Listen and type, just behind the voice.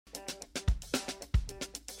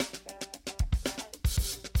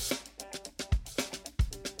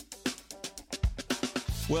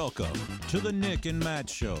Welcome to the Nick and Matt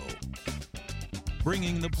Show,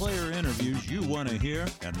 bringing the player interviews you want to hear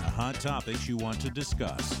and the hot topics you want to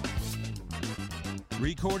discuss.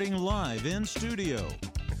 Recording live in studio,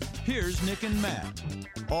 here's Nick and Matt.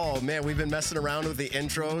 Oh man, we've been messing around with the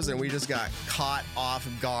intros and we just got caught off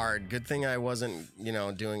guard. Good thing I wasn't,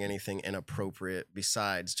 doing anything inappropriate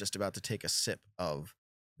besides just about to take a sip of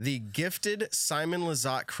the gifted Simon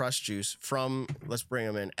Lizotte Crush Juice from, let's bring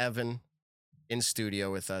him in, Evan in studio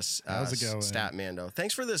with us. How's it going? Statmando.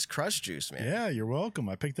 Thanks for this Crush Juice, man. Yeah, you're welcome.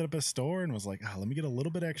 I picked it up at a store and was like, let me get a little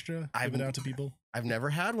bit extra, give it out to people. I've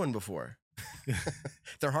never had one before.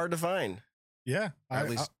 They're hard to find. Yeah, I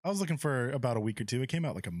was looking for about a week or two. It came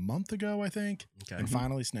out like a month ago, I think, and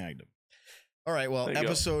finally snagged them. All right, well,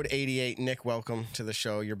 episode 88. Nick, welcome to the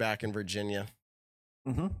show. You're back in Virginia.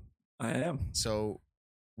 Mm-hmm. I am. So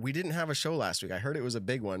we didn't have a show last week. I heard it was a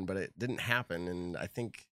big one, but it didn't happen. And I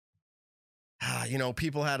think,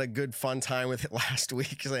 people had a good, fun time with it last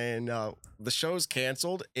week. And the show's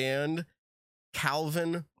canceled and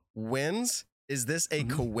Calvin wins. Is this a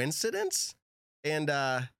coincidence? And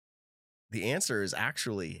the answer is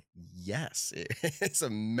actually yes. It's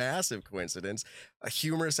a massive coincidence.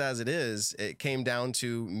 Humorous as it is, it came down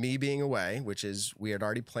to me being away, which is we had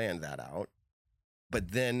already planned that out.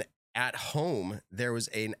 But then at home, there was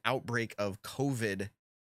an outbreak of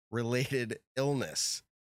COVID-related illness.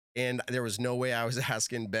 And there was no way I was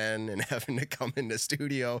asking Ben and Evan to come in the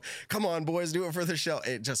studio. Come on, boys, do it for the show.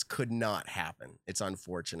 It just could not happen. It's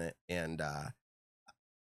unfortunate. And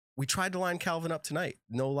we tried to line Calvin up tonight.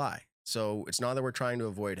 No lie. So it's not that we're trying to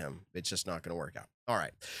avoid him. It's just not going to work out. All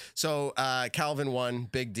right. So Calvin won.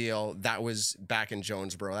 Big deal. That was back in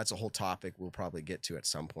Jonesboro. That's a whole topic we'll probably get to at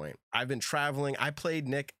some point. I've been traveling. I played,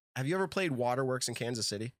 Nick. Have you ever played Waterworks in Kansas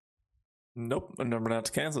City? Nope. I've never been out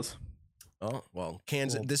to Kansas. Oh, well,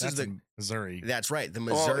 Kansas. Well, this is the Missouri. That's right. The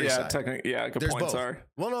Missouri side. Technically, yeah, good there's point. Both. Sorry.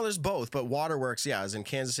 Well, no, there's both. But Waterworks, is in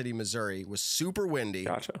Kansas City, Missouri. Was super windy.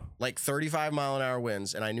 Gotcha. Like 35-mile-an-hour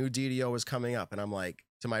winds. And I knew DDO was coming up. And I'm like,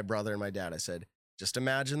 to my brother and my dad, I said, just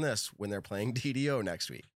imagine this when they're playing DDO next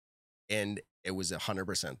week. And it was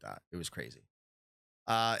 100% that. It was crazy.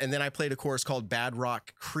 And then I played a course called Bad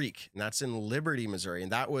Rock Creek, and that's in Liberty, Missouri.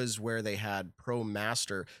 And that was where they had Pro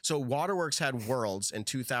Master. So Waterworks had Worlds in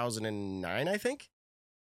 2009, I think,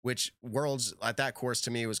 which Worlds at that course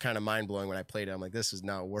to me was kind of mind blowing when I played it. I'm like, this is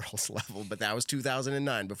not Worlds level, but that was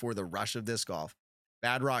 2009 before the rush of disc golf.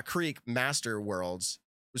 Bad Rock Creek Master Worlds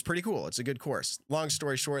was pretty cool. It's a good course. Long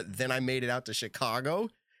story short, then I made it out to Chicago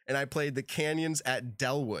and I played the Canyons at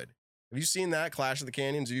Delwood. Have you seen that Clash of the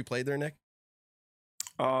Canyons? Have you played there, Nick?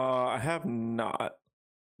 I have not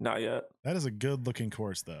yet. That is a good looking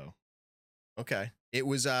course though. Okay. It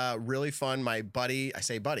was really fun. My buddy,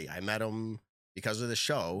 I met him because of the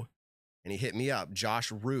show and he hit me up.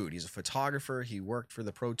 Josh Rude. He's a photographer. He worked for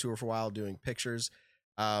the Pro Tour for a while doing pictures.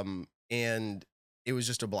 And it was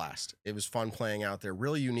just a blast. It was fun playing out there.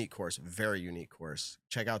 Really unique course, very unique course.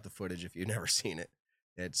 Check out the footage if you've never seen it.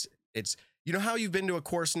 It's you know how you've been to a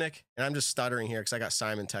course, Nick? And I'm just stuttering here because I got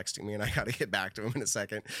Simon texting me and I got to get back to him in a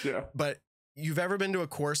second. Yeah. But you've ever been to a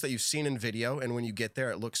course that you've seen in video and when you get there,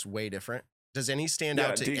 it looks way different? Does any stand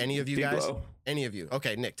out to any of you guys? Any of you?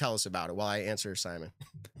 Okay, Nick, tell us about it while I answer Simon.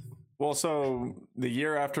 Well, so the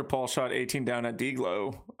year after Paul shot 18 down at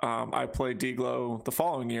D-Glow, I played D-Glow the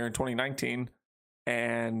following year in 2019.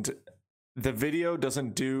 And the video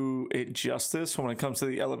doesn't do it justice when it comes to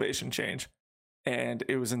the elevation change. And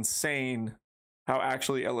it was insane how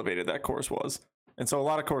actually elevated that course was. And so a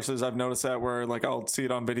lot of courses I've noticed that where like I'll see it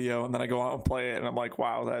on video and then I go out and play it and I'm like,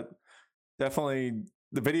 wow, that definitely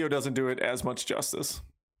the video doesn't do it as much justice.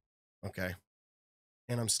 Okay.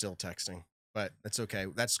 And I'm still texting, but that's okay.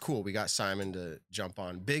 That's cool. We got Simon to jump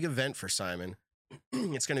on. Big event for Simon.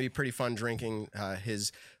 It's going to be pretty fun drinking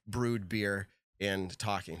his brewed beer and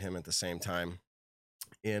talking to him at the same time.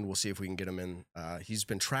 And we'll see if we can get him in. He's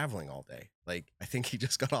been traveling all day. Like, I think he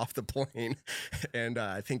just got off the plane and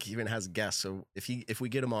I think he even has guests. So if we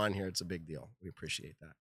get him on here, it's a big deal. We appreciate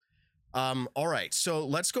that. All right. So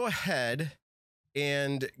let's go ahead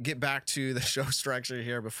and get back to the show structure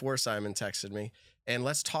here before Simon texted me. And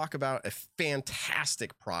let's talk about a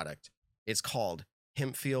fantastic product. It's called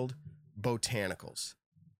Hempfield Botanicals.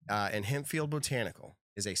 And Hempfield Botanical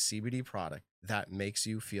is a CBD product that makes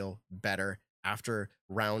you feel better after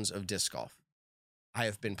rounds of disc golf. I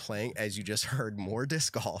have been playing, as you just heard, more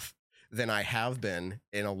disc golf than I have been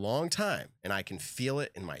in a long time. And I can feel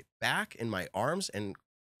it in my back, in my arms, and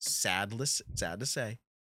sad to say,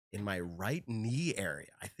 in my right knee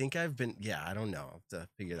area. I think I've been, I don't know. I'll have to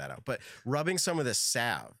figure that out. But rubbing some of this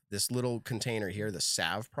salve, this little container here, the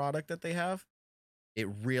salve product that they have, It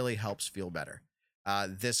really helps feel better.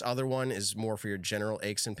 This other one is more for your general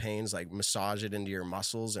aches and pains, like massage it into your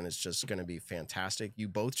muscles, and it's just going to be fantastic. You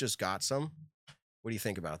both just got some. What do you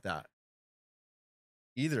think about that?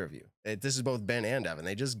 Either of you. This is both Ben and Evan.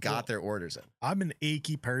 They just got their orders in. I'm an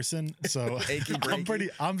achy person, so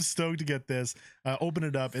I'm stoked to get this. Open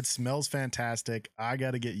it up. It smells fantastic. I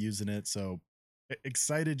got to get using it. So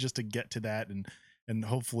excited just to get to that and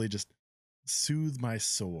hopefully just soothe my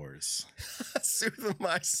sores. Soothe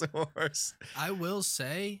my sores. I will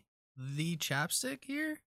say the chapstick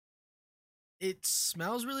here, it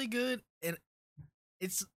smells really good and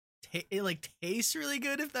it like tastes really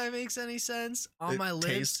good, if that makes any sense. On my lips.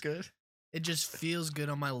 Tastes good. It just feels good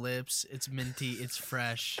on my lips. It's minty. It's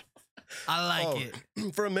fresh. I like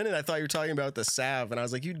it. For a minute, I thought you were talking about the salve, and I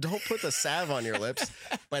was like, you don't put the salve on your lips.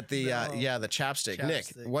 But the the chapstick. Nick,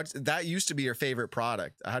 that used to be your favorite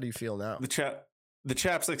product. How do you feel now? The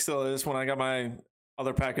chapstick still is. When I got my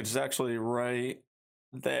other package, is actually right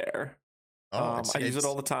there. I use it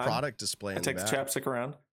all the time. Product display. I take the chapstick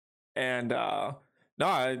around, and no,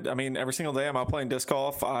 I mean, every single day I'm out playing disc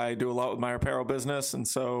golf. I do a lot with my apparel business, and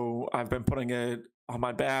so I've been putting it on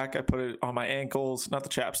my back. I put it on my ankles, not the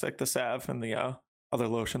chapstick, the salve, and the other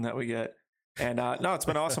lotion that we get. And no, it's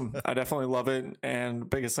been awesome. I definitely love it. And the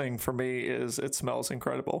biggest thing for me is it smells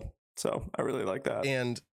incredible. So I really like that.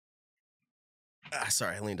 And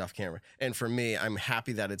sorry, I leaned off camera. And for me, I'm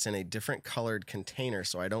happy that it's in a different colored container,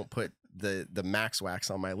 so I don't put the Max Wax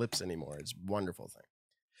on my lips anymore. It's a wonderful thing.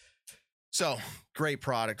 So great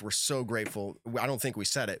product. We're so grateful. I don't think we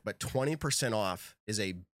said it, but 20% off is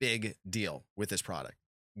a big deal with this product.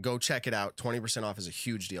 Go check it out. 20% off is a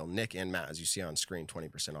huge deal. Nick and Matt, as you see on screen,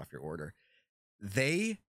 20% off your order.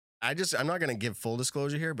 I'm not going to give full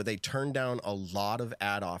disclosure here, but they turned down a lot of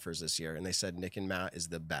ad offers this year, and they said Nick and Matt is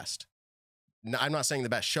the best. No, I'm not saying the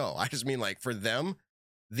best show. I just mean like for them,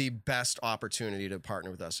 the best opportunity to partner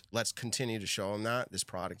with us. Let's continue to show them that. This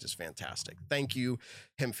product is fantastic. Thank you,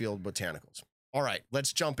 Hempfield Botanicals. All right,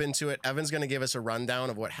 let's jump into it. Evan's going to give us a rundown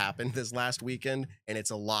of what happened this last weekend, and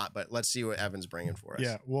it's a lot, but let's see what Evan's bringing for us.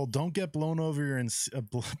 Yeah, well, don't get blown over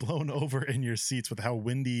in your seats with how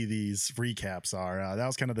windy these recaps are. That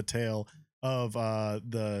was kind of the tale of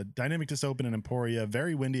the Dynamic Disc Open in Emporia.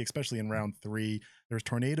 Very windy, especially in round 3. There's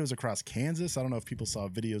tornadoes across Kansas. I don't know if people saw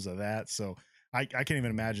videos of that, so I can't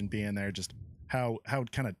even imagine being there, just how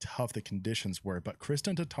kind of tough the conditions were. But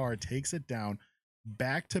Kristen Tatar takes it down.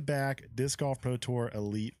 Back-to-back Disc Golf Pro Tour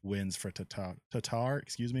Elite wins for Tatar.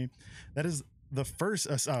 Excuse me. That is the first,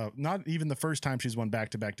 not even the first time she's won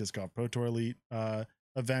back-to-back Disc Golf Pro Tour Elite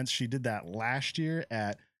events. She did that last year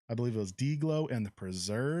at, I believe it was D-Glow and the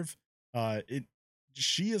Preserve.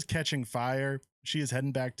 She is catching fire. She is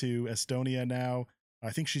heading back to Estonia now.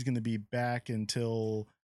 I think she's going to be back until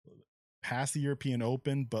past the European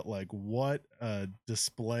Open, but like what a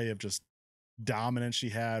display of just dominance she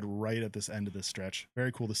had right at this end of this stretch.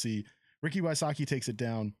 Very cool to see. Ricky Wysocki takes it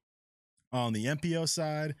down on the MPO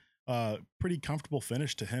side. Pretty comfortable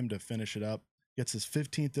finish to him to finish it up. Gets his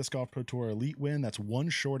 15th Disc Golf Pro Tour Elite win. That's one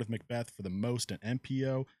short of Macbeth for the most in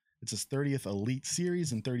MPO. It's his 30th Elite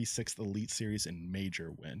Series and 36th Elite Series in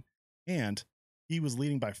Major win. And he was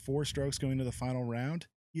leading by 4 strokes going to the final round.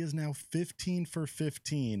 He is now 15 for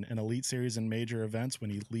 15 in Elite Series and Major events when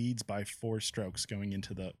he leads by 4 strokes going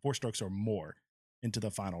into the 4 strokes or more into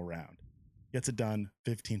the final round. Gets it done.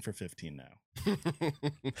 15 for 15 now.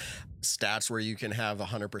 Stats where you can have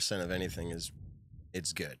 100% of anything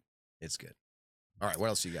it's good. It's good. All right, what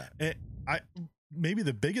else you got? Maybe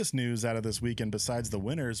the biggest news out of this weekend besides the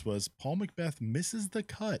winners was Paul Macbeth misses the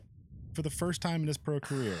cut for the first time in his pro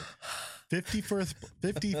career.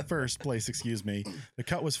 51st place, excuse me. The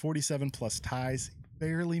cut was 47 plus ties.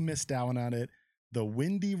 Barely missed out on it. The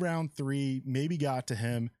windy round 3 maybe got to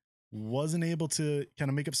him. Wasn't able to kind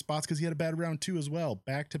of make up spots because he had a bad round 2 as well.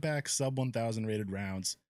 Back-to-back sub 1,000 rated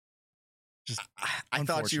rounds. Just I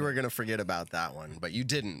thought you were going to forget about that one, but you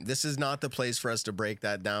didn't. This is not the place for us to break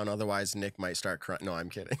that down. Otherwise, Nick might start crying. No, I'm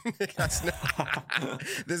kidding.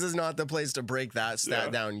 This is not the place to break that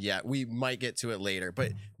stat down yet. We might get to it later.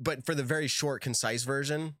 But for the very short, concise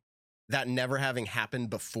version, that never having happened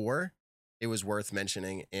before, it was worth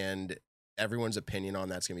mentioning. And everyone's opinion on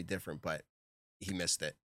that's going to be different, but he missed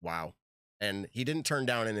it. Wow. And he didn't turn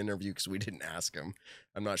down an interview because we didn't ask him.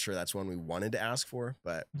 I'm not sure that's one we wanted to ask for,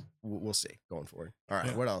 but we'll see going forward. All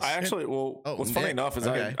right, what else? I actually, what's funny enough is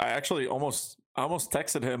I actually almost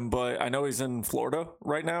texted him, but I know he's in Florida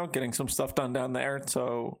right now getting some stuff done down there.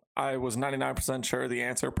 So I was 99% sure the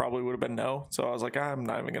answer probably would have been no. So I was like, I'm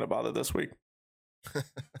not even going to bother this week.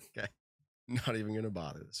 Okay. Not even going to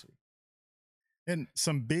bother this week. And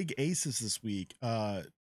some big aces this week.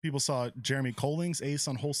 People saw Jeremy Colling's ace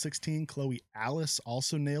on hole 16. Chloe Alice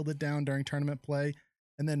also nailed it down during tournament play.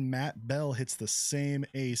 And then Matt Bell hits the same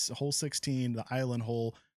ace, hole 16, the island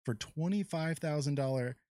hole, for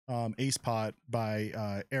 $25,000 ace pot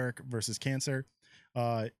by Eric versus Cancer.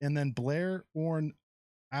 And then Blair Orn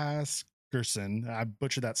Askerson, I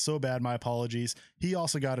butchered that so bad, my apologies. He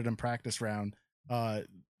also got it in practice round.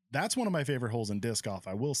 That's one of my favorite holes in disc golf.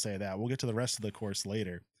 I will say that. We'll get to the rest of the course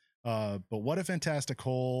later. But what a fantastic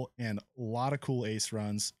hole and a lot of cool ace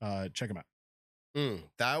runs. Check them out.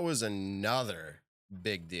 That was another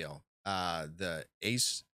big deal. The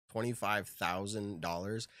ace,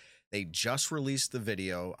 $25,000. They just released the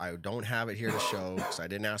video. I don't have it here to show because I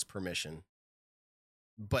didn't ask permission.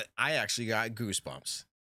 But I actually got goosebumps.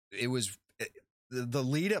 It was the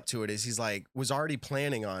lead up to it is he's like, was already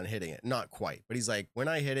planning on hitting it. Not quite, but he's like, when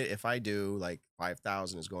I hit it, if I do, like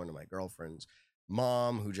 5,000 is going to my girlfriend's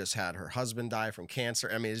mom who just had her husband die from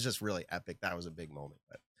cancer. I mean, it's just really epic. That was a big moment.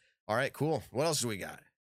 But all right, cool. What else do we got?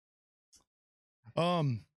 A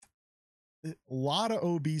lot of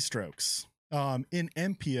OB strokes. In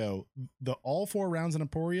MPO, the all 4 rounds in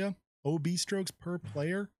Emporia, OB strokes per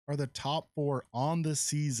player are the top 4 on the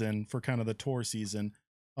season for kind of the tour season.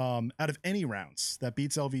 Out of any rounds that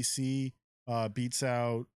beats LVC, beats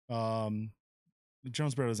out,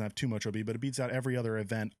 Jonesboro doesn't have too much OB, but it beats out every other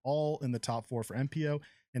event, all in the top 4 for MPO.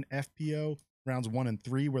 And FPO rounds 1 and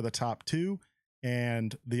 3 were the top 2.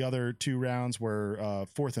 And the other 2 rounds were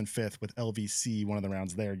 4th and 5th, with LVC, one of the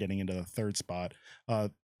rounds there, getting into the 3rd spot.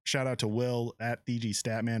 Shout out to Will at DG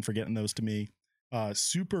Statman for getting those to me.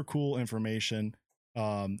 Super cool information.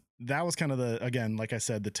 That was kind of the, again, like I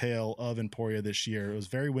said, the tale of Emporia this year. It was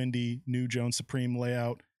very windy, new Jones Supreme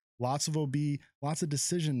layout, lots of OB, lots of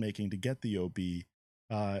decision making to get the OB,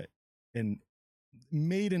 and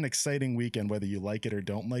made an exciting weekend. Whether you like it or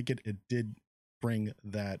don't like it, it did bring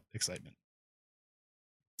that excitement.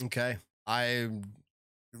 Okay. I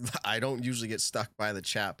don't usually get stuck by the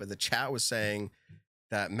chat, but the chat was saying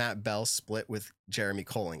that Matt Bell split with Jeremy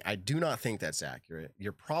Colling. I do not think that's accurate.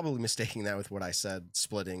 You're probably mistaking that with what I said,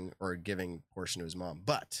 splitting or giving portion to his mom.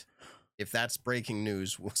 But if that's breaking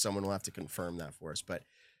news, someone will have to confirm that for us. But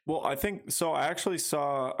well, I think so. I actually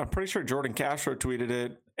saw, I'm pretty sure Jordan Castro tweeted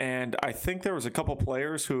it. And I think there was a couple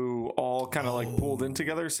players who all kind of like pulled in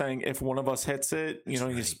together saying, if one of us hits it, you know,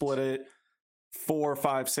 you split it 4,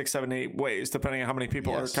 5, 6, 7, 8 ways, depending on how many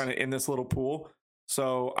people are kind of in this little pool.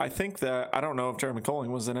 So I think that, I don't know if Jeremy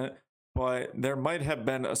Colling was in it, but there might have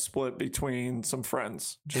been a split between some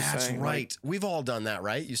friends. That's saying, right. Like, we've all done that,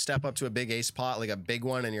 right? You step up to a big ace pot, like a big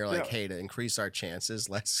one, and you're like, hey, to increase our chances,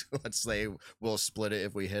 let's say we'll split it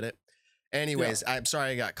if we hit it. Anyways, I'm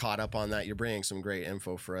sorry I got caught up on that. You're bringing some great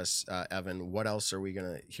info for us, Evan. What else are we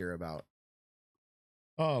going to hear about?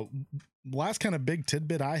 Last kind of big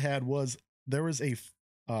tidbit I had was there was a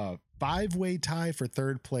 5-way tie for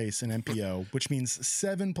 3rd place in MPO, which means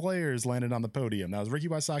 7 players landed on the podium. That was Ricky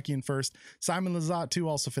Wysocki in 1st, Simon Lizotte too,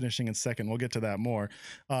 also finishing in 2nd. We'll get to that more.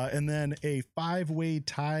 And then a 5-way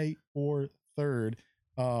tie for 3rd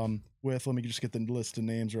with, let me just get the list of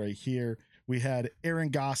names right here. We had Aaron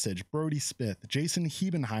Gossage, Brody Smith, Jason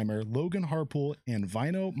Hebenheimer, Logan Harpool, and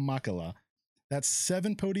Vino Makala. That's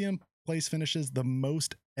 7 podium place finishes, the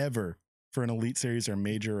most ever for an Elite Series or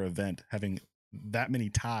major event, having that many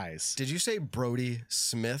ties. Did you say Brody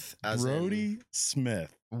Smith?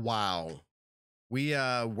 Smith. Wow. We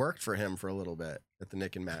worked for him for a little bit at the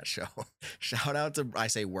Nick and Matt show. Shout out to, I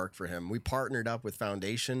say work for him. We partnered up with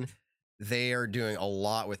Foundation. They are doing a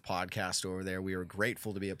lot with podcast over there. We were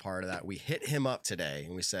grateful to be a part of that. We hit him up today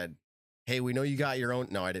and we said, hey, we know you got your own.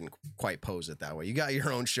 No, I didn't quite pose it that way. You got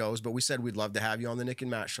your own shows, but we said we'd love to have you on the Nick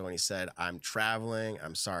and Matt show. And he said, I'm traveling.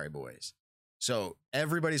 I'm sorry, boys. So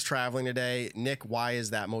everybody's traveling today. Nick, why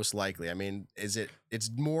is that most likely? I mean,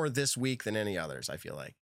 it's more this week than any others, I feel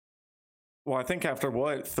like. Well, I think after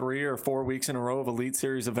 3 or 4 weeks in a row of Elite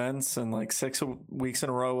Series events and like 6 weeks in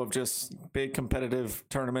a row of just big competitive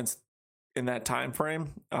tournaments in that time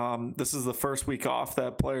frame, this is the first week off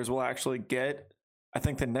that players will actually get. I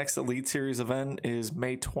think the next Elite Series event is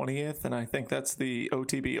May 20th, and I think that's the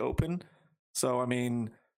OTB Open. So, I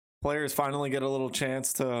mean, players finally get a little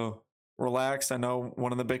chance to relax. I know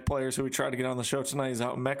one of the big players who we tried to get on the show tonight is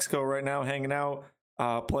out in Mexico right now hanging out.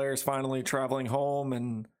 Players finally traveling home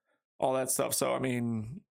and all that stuff. So, I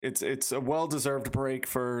mean, it's a well-deserved break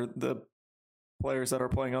for the players that are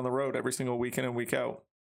playing on the road every single week in and week out.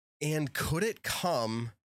 And could it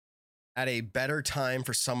come at a better time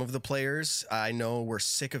for some of the players? I know we're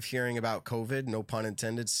sick of hearing about COVID, no pun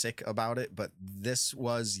intended, sick about it, but this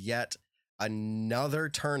was yet another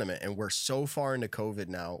tournament, and we're so far into COVID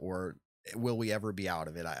now, or will we ever be out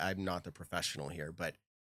of it? I'm not the professional here, but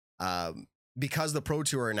because the Pro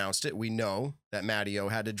Tour announced it, we know that Matty O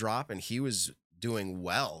had to drop, and he was doing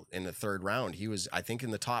well in the third round. He was, I think,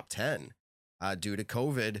 in the top 10 due to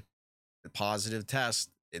COVID, the positive test.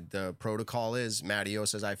 The protocol is Matty O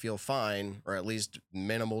says, I feel fine, or at least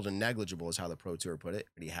minimal to negligible is how the Pro Tour put it,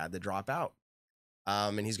 but he had to drop out.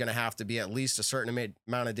 And he's going to have to be at least a certain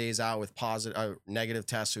amount of days out with positive, negative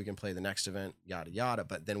tests so he can play the next event, yada, yada.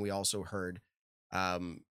 But then we also heard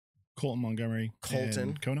Colton Montgomery.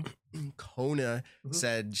 And Kona. Kona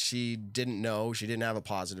said she didn't know. She didn't have a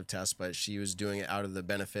positive test, but she was doing it out of the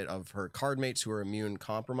benefit of her card mates who are immune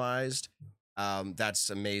compromised. That's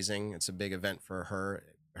amazing. It's a big event for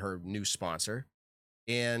her new sponsor.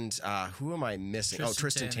 And who am I missing?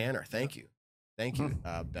 Tristan Tanner. Thank you,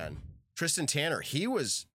 Ben. Tristan Tanner. He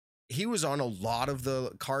was on a lot of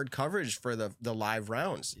the card coverage for the live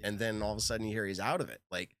rounds, and then all of a sudden you hear he's out of it.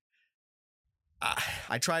 Like,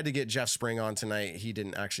 I tried to get Jeff Spring on tonight. He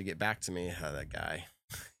didn't actually get back to me. That guy,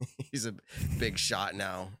 he's a big shot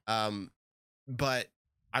now. But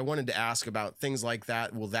I wanted to ask about things like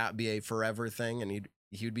that. Will that be a forever thing? And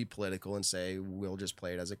he would be political and say, we'll just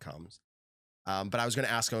play it as it comes. But I was going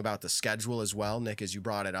to ask him about the schedule as well, Nick, as you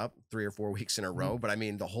brought it up 3 or 4 weeks in a row. But I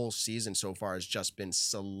mean, the whole season so far has just been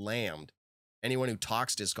slammed. Anyone who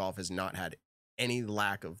talks disc golf has not had any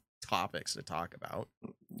lack of topics to talk about.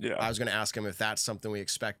 Yeah. I was going to ask him if that's something we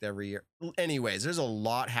expect every year. Anyways, there's a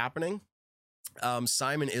lot happening.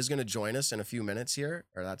 Simon is going to join us in a few minutes here,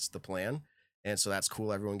 or that's the plan. And so that's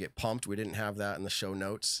cool. Everyone get pumped. We didn't have that in the show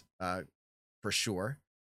notes for sure.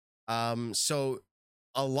 So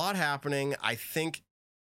a lot happening. I think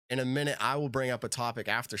in a minute, I will bring up a topic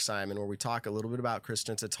after Simon where we talk a little bit about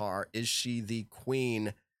Kristin Tattar. Is she the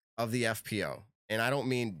queen of the FPO? And I don't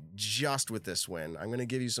mean just with this win. I'm going to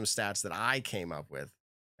give you some stats that I came up with,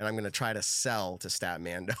 and I'm going to try to sell to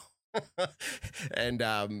Statmando. And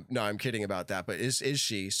no, I'm kidding about that. But is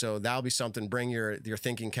she? So that'll be something. Bring your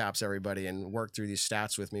thinking caps, everybody, and work through these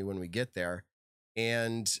stats with me when we get there.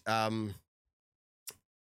 And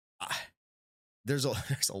there's a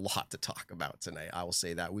lot to talk about tonight. I will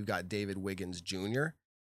say that. We've got David Wiggins Jr.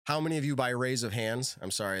 How many of you, by raise of hands,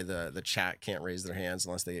 I'm sorry, the chat can't raise their hands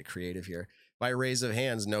unless they get creative here, by raise of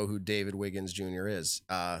hands, know who David Wiggins Jr. is?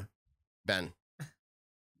 Ben,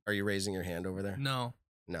 are you raising your hand over there? No.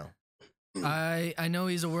 I know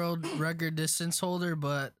he's a world record distance holder,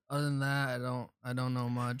 but other than that, I don't know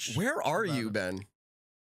much. Where are you, Ben?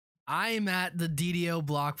 I'm at the DDO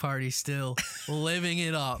block party still, living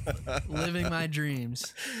it up, living my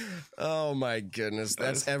dreams. Oh my goodness.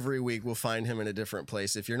 That's every week. We'll find him in a different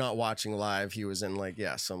place. If you're not watching live, he was in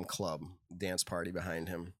some club dance party behind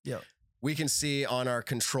him. Yep. We can see on our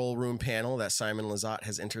control room panel that Simon Lizotte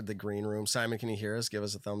has entered the green room. Simon, can you hear us? Give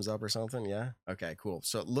us a thumbs up or something. Yeah. Okay, cool.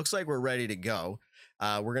 So it looks like we're ready to go.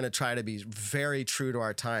 We're going to try to be very true to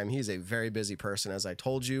our time. He's a very busy person, as I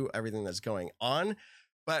told you, everything that's going on.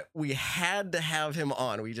 But we had to have him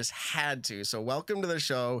on. We just had to. So welcome to the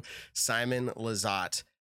show, Simon Lizotte.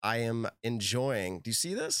 I am enjoying. Do you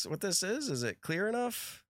see this? What this is? Is it clear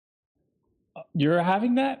enough? You're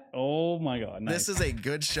having that? Oh my God. Nice. This is a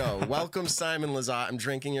good show. Welcome, Simon Lizotte. I'm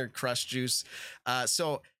drinking your Crush juice.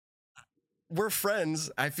 So we're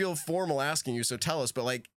friends. I feel formal asking you, so tell us,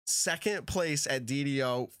 but second place at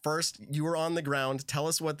DDO. First, you were on the ground. Tell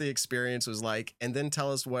us what the experience was like, and then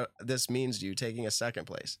tell us what this means to you taking a second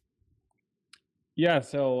place. Yeah,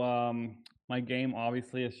 so my game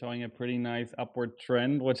obviously is showing a pretty nice upward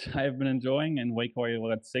trend, which I've been enjoying. In Waco, I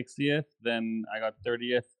got 60th, then I got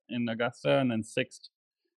 30th in Augusta, and then 6th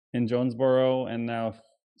in Jonesboro, and now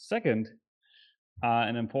 2nd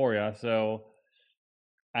in Emporia. So,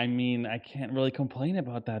 I mean, I can't really complain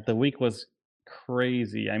about that. The week was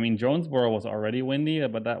crazy. I mean, Jonesboro was already windy,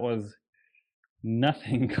 but that was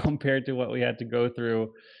nothing compared to what we had to go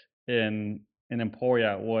through in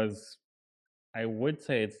Emporia. I would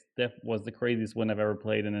say was the craziest win I've ever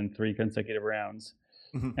played in 3 consecutive rounds.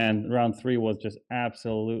 Mm-hmm. And round 3 was just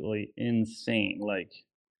absolutely insane.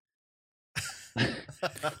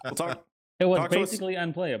 It was basically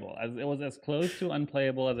unplayable. It was as close to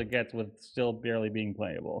unplayable as it gets with still barely being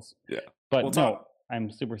playable. Yeah. But I'm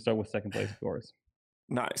super stoked with second place, of course.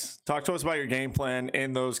 Nice. Talk to us about your game plan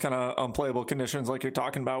in those kind of unplayable conditions like you're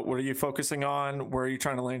talking about. What are you focusing on? Where are you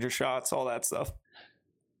trying to land your shots? All that stuff.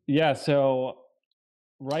 Yeah, so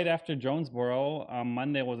right after Jonesboro,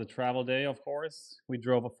 Monday was a travel day, of course. We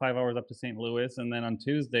drove 5 hours up to St. Louis, and then on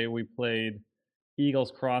Tuesday we played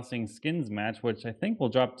Eagles Crossing skins match, which I think will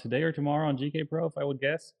drop today or tomorrow on GK Pro, if I would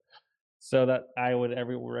guess. So that I would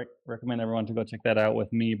recommend everyone to go check that out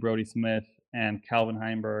with me, Brody Smith, and Calvin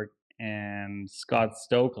Heimburg and Scott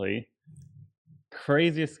Stokely.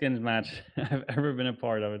 Craziest skins match I've ever been a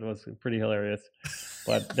part of. It was pretty hilarious,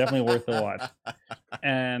 but definitely worth the watch.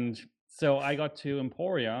 And so I got to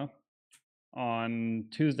Emporia on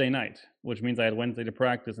Tuesday night, which means I had Wednesday to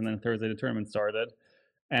practice, and then Thursday the tournament started.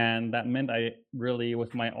 And that meant I really,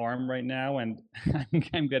 with my arm right now, and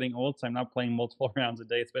I'm getting old, so I'm not playing multiple rounds a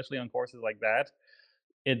day, especially on courses like that.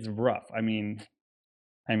 It's rough. I mean,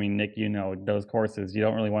 Nick, you know, those courses, you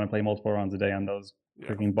don't really want to play multiple rounds a day on those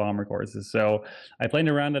freaking bomber courses. So I played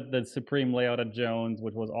around at the Supreme layout at Jones,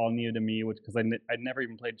 which was all new to me, because I'd never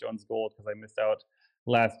even played Jones Gold because I missed out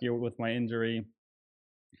last year with my injury.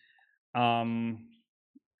 And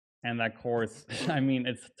that course, I mean,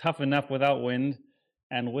 it's tough enough without wind.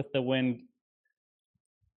 And with the wind,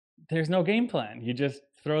 there's no game plan. You just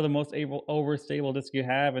throw the most overstable disc you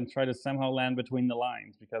have and try to somehow land between the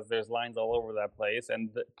lines, because there's lines all over that place. And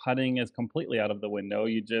the putting is completely out of the window.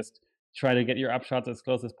 You just try to get your upshots as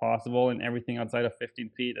close as possible, and everything outside of 15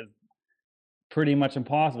 feet is pretty much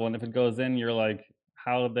impossible. And if it goes in, you're like,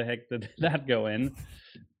 how the heck did that go in?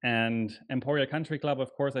 And Emporia Country Club,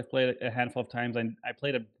 of course, I've played a handful of times. I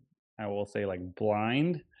played I will say, like,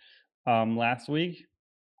 blind last week,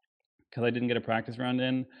 because I didn't get a practice round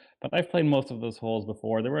in. But I've played most of those holes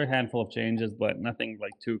before. There were a handful of changes, but nothing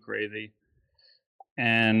like too crazy.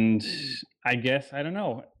 And I guess, I don't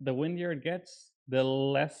know, the windier it gets, the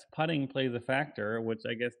less putting plays a factor, which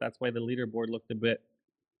I guess that's why the leaderboard looked a bit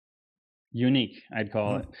unique, I'd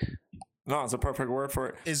call it. No, it's a perfect word for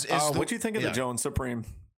it. What do you think of the Jones Supreme?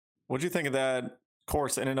 What do you think of that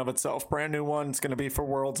course in and of itself? Brand new one. It's going to be for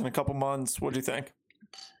Worlds in a couple months. What do you think?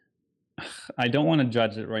 I don't want to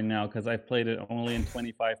judge it right now because I've played it only in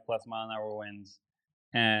 25 plus mile an hour winds,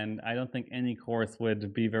 and I don't think any course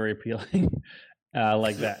would be very appealing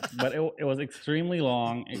like that. But it was extremely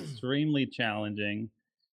long, extremely challenging.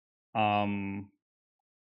 But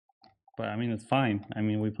I mean, it's fine. I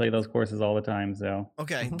mean, we play those courses all the time. So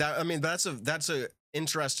okay, that's a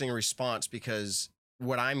interesting response, because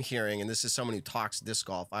what I'm hearing, and this is someone who talks disc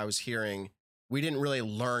golf, I was hearing we didn't really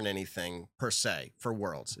learn anything per se for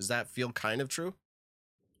Worlds. Does that feel kind of true?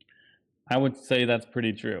 I would say that's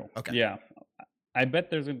pretty true. Okay. Yeah. I bet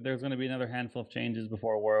there's going to be another handful of changes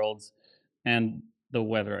before Worlds, and the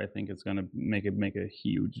weather, I think, is going to make a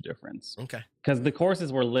huge difference. Okay. Because the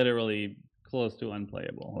courses were literally close to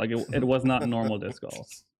unplayable. Like it was not normal disc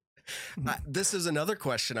golf. This is another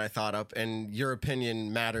question I thought up, and your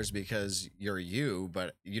opinion matters because you're you,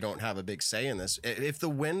 but you don't have a big say in this. If the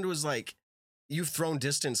wind was like, you've thrown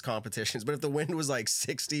distance competitions, but if the wind was like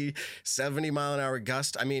 60, 70 mile an hour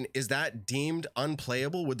gust, I mean, is that deemed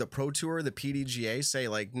unplayable? Would the Pro Tour, the PDGA say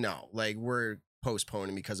like, no, like we're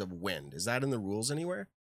postponing because of wind? Is that in the rules anywhere?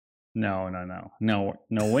 No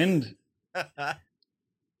wind.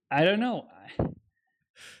 I don't know.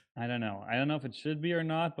 I don't know if it should be or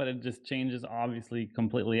not, but it just changes obviously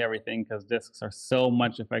completely everything, because discs are so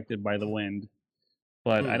much affected by the wind.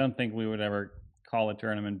 But I don't think we would ever call a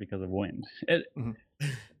tournament because of wind.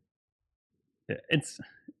 It's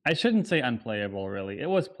I shouldn't say unplayable, really. It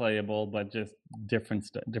was playable, but just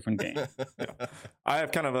different game. Yeah. I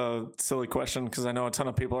have kind of a silly question, because I know a ton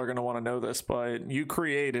of people are going to want to know this, but you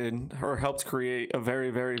created or helped create a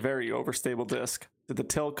very, very, very overstable disc. Did the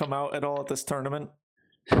till come out at all at this tournament?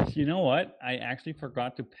 You know what? I actually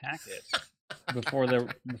forgot to pack it before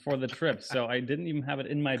the trip, so I didn't even have it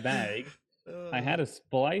in my bag. I had a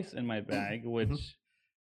splice in my bag, which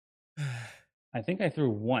I think I threw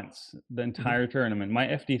once the entire tournament. My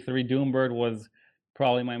FD3 Doombird was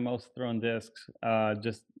probably my most thrown disc,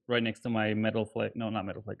 just right next to my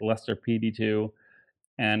Leicester PD2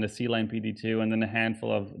 and a C-Line PD2, and then a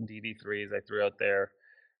handful of DD3s I threw out there.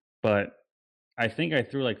 But I think I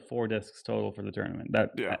threw like 4 discs total for the tournament.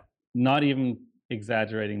 Not even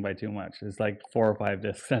exaggerating by too much. It's like 4 or 5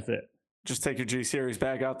 discs. That's it. Just take your G Series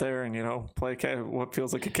bag out there and, play what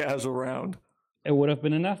feels like a casual round. It would have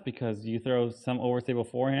been enough, because you throw some overstable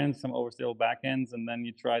forehands, some overstable backhands, and then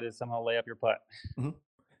you try to somehow lay up your putt. Mm-hmm.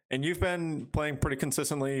 And you've been playing pretty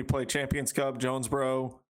consistently. You play Champions Cup,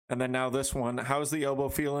 Jonesboro, and then now this one. How's the elbow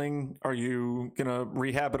feeling? Are you going to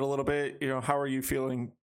rehab it a little bit? How are you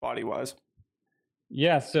feeling body-wise?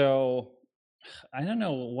 Yeah, so I don't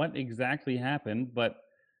know what exactly happened, but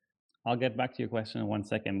I'll get back to your question in 1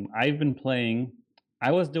 second. I've been playing. I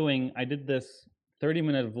did this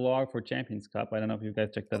 30-minute vlog for Champions Cup. I don't know if you guys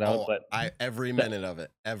checked that out, but every minute of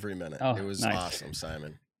it, every minute. It was nice. Awesome,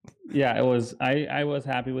 Simon. Yeah, it was. I was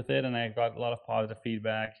happy with it, and I got a lot of positive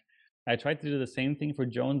feedback. I tried to do the same thing for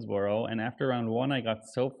Jonesboro, and after round 1, I got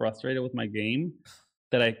so frustrated with my game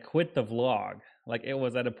that I quit the vlog. Like, it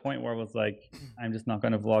was at a point where I was like, I'm just not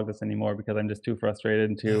going to vlog this anymore because I'm just too frustrated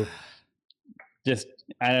and too just,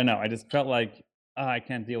 I don't know. I just felt like, I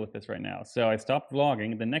can't deal with this right now. So I stopped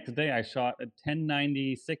vlogging. The next day I shot a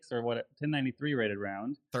 1096 or 1093 rated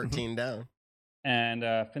round. 13 down. And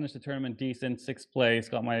finished the tournament decent, 6th place,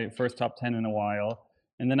 got my first top 10 in a while.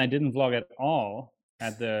 And then I didn't vlog at all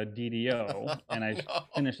at the DDO, and I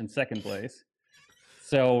finished in 2nd place.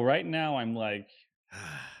 So right now I'm like,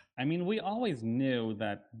 I mean, we always knew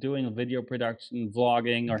that doing a video production,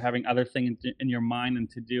 vlogging, or having other things in your mind and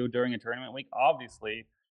to do during a tournament week, obviously,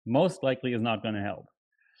 most likely is not going to help.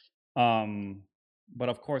 But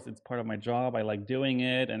of course, it's part of my job. I like doing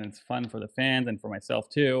it, and it's fun for the fans and for myself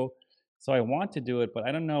too. So I want to do it, but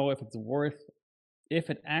I don't know if it's worth, if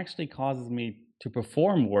it actually causes me to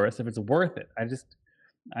perform worse, if it's worth it.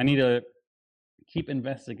 I need to keep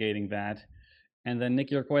investigating that. And then,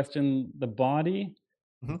 Nick, your question, the body,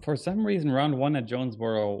 for some reason, round 1 at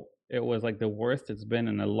Jonesboro, it was like the worst it's been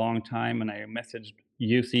in a long time. And I messaged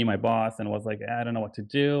UC, my boss, and was like, I don't know what to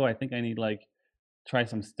do. I think I need try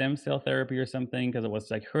some stem cell therapy or something, because it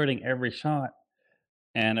was like hurting every shot.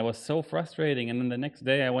 And it was so frustrating. And then the next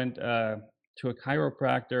day I went to a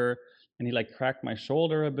chiropractor, and he cracked my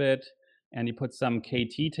shoulder a bit, and he put some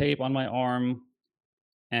KT tape on my arm.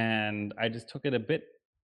 And I just took it a bit,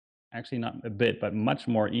 actually not a bit, but much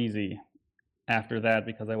more easy after that,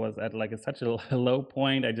 because I was at such a low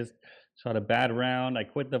point. I just shot a bad round. I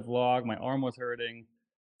quit the vlog. My arm was hurting.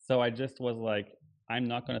 So I just was like, I'm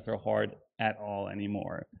not going to throw hard at all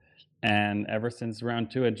anymore. And ever since round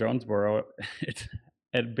 2 at Jonesboro,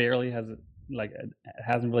 it barely has, it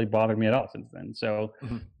hasn't really bothered me at all since then. So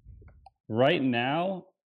right now,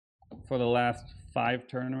 for the last 6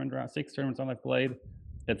 tournaments I've played,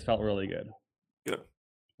 it's felt really good. Good.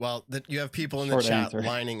 Well, you have people in the chat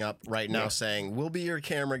lining up right now saying, we'll be your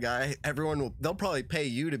camera guy. They'll probably pay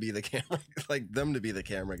you to be the camera, them to be the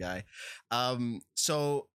camera guy.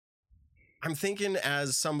 So I'm thinking,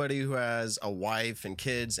 as somebody who has a wife and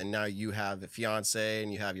kids, and now you have a fiance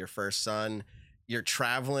and you have your first son, you're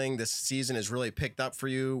traveling. This season has really picked up for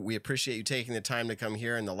you. We appreciate you taking the time to come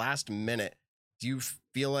here. In the last minute, do you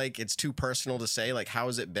feel like it's too personal to say? How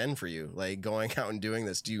has it been for you? Going out and doing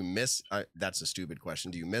this, do you miss, that's a stupid question.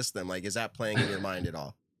 Do you miss them? Is that playing in your mind at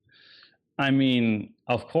all? I mean,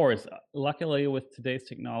 of course, luckily with today's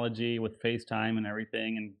technology, with FaceTime and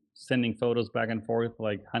everything, and sending photos back and forth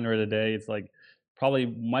 100 a day, it's probably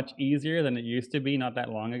much easier than it used to be not that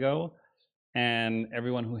long ago. And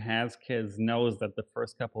everyone who has kids knows that the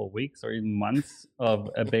first couple of weeks or even months of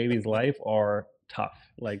a baby's life are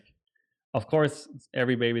tough. Of course,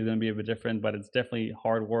 every baby is going to be a bit different, but it's definitely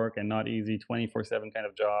hard work and not easy, 24/7 kind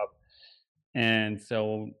of job. And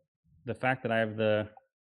so the fact that I have the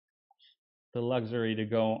luxury to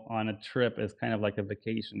go on a trip is kind of like a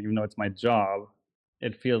vacation. Even though it's my job,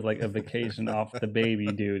 it feels like a vacation off the baby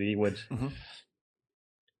duty, which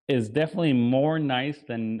is definitely more nice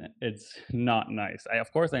than it's not nice.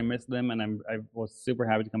 Of course, I miss them, and I was super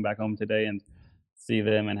happy to come back home today and see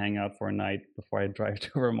them and hang out for a night before I drive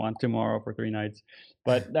to Vermont tomorrow for 3 nights.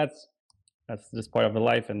 But that's just part of the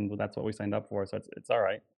life, and that's what we signed up for. So it's all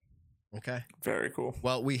right. Okay. Very cool.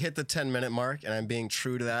 Well, we hit the 10-minute mark, and I'm being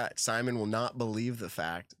true to that. Simon will not believe the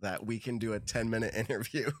fact that we can do a 10-minute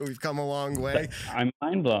interview. We've come a long way. I'm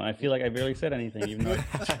mind blown. I feel like I barely said anything, even though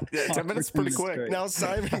 10 minutes is pretty quick. Now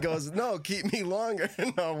Simon goes, no, keep me longer.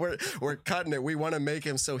 No, we're cutting it. We want to make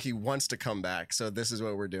him so he wants to come back. So this is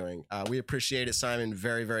what we're doing. We appreciate it, Simon,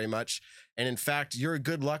 very, very much. And in fact, you're a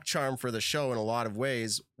good luck charm for the show in a lot of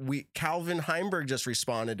ways. Calvin HEIMBURG just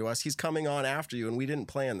responded to us. He's coming on after you, and we didn't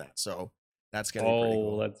plan that. So that's going to be pretty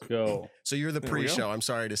cool. Let's go. So you're the pre-show. I'm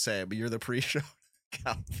sorry to say it, but you're the pre-show,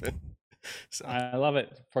 Calvin. So. I love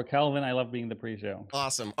it. For Calvin, I love being the pre-show.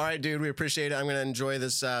 Awesome. All right, dude, we appreciate it. I'm going to enjoy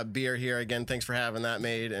this beer here. Again, thanks for having that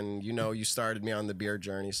made. And you started me on the beer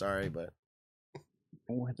journey. Sorry, but.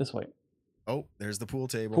 This way. Oh, there's the pool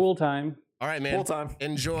table. Pool time. All right, man. Pool time.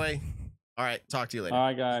 Enjoy. All right, talk to you later. All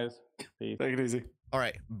right, guys. Peace. Take it easy. All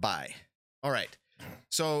right, bye. All right.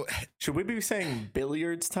 So, should we be saying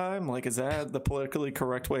billiards time? Is that the politically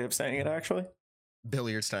correct way of saying it, actually?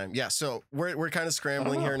 Billiards time. Yeah, so we're kind of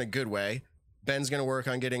scrambling here in a good way. Ben's going to work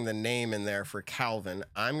on getting the name in there for Calvin.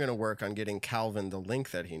 I'm going to work on getting Calvin the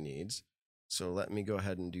link that he needs. So let me go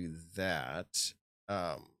ahead and do that.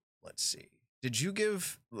 Let's see.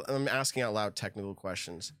 I'm asking out loud technical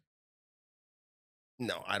questions.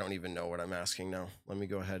 No, I don't even know what I'm asking now. Let me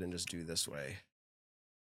go ahead and just do this way.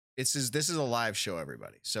 this is a live show,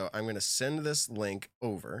 everybody. So I'm going to send this link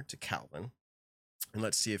over to Calvin, and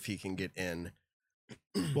let's see if he can get in.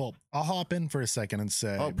 Well, I'll hop in for a second and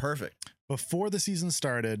say, oh, perfect. Before the season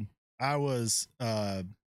started, I was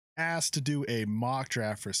asked to do a mock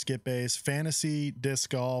draft for Skip Base, fantasy, disc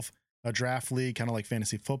golf, a draft league, kind of like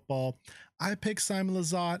fantasy football. I picked Simon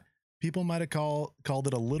Lizotte. People might have called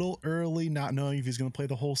it a little early, not knowing if he's going to play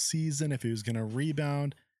the whole season, if he was going to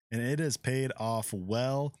rebound, and it has paid off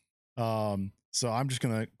well. So I'm just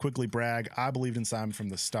going to quickly brag. I believed in Simon from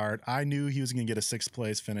the start. I knew he was going to get a 6th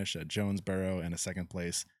place finish at Jonesboro and a 2nd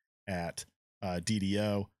place at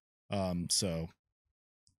DDO. So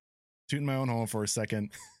tooting my own horn for a second.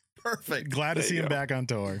 Perfect. Glad to see him back on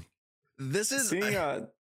tour. This is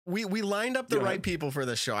we lined up the right people for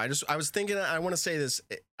this show. I was thinking, I want to say this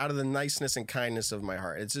out of the niceness and kindness of my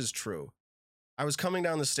heart. This is true. I was coming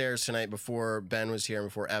down the stairs tonight before Ben was here and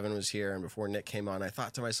before Evan was here and before Nick came on. I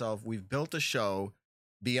thought to myself, we've built a show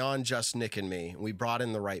beyond just Nick and me. We brought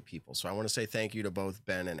in the right people. So I want to say thank you to both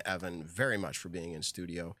Ben and Evan very much for being in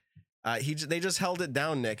studio. They just held it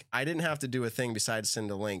down, Nick. I didn't have to do a thing besides send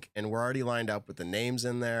a link, and we're already lined up with the names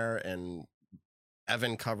in there, and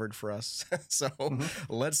Evan covered for us. So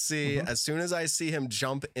let's see. As soon as I see him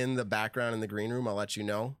jump in the background in the green room, I'll let you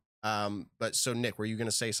know. But so Nick, were you going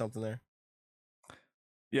to say something there?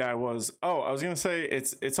 Yeah, I was. Oh, I was going to say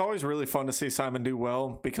it's always really fun to see Simon do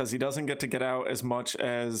well because he doesn't get out as much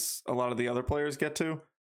as a lot of the other players get to.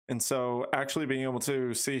 And so actually being able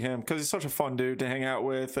to see him, because he's such a fun dude to hang out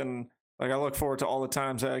with, and like I look forward to all the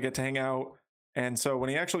times that I get to hang out. And so when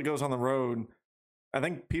he actually goes on the road, I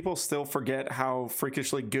think people still forget how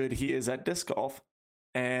freakishly good he is at disc golf.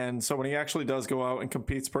 And so when he actually does go out and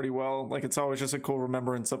competes pretty well, like it's always just a cool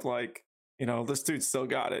remembrance of like, you know, this dude still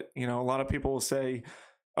got it. You know, a lot of people will say,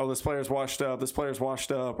 oh, this player's washed up,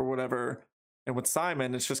 or whatever. And with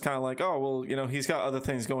Simon, it's just kind of like, oh, well, you know, he's got other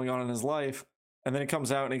things going on in his life. And then he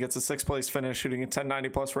comes out and he gets a 6th place finish shooting a 1090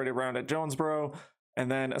 plus rated round at Jonesboro, and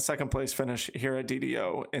then a 2nd place finish here at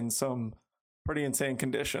DDO in some pretty insane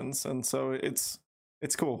conditions. And so it's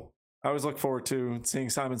cool. I always look forward to seeing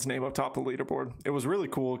Simon's name up top of the leaderboard. It was really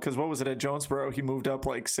cool because what was it at Jonesboro? He moved up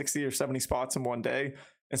like 60 or 70 spots in one day.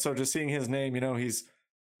 And so just seeing his name, you know, he's,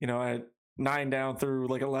 you know, at 9 down through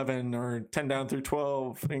like 11 or 10 down through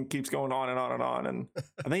 12 and keeps going on and on and on. And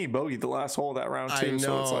I think he bogeyed the last hole of that round too. I know.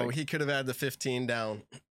 So it's like, he could have had the 15 down.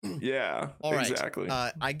 Yeah, all right. Exactly.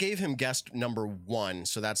 I gave him guest number 1,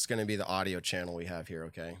 so that's going to be the audio channel we have here.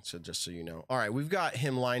 Okay, so just so you know. All right, we've got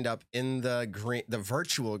him lined up in the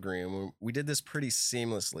virtual green room. We did this pretty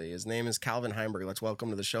seamlessly. His name is Calvin Heimburg. Let's welcome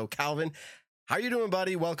to the show, Calvin. How you doing,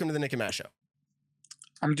 buddy? Welcome to the Nick and Matt Show.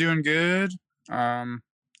 I'm doing good.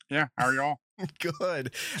 Yeah, how are y'all?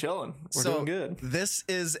 Good. Chilling. We're doing good.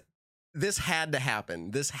 This had to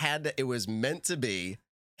happen. It was meant to be.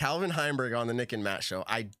 Calvin Heimburg on the Nick and Matt Show.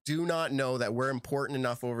 I do not know that we're important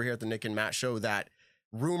enough over here at the Nick and Matt Show that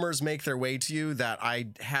rumors make their way to you, that I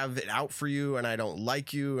have it out for you and I don't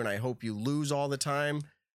like you and I hope you lose all the time.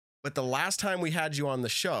 But the last time we had you on the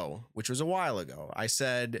show, which was a while ago, I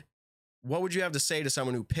said, what would you have to say to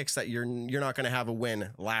someone who picks that you're not going to have a win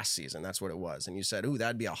last season? That's what it was. And you said, ooh,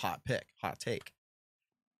 that'd be a hot take.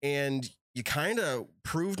 And you kind of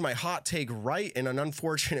proved my hot take right in an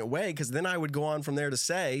unfortunate way, because then I would go on from there to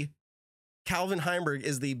say Calvin Heimburg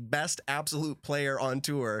is the best absolute player on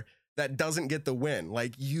tour that doesn't get the win.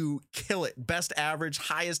 Like, you kill it. Best average,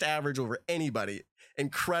 highest average over anybody.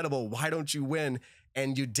 Incredible. Why don't you win?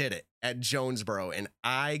 And you did it at Jonesboro. And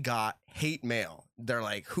I got hate mail. They're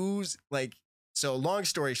like, so long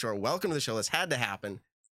story short, welcome to the show. This had to happen.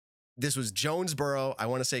 This was Jonesboro. I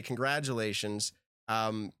want to say congratulations.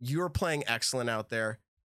 You're playing excellent out there.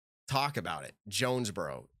 Talk about it.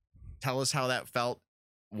 Jonesboro. Tell us how that felt.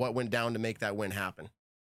 What went down to make that win happen?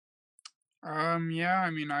 Yeah, I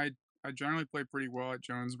mean, I generally play pretty well at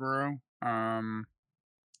Jonesboro.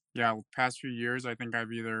 Yeah, past few years, I think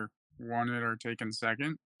I've either won it or taken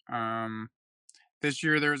second. This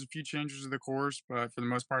year, there was a few changes to the course, but for the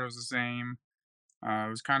most part, it was the same. It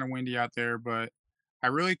was kind of windy out there, but I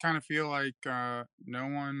really kind of feel like no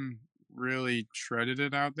one really shredded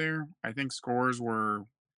it out there. I think scores were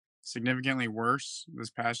significantly worse this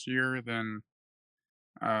past year than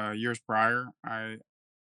years prior. I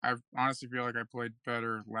honestly feel like I played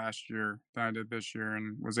better last year than I did this year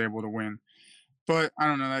and was able to win. But I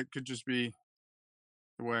don't know, that could just be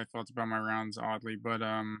the way I felt about my rounds, oddly. But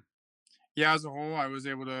yeah, as a whole, I was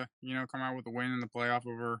able to, come out with a win in the playoff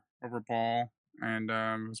over Paul, and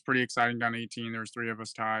it was pretty exciting down 18. There was 3 of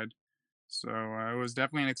us tied. So it was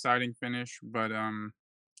definitely an exciting finish, but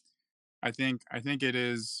I think it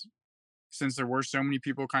is since there were so many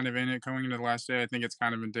people kind of in it going into the last day, I think it's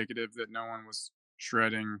kind of indicative that no one was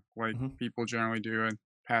shredding like people generally do in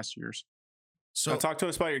past years. So talk to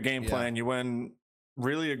us about your game plan. You went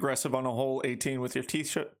really aggressive on a hole 18 with your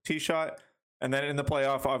tee shot. And then in the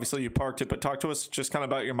playoff, obviously you parked it, but talk to us just kind of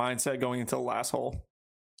about your mindset going into the last hole.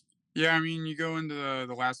 Yeah, I mean, you go into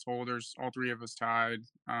the last hole, there's all three of us tied.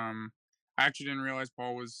 I actually didn't realize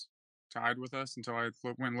Paul was tied with us until I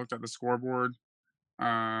went and looked at the scoreboard.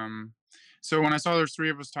 So when I saw there's three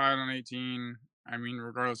of us tied on 18, I mean,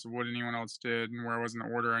 regardless of what anyone else did and where I was in the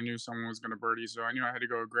order, I knew someone was going to birdie, so I knew I had to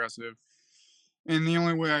go aggressive. And the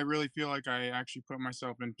only way I really feel like I actually put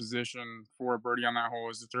myself in position for a birdie on that hole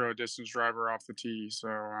is to throw a distance driver off the tee. So,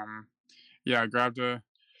 yeah, I grabbed a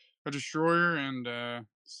destroyer and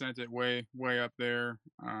sent it way up there.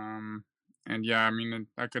 And yeah, I mean,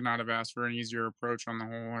 I could not have asked for an easier approach on the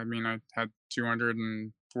hole. I mean, I had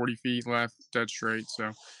 240 feet left, dead straight.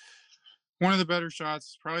 So one of the better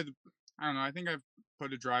shots, probably, I don't know, I think I've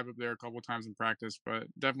put a drive up there a couple times in practice, but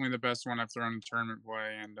definitely the best one I've thrown in tournament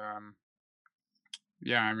play. And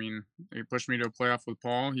yeah, I mean, it pushed me to a playoff with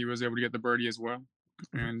Paul. He was able to get the birdie as well.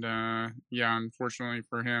 And yeah, unfortunately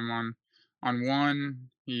for him on one,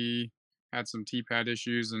 he had some tee pad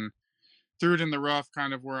issues and threw it in the rough,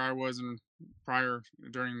 kind of where I was in prior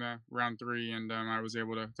during the round 3, and I was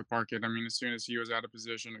able to park it. I mean, as soon as he was out of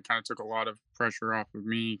position, it kind of took a lot of pressure off of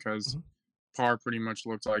me because par pretty much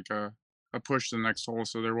looked like a push to the next hole,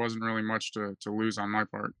 so there wasn't really much to lose on my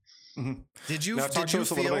part. Did you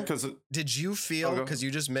feel because you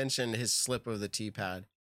just mentioned his slip of the tee pad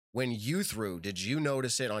when you threw? Did you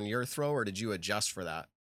notice it on your throw, or did you adjust for that?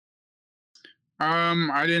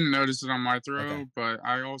 I didn't notice it on my throw, but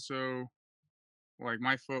I also, like,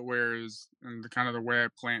 my footwear is, and the kind of the way I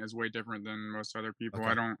plant is way different than most other people.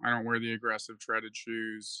 I don't wear the aggressive treaded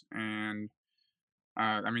shoes, and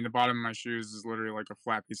I mean, the bottom of my shoes is literally like a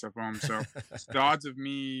flat piece of foam. So the odds of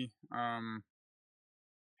me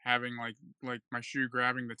having like my shoe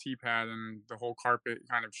grabbing the tee pad and the whole carpet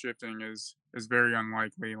kind of shifting is very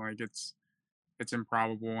unlikely. Like it's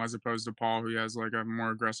improbable, as opposed to Paul, who has like a more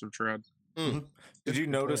aggressive tread. Did you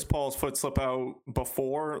notice Paul's foot slip out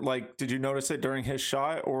before? Like, did you notice it during his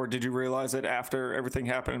shot, or did you realize it after everything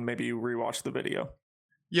happened and maybe you rewatched the video?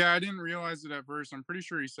 Yeah, I didn't realize it at first. I'm pretty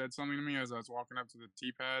sure he said something to me as I was walking up to the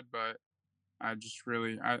tee pad, but I just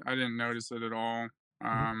really, I didn't notice it at all.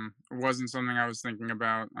 It wasn't something I was thinking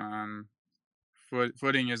about.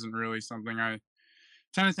 Footing isn't really something I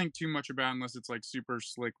tend to think too much about unless it's like super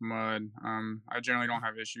slick mud. I generally don't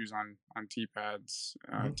have issues on tee pads.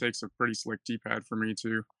 It takes a pretty slick tee pad for me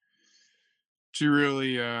to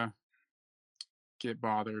really get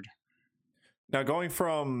bothered. Now, going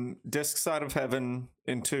from Disc Side of Heaven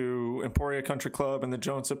into Emporia Country Club and the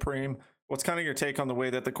Jones Supreme, what's kind of your take on the way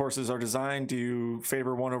that the courses are designed? Do you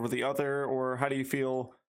favor one over the other, or how do you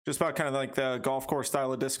feel just about kind of like the golf course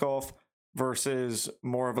style of disc golf versus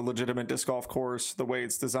more of a legitimate disc golf course, the way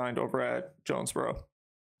it's designed over at Jonesboro?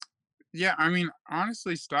 Yeah, I mean,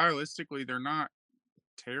 honestly, stylistically, they're not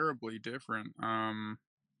terribly different. I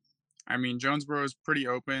mean, Jonesboro is pretty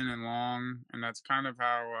open and long, and that's kind of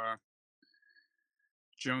how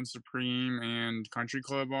Jones Supreme and Country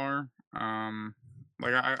Club are.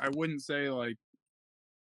 Like I wouldn't say like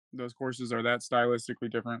those courses are that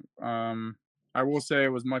stylistically different. I will say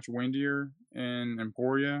it was much windier in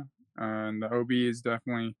Emporia, and the OB is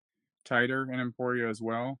definitely tighter in Emporia as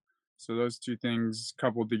well. So those two things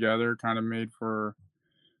coupled together kind of made for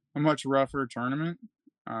a much rougher tournament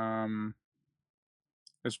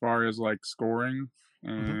as far as like scoring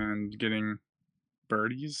and getting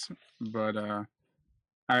birdies. But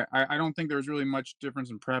I don't think there was really much difference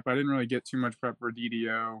in prep. I didn't really get too much prep for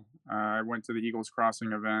DDO. I went to the Eagles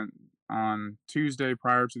Crossing event on Tuesday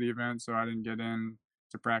prior to the event, so I didn't get in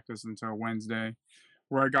to practice until Wednesday,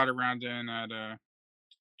 where I got around in at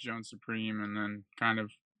Jones Supreme and then kind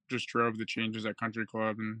of just drove the changes at Country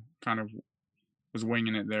Club and kind of was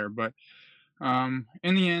winging it there. But in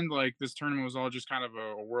the end, like, this tournament was all just kind of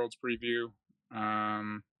a world's preview.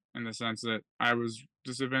 In the sense that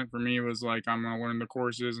this event for me was like, I'm going to learn the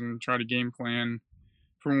courses and try to game plan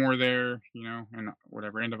for when we're there, you know, in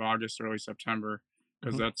whatever, end of August, early September,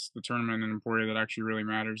 because that's the tournament in Emporia that actually really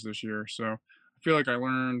matters this year. So I feel like I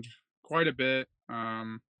learned quite a bit.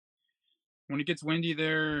 When it gets windy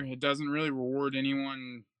there, it doesn't really reward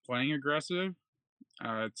anyone playing aggressive.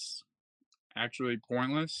 It's actually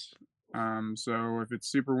pointless. So if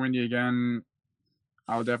it's super windy again,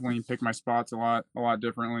 I'll definitely pick my spots a lot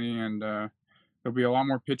differently, and there'll be a lot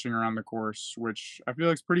more pitching around the course, which I feel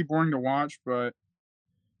like is pretty boring to watch, but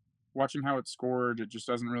watching how it's scored, it just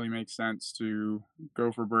doesn't really make sense to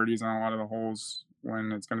go for birdies on a lot of the holes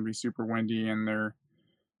when it's going to be super windy, and they're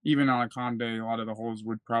even on a calm day, a lot of the holes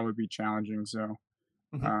would probably be challenging. So,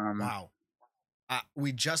 Wow.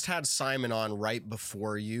 We just had Simon on right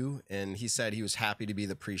before you, and he said he was happy to be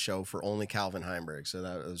the pre-show for only Calvin Heimburg, so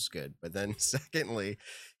that was good. But then secondly,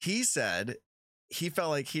 he said he felt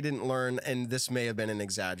like he didn't learn, and this may have been an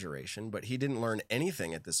exaggeration, but he didn't learn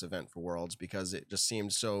anything at this event for Worlds because it just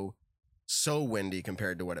seemed so windy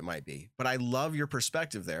compared to what it might be. But I love your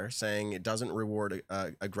perspective there, saying it doesn't reward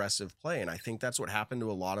aggressive play. And I think that's what happened to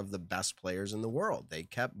a lot of the best players in the world. They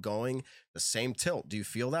kept going the same tilt. Do you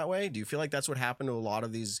feel that way? Do you feel like that's what happened to a lot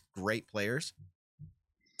of these great players?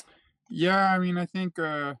 Yeah, I mean, I think,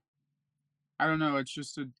 I don't know. It's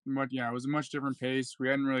just it was a much different pace. We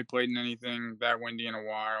hadn't really played in anything that windy in a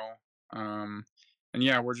while. And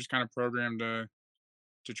yeah, we're just kind of programmed to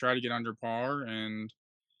try to get under par. And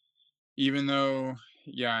even though,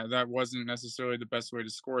 yeah, that wasn't necessarily the best way to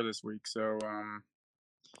score this week. So,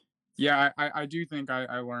 yeah, I do think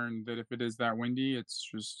I learned that if it is that windy, it's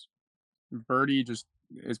just birdie just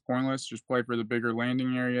is pointless. Just play for the bigger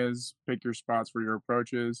landing areas, pick your spots for your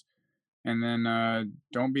approaches, and then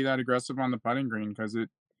don't be that aggressive on the putting green because it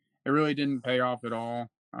really didn't pay off at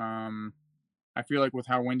all. I feel like with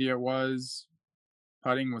how windy it was,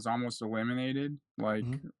 putting was almost eliminated. Like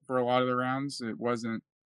for a lot of the rounds, it wasn't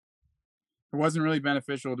really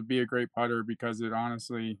beneficial to be a great putter because it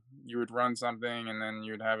honestly, you would run something and then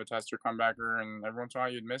you'd have a tester comebacker and every once in a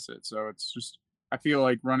while you'd miss it. So it's just, I feel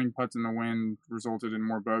like running putts in the wind resulted in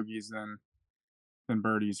more bogeys than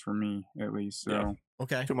birdies for me, at least. So, Yeah.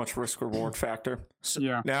 Okay. Too much risk reward factor.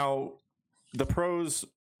 yeah. Now, the pros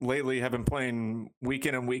lately have been playing week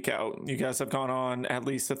in and week out. You guys have gone on at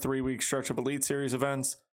least a 3-week stretch of Elite Series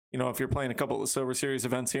events. You know, if you're playing a couple of Silver Series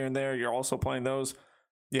events here and there, you're also playing those.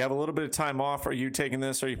 You have a little bit of time off. Are you taking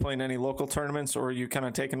this? Are you playing any local tournaments, or are you kind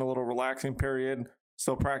of taking a little relaxing period,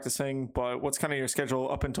 still practicing? But what's kind of your schedule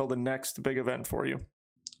up until the next big event for you?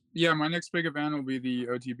 Yeah, my next big event will be the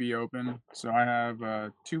OTB Open. So I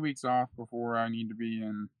have 2 weeks off before I need to be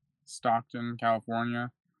in Stockton, California.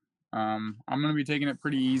 I'm going to be taking it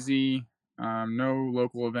pretty easy. No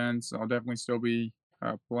local events. I'll definitely still be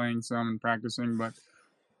playing some and practicing, but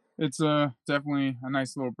it's definitely a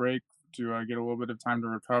nice little break to get a little bit of time to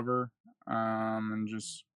recover and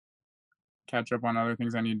just catch up on other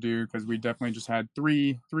things I need to do, because we definitely just had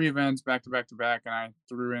three events back to back to back, and I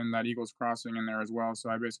threw in that Eagles Crossing in there as well. So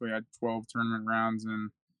I basically had 12 tournament rounds in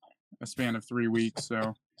a span of 3 weeks.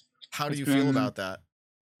 So how do you feel about that?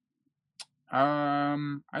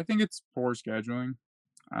 I think it's poor scheduling.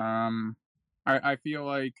 I feel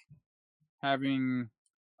like having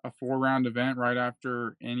a 4-round event right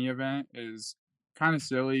after any event is kind of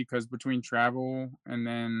silly, because between travel and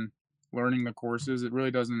then learning the courses, it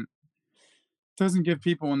really doesn't give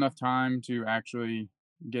people enough time to actually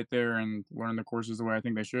get there and learn the courses the way I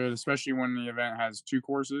think they should, especially when the event has 2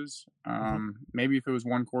 courses. Maybe if it was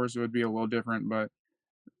 1 course, it would be a little different, but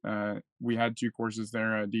we had 2 courses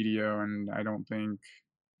there at DDO, and I don't think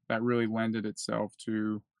that really lended itself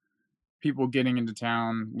to people getting into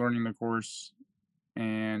town, learning the course,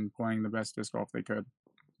 and playing the best disc golf they could.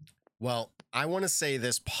 Well, I want to say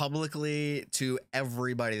this publicly to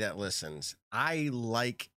everybody that listens. I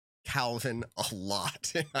like Calvin a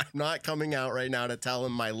lot. I'm not coming out right now to tell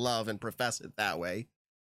him my love and profess it that way,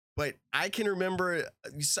 but I can remember,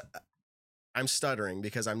 I'm stuttering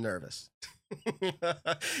because I'm nervous.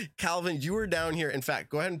 Calvin, you were down here. In fact,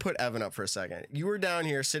 go ahead and put Evan up for a second. You were down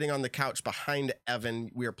here sitting on the couch behind Evan.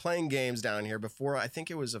 We were playing games down here before. I think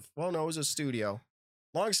it was it was a studio.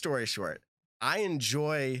 Long story short, I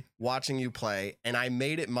enjoy watching you play, and I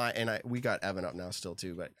made it we got Evan up now still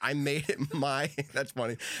too, but I made it that's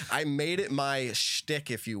funny. I made it my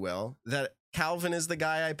shtick, if you will, that Calvin is the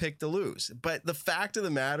guy I picked to lose. But the fact of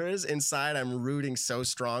the matter is, inside, I'm rooting so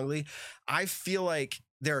strongly. I feel like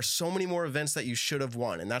there are so many more events that you should have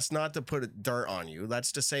won, and that's not to put dirt on you.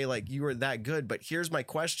 That's to say, like, you were that good. But here's my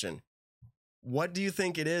question. What do you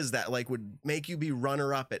think it is that would make you be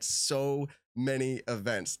runner-up at so many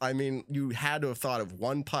events? I mean, you had to have thought of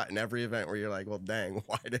one putt in every event where you're like, well, dang,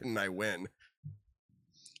 why didn't I win?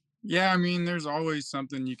 Yeah, I mean, there's always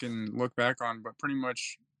something you can look back on, but pretty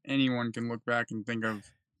much anyone can look back and think of,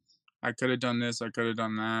 I could have done this, I could have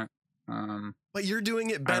done that. But you're doing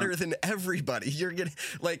it better than everybody. You're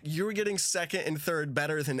getting second and third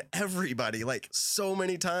better than everybody, like so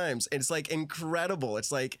many times. It's like incredible.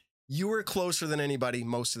 It's like you were closer than anybody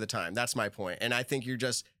most of the time. That's my point. And I think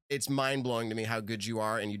it's mind blowing to me how good you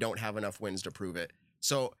are, and you don't have enough wins to prove it.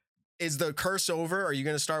 So is the curse over? Are you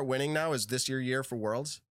going to start winning now? Is this your year for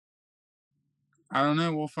Worlds? I don't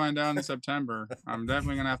know. We'll find out in September. I'm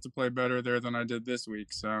definitely gonna have to play better there than I did this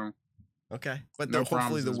week. So Okay, but no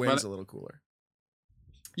hopefully the promises, wind's but- a little cooler.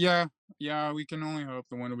 yeah, we can only hope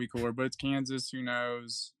the wind will be cooler. But it's Kansas. Who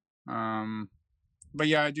knows? But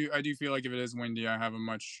yeah, I do feel like if it is windy, I have a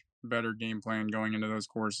much better game plan going into those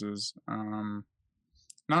courses. Not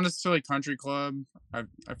necessarily country club. I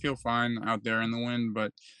feel fine out there in the wind,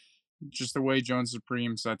 but just the way Jones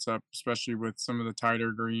Supreme sets up, especially with some of the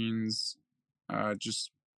tighter greens,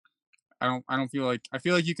 just I feel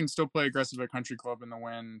like you can still play aggressive at country club in the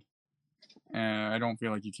wind, and I don't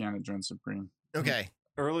feel like you can at Jones Supreme. Okay.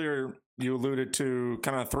 Earlier, you alluded to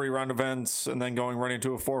kind of 3-round events and then going right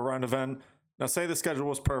into a 4-round event. Now, say the schedule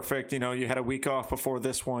was perfect. You know, you had a week off before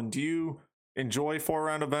this one. Do you enjoy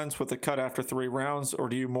 4-round events with a cut after 3 rounds, or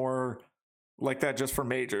do you more like that just for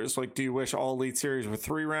majors? Like, do you wish all Elite Series were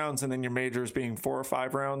 3 rounds and then your majors being 4 or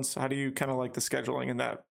 5 rounds? How do you kind of like the scheduling in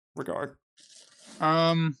that regard?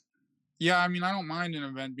 Yeah, I mean, I don't mind an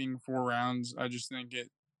event being 4 rounds. I just think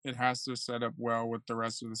it has to set up well with the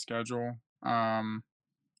rest of the schedule.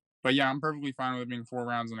 But yeah, I'm perfectly fine with it being 4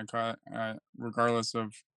 rounds in a cut, regardless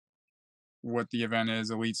of what the event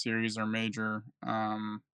is, Elite Series or major.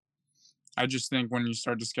 I just think when you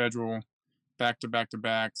start to schedule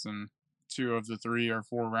back-to-back-to-backs and 2 of the 3 or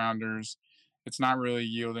 4 rounders, it's not really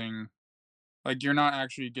yielding. Like, you're not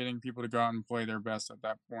actually getting people to go out and play their best at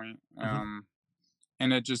that point.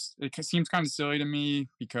 And it seems kind of silly to me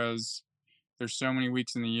because there's so many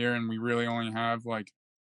weeks in the year and we really only have like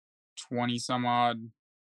 20 some odd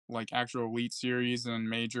like actual Elite Series and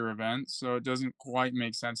major events. So it doesn't quite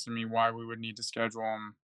make sense to me why we would need to schedule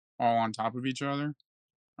them all on top of each other.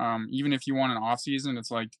 Even if you want an off season,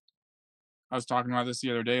 it's like, I was talking about this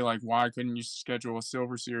the other day, like why couldn't you schedule a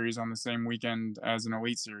Silver Series on the same weekend as an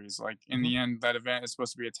Elite Series? Like in the end, that event is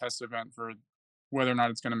supposed to be a test event for whether or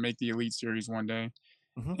not it's going to make the Elite Series one day.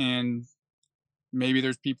 And maybe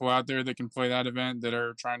there's people out there that can play that event that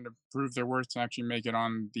are trying to prove their worth to actually make it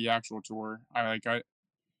on the actual tour.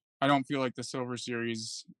 I don't feel like the Silver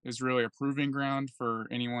Series is really a proving ground for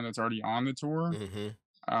anyone that's already on the tour.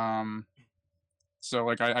 So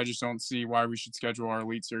like I just don't see why we should schedule our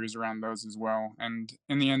Elite Series around those as well. And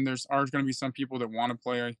in the end, there's going to be some people that want to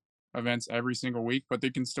play events every single week, but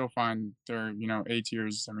they can still find their A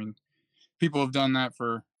tiers. I mean, people have done that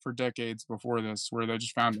for decades before this, where they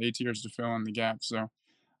just found A tiers to fill in the gap. So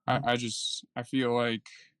I feel like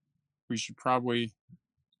we should probably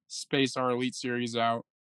space our Elite Series out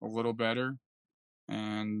a little better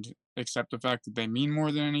and accept the fact that they mean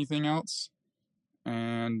more than anything else.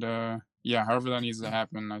 And yeah, however that needs to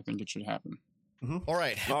happen, I think it should happen. All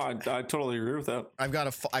right. No, I totally agree with that. I've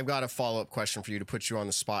got a follow-up question for you to put you on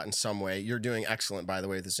the spot in some way. You're doing excellent, by the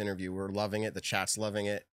way, with this interview. We're loving it. The chat's loving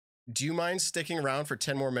it. Do you mind sticking around for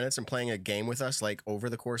 10 more minutes and playing a game with us, like over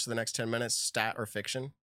the course of the next 10 minutes, stat or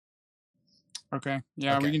fiction? Okay.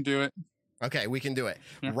 Yeah, we can do it. Okay, we can do it.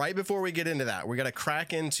 Yeah. Right before we get into that, we're going to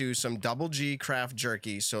crack into some Double G Craft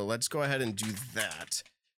Jerky. So let's go ahead and do that.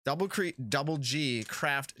 Double G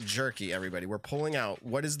Craft Jerky, everybody. We're pulling out.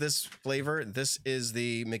 What is this flavor? This is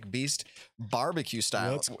the McBeast barbecue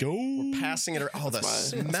style. Let's go. We're passing it around. Oh, the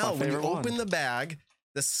smell. When you open the bag,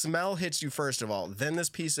 the smell hits you first of all. Then this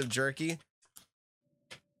piece of jerky.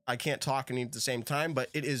 I can't talk and eat at the same time, but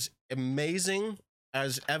it is amazing.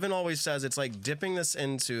 As Evan always says, it's like dipping this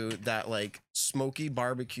into that like smoky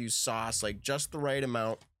barbecue sauce, like just the right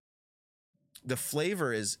amount. The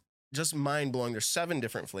flavor is just mind-blowing. There's 7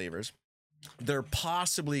 different flavors. They're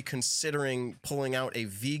possibly considering pulling out a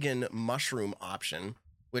vegan mushroom option,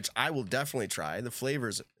 which I will definitely try. The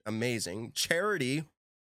flavor's amazing. Charity,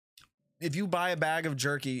 if you buy a bag of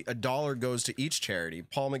jerky, $1 goes to each charity.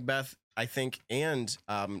 Paul Macbeth, I think, and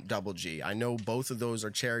Double G. I know both of those are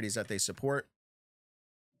charities that they support.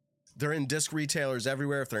 They're in disc retailers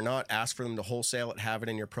everywhere. If they're not, ask for them to wholesale it. Have it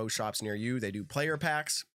in your pro shops near you. They do player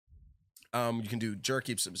packs. You can do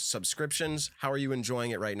jerky subscriptions. How are you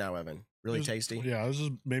enjoying it right now, Evan? Really tasty? Yeah, this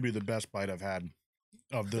is maybe the best bite I've had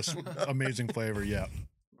of this amazing flavor yet.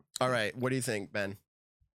 All right, what do you think, Ben?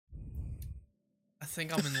 I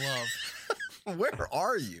think I'm in love. Where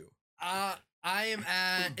are you? I am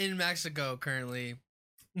in Mexico currently.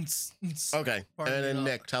 Okay, and then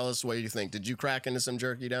Nick, tell us what you think. Did you crack into some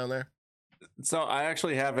jerky down there? So I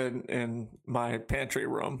actually have it in my pantry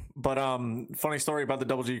room. But funny story about the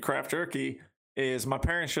Double G Craft Jerky is my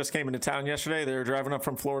parents just came into town yesterday. They were driving up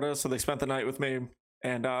from Florida, so they spent the night with me,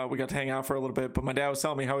 and we got to hang out for a little bit. But my dad was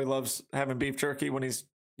telling me how he loves having beef jerky when he's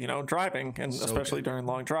driving, and so especially during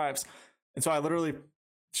long drives. And so I literally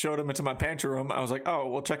showed him into my pantry room. I was like, oh,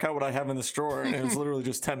 well, check out what I have in this drawer. And it was literally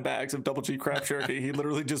just 10 bags of Double G Craft Jerky. He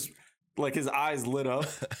literally just like his eyes lit up,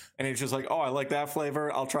 and he's just like, "Oh, I like that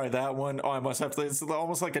flavor. I'll try that one. Oh, I must have to." It's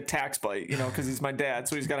almost like a tax bite, because he's my dad,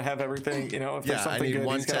 so he's got to have everything. If there's something good,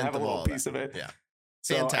 he's got to have a little piece of it. Yeah.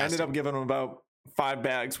 So Fantastic. I ended up giving him about 5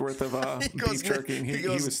 bags worth of beef jerky, and he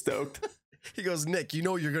was stoked. He goes, Nick,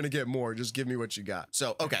 you're going to get more. Just give me what you got.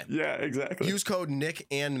 So, okay. Yeah, exactly. Use code Nick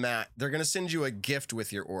and Matt. They're going to send you a gift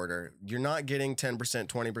with your order. You're not getting 10%,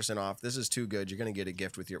 20% off. This is too good. You're going to get a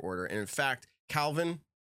gift with your order. And in fact, Calvin,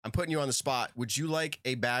 I'm putting you on the spot. Would you like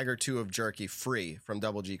a bag or 2 of jerky free from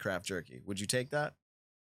Double G Craft Jerky? Would you take that?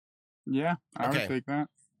 Yeah, I would take that.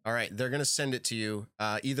 All right, they're going to send it to you.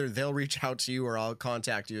 Either they'll reach out to you or I'll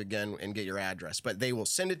contact you again and get your address. But they will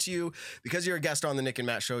send it to you. Because you're a guest on the Nick and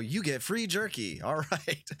Matt Show, you get free jerky. All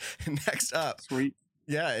right. Next up. Sweet.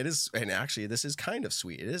 Yeah, it is. And actually, this is kind of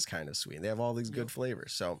sweet. It is kind of sweet. They have all these good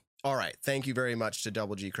flavors. So, all right. Thank you very much to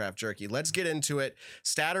Double G Craft Jerky. Let's get into it.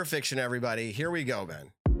 Stat or fiction, everybody. Here we go, Ben.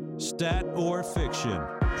 Stat or fiction,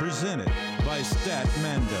 presented by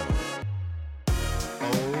Statmando.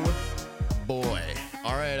 Oh, boy.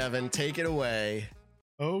 All right, Evan, take it away.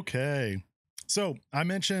 Okay. So I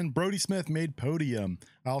mentioned Brody Smith made podium.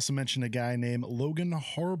 I also mentioned a guy named Logan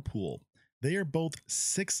Harpool. They are both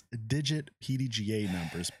 6-digit PDGA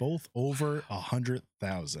numbers, both over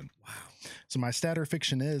 100,000. Wow. So my stat or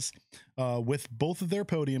fiction is, with both of their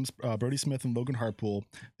podiums, Brody Smith and Logan Harpool,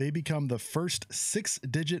 they become the first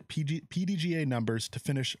 6-digit PDGA numbers to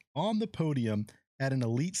finish on the podium at an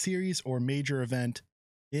Elite Series or major event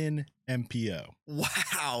in MPO.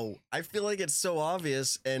 Wow. I feel like it's so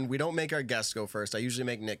obvious, and we don't make our guests go first. I usually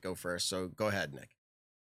make Nick go first, so go ahead, Nick.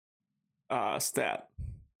 Stat.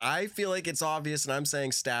 I feel like it's obvious, and I'm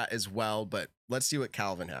saying stat as well, but let's see what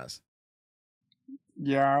Calvin has.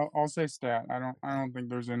 Yeah, I'll say stat. I don't think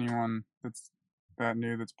there's anyone that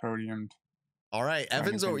new that's podiumed. All right,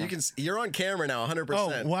 Evan's over. You're on camera now, 100%.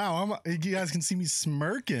 Oh wow! You guys can see me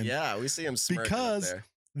smirking. Yeah, we see him smirking because up there.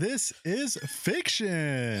 This is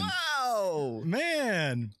fiction. Wow,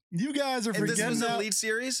 man, you guys are forgetting. And this was Elite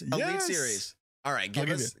Series. Yes. Elite Series. All right, give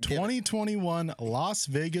us 2021 Las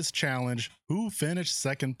Vegas Challenge. Who finished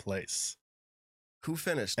second place? Who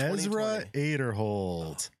finished? Ezra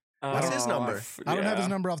Aderhold. What's his number? I don't have his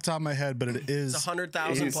number off the top of my head, but it is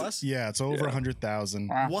 100,000 plus. Yeah, it's over 100,000.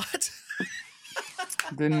 Wow. What?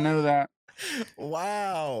 Didn't know that.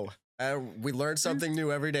 Wow. We learn something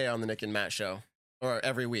new every day on the Nick and Matt Show, or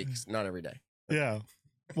every week, not every day. Yeah.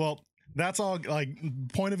 Well, that's all. Like,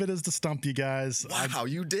 point of it is to stump you guys. Wow,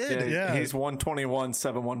 you did. Yeah, he's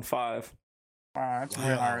 121,715. Wow, that's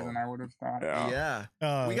way higher than I would have thought.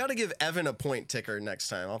 Yeah. We got to give Evan a point ticker next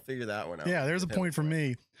time. I'll figure that one out. Yeah, there's a point for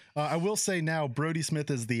me. I will say now, Brody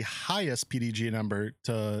Smith is the highest PDG number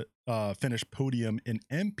to finish podium in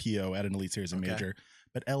MPO at an Elite Series and Major,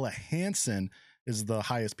 but Ella Hansen is the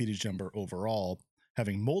highest PDG number overall,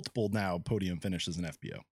 having multiple now podium finishes in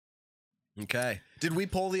FPO. Okay. Did we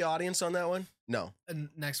poll the audience on that one? No.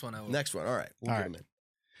 Next one, I will. Next one. All right. We'll get them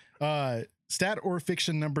in. Stat or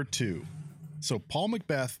fiction number 2. So Paul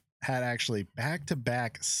Macbeth had actually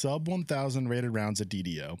back-to-back sub 1,000 rated rounds at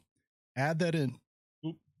DDO. Add that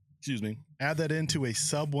into a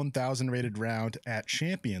sub 1,000 rated round at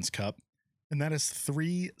Champions Cup, and that is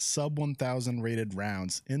 3 sub 1,000 rated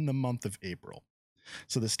rounds in the month of April.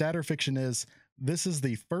 So the stat or fiction is, this is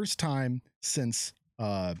the first time since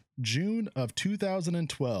June of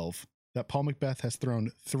 2012 that Paul Macbeth has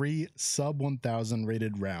thrown 3 sub 1,000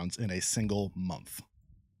 rated rounds in a single month.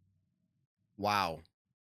 Wow.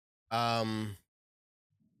 I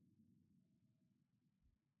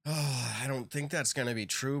don't think that's going to be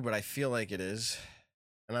true, but I feel like it is.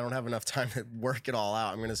 And I don't have enough time to work it all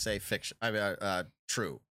out. I'm going to say fiction.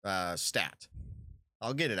 True. Stat.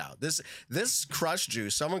 I'll get it out. This crush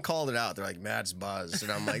juice, someone called it out. They're like, Matt's buzzed.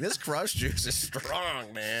 And I'm like, this crush juice is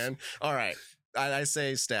strong, man. All right. I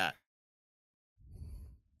say stat.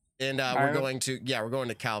 And we're going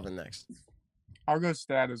to Calvin next. I'll go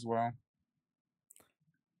stat as well.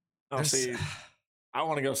 Oh, see, I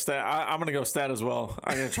want to go stat. I'm going to go stat as well.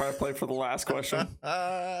 I'm going to try to play for the last question.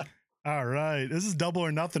 All right. This is double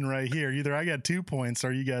or nothing right here. Either I got 2 points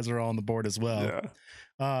or you guys are all on the board as well.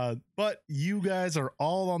 Yeah. But you guys are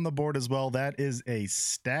all on the board as well. That is a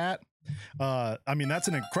stat. I mean, that's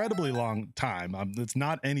an incredibly long time. It's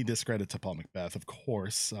not any discredit to Paul Macbeth, of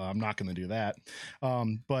course. I'm not going to do that.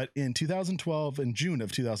 But in 2012, in June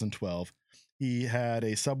of 2012, he had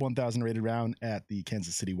a sub 1,000 rated round at the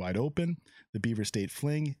Kansas City Wide Open, the Beaver State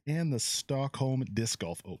Fling, and the Stockholm Disc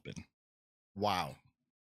Golf Open. Wow.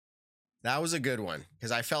 That was a good one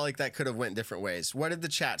because I felt like that could have went different ways. What did the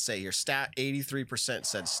chat say here? Stat 83%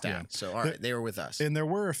 said stat. Yeah. So all right, they were with us. And there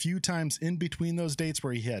were a few times in between those dates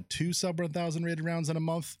where he had 2 sub 1,000 rated rounds in a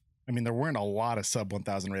month. I mean, there weren't a lot of sub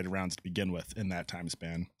 1,000 rated rounds to begin with in that time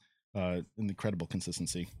span. Incredible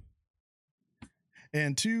consistency.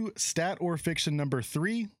 And to stat or fiction number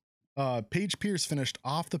 3, Paige Pierce finished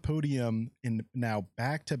off the podium in now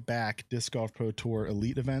back-to-back Disc Golf Pro Tour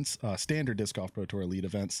Elite events, standard Disc Golf Pro Tour Elite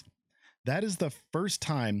events. That is the first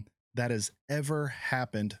time that has ever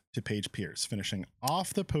happened to Paige Pierce, finishing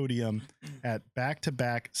off the podium at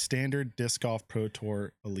back-to-back standard Disc Golf Pro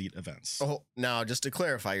Tour Elite events. Oh, now just to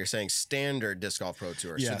clarify, you're saying standard Disc Golf Pro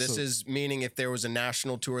Tour. Yeah, so this is meaning if there was a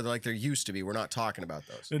national tour like there used to be, we're not talking about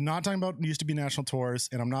those. I'm not talking about used to be national tours,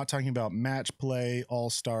 and I'm not talking about match play,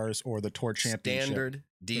 all-stars, or the tour championship. Standard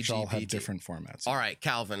DGPT. Which all have different formats. All right,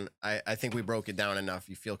 Calvin, I think we broke it down enough.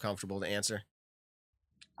 You feel comfortable to answer?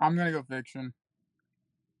 I'm gonna go fiction.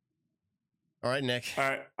 All right, Nick. All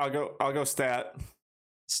right, I'll go stat.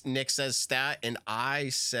 Nick says stat, and I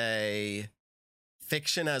say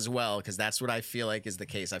fiction as well, because that's what I feel like is the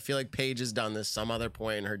case. I feel like Paige has done this some other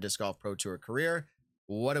point in her Disc Golf Pro Tour career.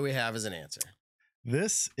 What do we have as an answer?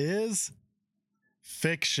 This is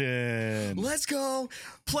fiction. Let's go.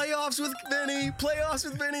 Playoffs with Vinny. Playoffs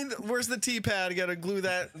with Vinny. Where's the T-pad? I got to glue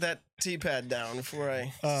that T-pad down before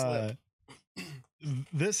I slip.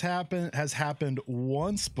 This has happened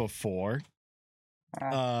once before.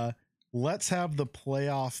 Let's have the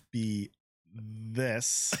playoff be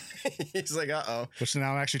this. He's like, uh-oh. Which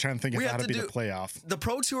now I'm actually trying to think of how to be the playoff. The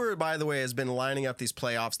Pro Tour, by the way, has been lining up these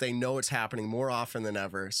playoffs. They know it's happening more often than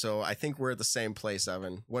ever. So I think we're at the same place,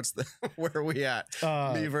 Evan. Where are we at?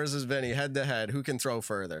 Me versus Vinny, head to head. Who can throw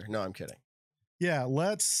further? No, I'm kidding. Yeah,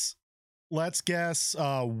 let's guess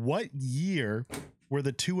what year were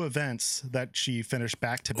the 2 events that she finished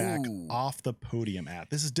back-to-back off the podium at.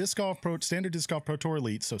 This is standard Disc Golf Pro Tour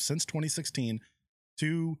Elite, so since 2016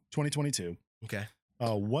 to 2022. Okay.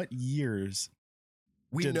 What years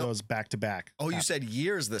did those back-to-back? Oh, you said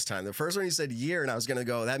years this time. The first one you said year, and I was going to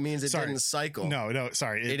go, that means it didn't cycle. No,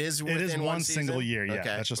 sorry. It is one single year, yeah. Okay.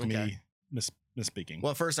 That's just me misspeaking.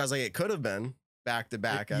 Well, at first I was like, it could have been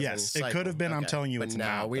back-to-back. Yes, it could have been. Okay. I'm telling you, but it's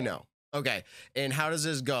now we know. Okay, and how does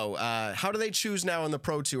this go? How do they choose now in the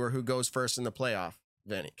Pro Tour who goes first in the playoff,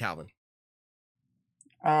 Vinny, Calvin?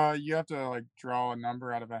 You have to draw a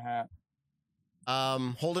number out of a hat.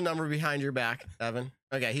 Hold a number behind your back, Evan.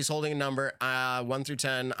 Okay, he's holding a number. 1 through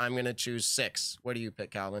 10. I'm gonna choose 6. What do you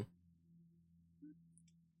pick, Calvin?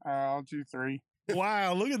 I'll do 3.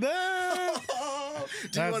 Wow, look at that!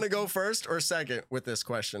 Do you want to go first or second with this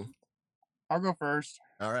question? I'll go first.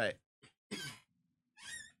 All right.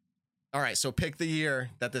 All right, so pick the year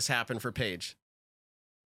that this happened for Paige.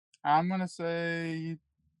 I'm going to say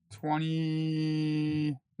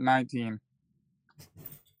 2019.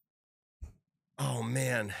 Oh,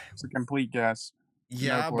 man. It's a complete guess.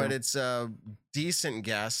 Yeah, but it's a decent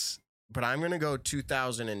guess. But I'm going to go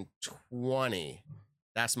 2020.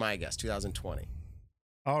 That's my guess, 2020.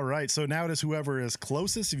 All right, so now it is whoever is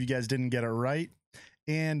closest, if you guys didn't get it right.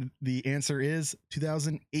 And the answer is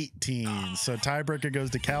 2018. So tiebreaker goes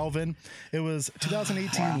to Calvin. It was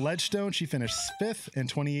 2018 Ledgestone. She finished 5th. And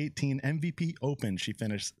 2018 MVP Open. She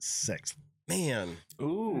finished 6th. Man.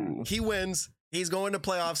 Ooh. He wins. He's going to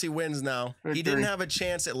playoffs. He wins now. He didn't have a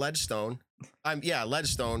chance at Ledgestone.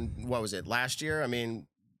 Ledgestone, what was it, last year? I mean,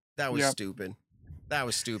 that was stupid. That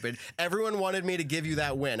was stupid. Everyone wanted me to give you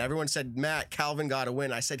that win. Everyone said, Matt, Calvin got a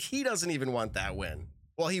win. I said, he doesn't even want that win.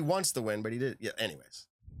 Well, he wants the win, but he did. Yeah. Anyways,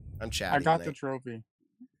 I'm chatting. I got the trophy.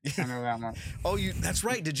 I know that much. Oh, that's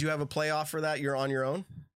right. Did you have a playoff for that? You're on your own?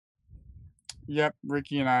 Yep.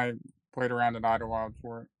 Ricky and I played around at Idlewild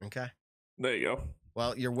for it. Okay. There you go.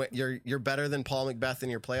 Well, you're better than Paul McBeth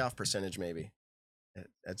in your playoff percentage, maybe.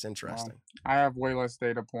 That's interesting. Well, I have way less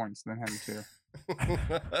data points than him too.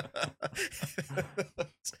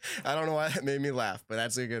 I don't know why that made me laugh, but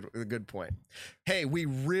that's a good point. Hey, we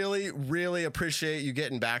really, really appreciate you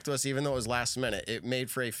getting back to us, even though it was last minute. It made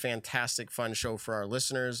for a fantastic, fun show for our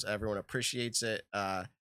listeners. Everyone appreciates it. I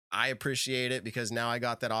appreciate it because now I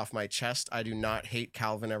got that off my chest. I do not hate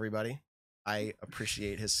Calvin, everybody. I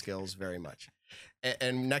appreciate his skills very much.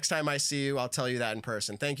 And next time I see you, I'll tell you that in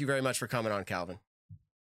person. Thank you very much for coming on, Calvin.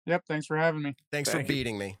 Yep, thanks for having me. Thanks for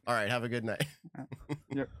beating me. All right, have a good night.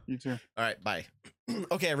 Yep, you too. All right, bye.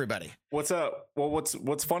 Okay, everybody. What's up? Well,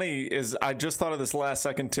 what's funny is I just thought of this last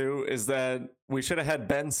second too, is that we should have had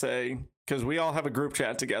Ben say, because we all have a group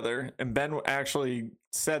chat together, and Ben actually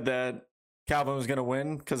said that Calvin was going to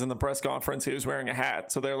win because in the press conference he was wearing a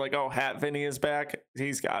hat. So they're like, oh, Hat Vinny is back.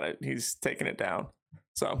 He's got it. He's taking it down.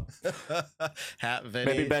 So Hat Vinny.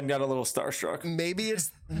 maybe Ben got a little starstruck. Maybe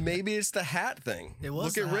it's the hat thing. It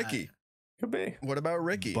was Look at the Ricky. hat. Could be. What about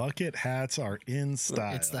Ricky? Bucket hats are in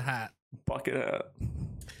style. It's the hat. Bucket hat.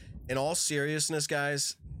 In all seriousness,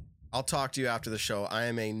 guys, I'll talk to you after the show. I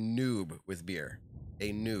am a noob with beer.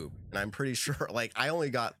 A noob. And I'm pretty sure, like, I only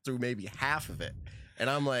got through maybe half of it. And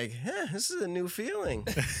I'm like, this is a new feeling.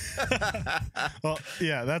 Well,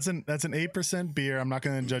 yeah, that's an 8% beer. I'm not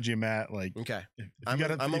going to judge you, Matt. Like, Okay. if I'm you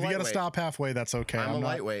a gotta lightweight. stop halfway, that's okay. I'm a not,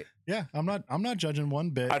 lightweight. Yeah, I'm not judging one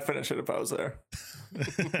bit. I'd finish it if I was there.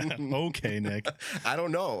 Okay, Nick. I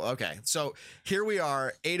don't know. Okay. So here we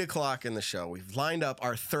are, 8 o'clock in the show. We've lined up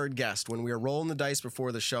our third guest. When we were rolling the dice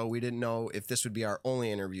before the show, we didn't know if this would be our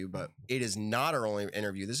only interview, but it is not our only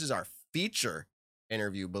interview. This is our feature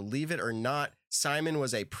interview. Believe it or not, Simon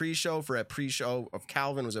was a pre-show for a pre-show of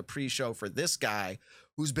Calvin was a pre-show for this guy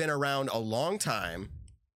who's been around a long time,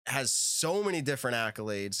 has so many different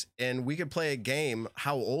accolades, and we could play a game.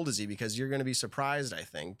 How old is he? Because you're going to be surprised, I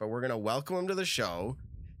think, but we're going to welcome him to the show.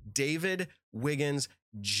 David Wiggins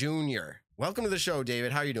Jr. Welcome to the show,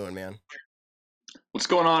 David. How you doing, man? What's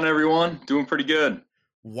going on, everyone? Doing pretty good.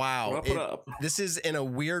 Wow. What up? This is in a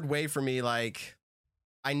weird way for me, like,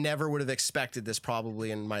 I never would have expected this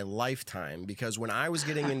probably in my lifetime, because when I was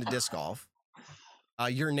getting into disc golf,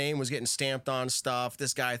 your name was getting stamped on stuff.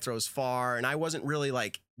 This guy throws far, and I wasn't really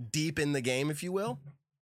like deep in the game, if you will.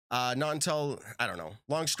 Not until, I don't know,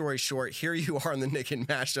 long story short, here you are on the Nick and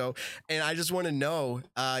Matt show. And I just want to know,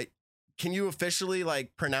 can you officially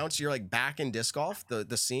like pronounce you're like back in disc golf,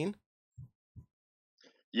 the scene?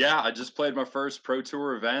 Yeah, I just played my first Pro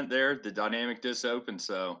Tour event there, the Dynamic Disc Open,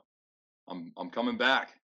 so I'm coming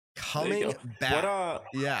back. Coming back. What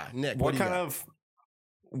yeah, Nick. what kind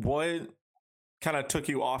of took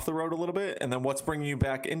you off the road a little bit, and then what's bringing you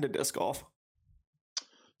back into disc golf?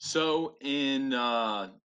 So I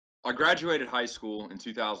graduated high school in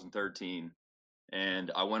 2013,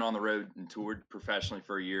 and I went on the road and toured professionally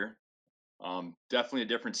for a year. Definitely a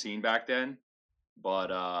different scene back then,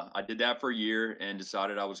 but I did that for a year and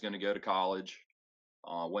decided I was going to go to college.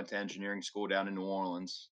 Went to engineering school down in New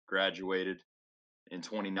Orleans, graduated in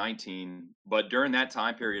 2019. But during that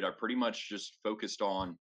time period, I pretty much just focused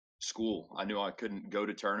on school. I knew I couldn't go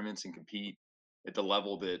to tournaments and compete at the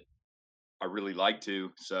level that I really like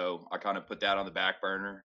to. So I kind of put that on the back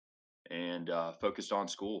burner and focused on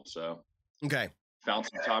school. So Okay. found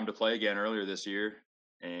some time to play again earlier this year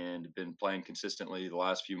and been playing consistently the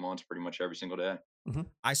last few months, pretty much every single day.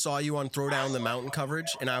 I saw you on Throwdown the Mountain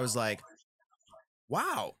coverage, and I was like,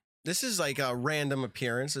 wow, this is like a random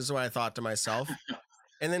appearance, is what I thought to myself.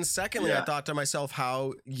 And then secondly, I Yeah. thought to myself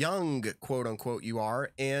how young, quote unquote, you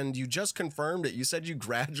are. And you just confirmed it. You said you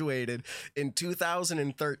graduated in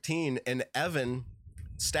 2013, and Evan,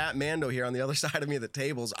 Stat Mando here on the other side of me at the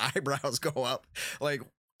table's eyebrows go up like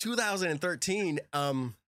 2013.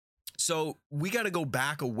 So we got to go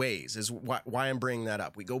back a ways is why I'm bringing that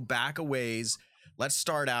up. We go back a ways. Let's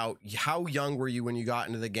start out. How young were you when you got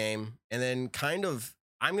into the game? And then kind of,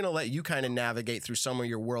 I'm going to let you kind of navigate through some of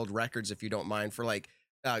your world records, if you don't mind, for like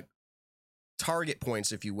target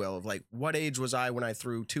points, if you will, of like, what age was I when I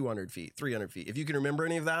threw 200 feet, 300 feet? If you can remember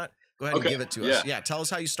any of that, go ahead and give it to us. Yeah. Tell us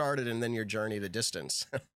how you started and then your journey to distance.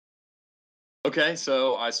 Okay,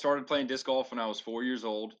 so I started playing disc golf when I was 4 years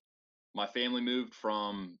old. My family moved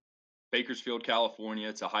from Bakersfield,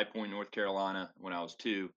 California to High Point, North Carolina when I was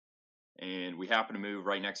 2. And we happened to move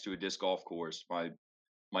right next to a disc golf course. My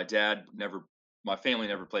family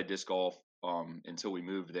never played disc golf until we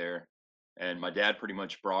moved there. And my dad pretty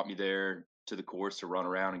much brought me there to the course to run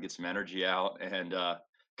around and get some energy out, and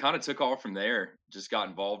kind of took off from there. Just got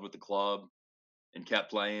involved with the club and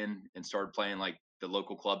kept playing and started playing like the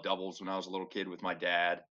local club doubles when I was a little kid with my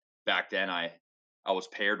dad. Back then I was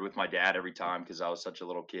paired with my dad every time because I was such a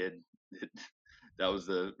little kid. That was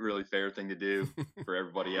the really fair thing to do for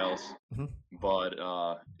everybody else. But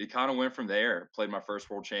it kind of went from there. Played my first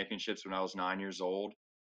world championships when I was 9 years old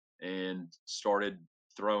and started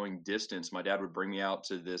throwing distance. My dad would bring me out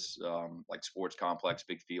to this like sports complex,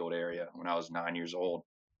 big field area when I was 9 years old,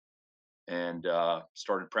 and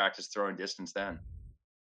started practice throwing distance then.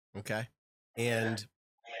 Okay. And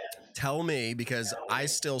tell me, because I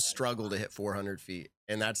still struggle to hit 400 feet,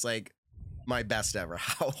 and that's like my best ever.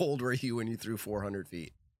 How old were you when you threw 400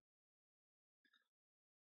 feet?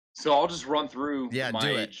 So I'll just run through my do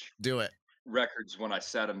age it. records when I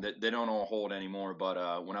set them. They don't all hold anymore.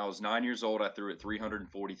 But when I was 9 years old, I threw at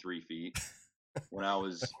 343 feet. When I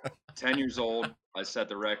was 10 years old, I set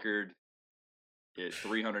the record at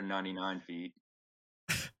 399 feet.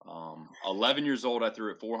 11 years old, I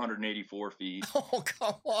threw at 484 feet. Oh,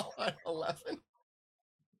 come on, 11.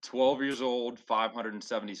 12 years old,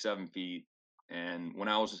 577 feet. And when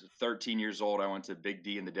I was 13 years old, I went to Big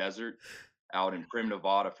D in the desert out in Prim,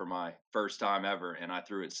 Nevada for my first time ever. And I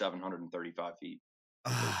threw it 735 feet.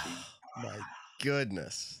 Oh, my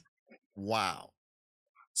goodness. Wow.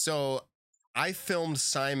 So I filmed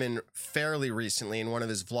Simon fairly recently in one of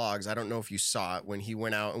his vlogs. I don't know if you saw it when he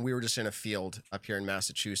went out and we were just in a field up here in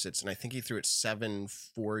Massachusetts. And I think he threw it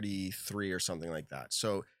 743 or something like that.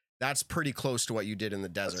 So that's pretty close to what you did in the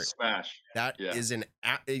desert. Smash. That is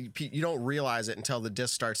you don't realize it until the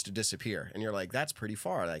disc starts to disappear. And you're like, that's pretty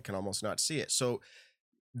far. I can almost not see it. So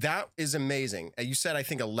that is amazing. You said, I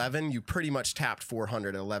think 11, you pretty much tapped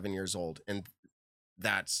 400 at 11 years old. And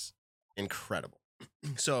that's incredible.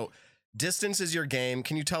 So distance is your game.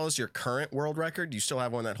 Can you tell us your current world record? You still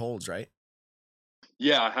have one that holds, right?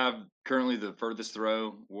 Yeah, I have currently the furthest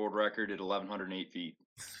throw world record at 1,108 feet.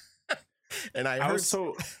 And I heard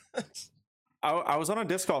I was on a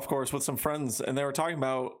disc golf course with some friends, and they were talking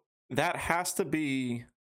about that has to be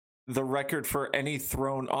the record for any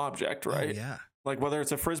thrown object, right? Oh, yeah. Like whether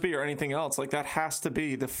it's a frisbee or anything else, like that has to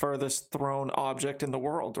be the furthest thrown object in the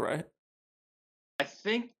world, right? I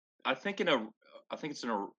think it's in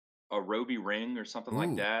a Roby ring or something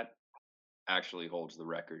like that. Actually holds the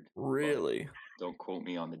record. Really? Don't quote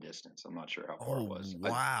me on the distance. I'm not sure how far it was.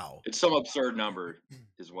 Wow. It's some absurd number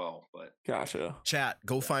as well, but gotcha. Chat,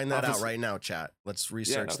 go find that out right now, chat. Let's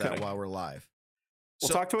research that while we're live. Well,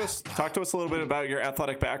 talk to us a little bit about your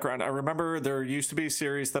athletic background. I remember there used to be a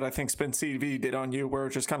series that I think Spin CV did on you where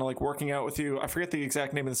it's just kind of like working out with you. I forget the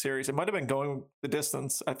exact name of the series. It might have been Going the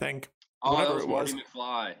Distance, I think. Whatever it was. Marty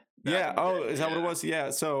McFly. Yeah. Oh, is that what it was?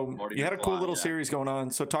 Yeah. So Marty you had a cool little series going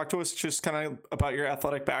on. So talk to us just kind of about your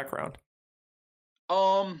athletic background.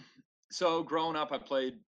 So growing up, I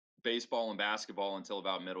played baseball and basketball until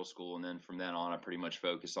about middle school. And then from then on, I pretty much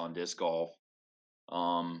focused on disc golf.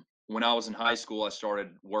 When I was in high school, I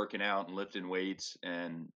started working out and lifting weights,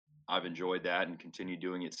 and I've enjoyed that and continued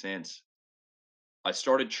doing it since. I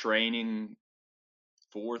started training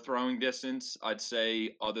for throwing distance, I'd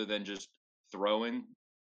say, other than just throwing,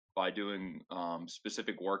 by doing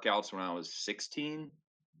specific workouts when I was 16,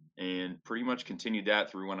 and pretty much continued that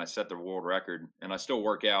through when I set the world record. And I still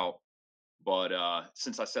work out, but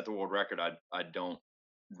since I set the world record, I don't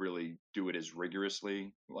really do it as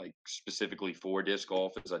rigorously, like specifically for disc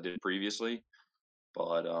golf, as I did previously.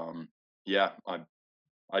 But yeah,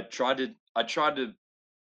 I tried to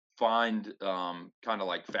find kind of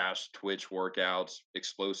like fast twitch workouts,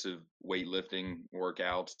 explosive weightlifting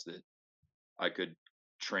workouts that I could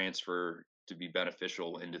transfer to be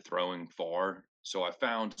beneficial into throwing far. So I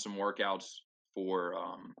found some workouts for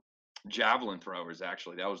javelin throwers.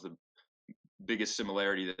 Actually, that was the biggest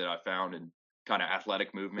similarity that I found in kind of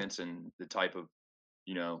athletic movements and the type of,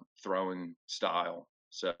 throwing style.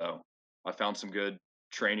 So I found some good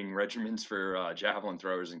training regimens for javelin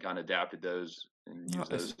throwers and kind of adapted those and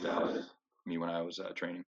used those to me when I was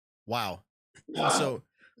training. Wow. So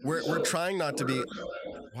we're trying not to be.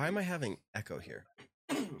 Why am I having echo here?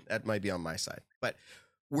 That might be on my side, but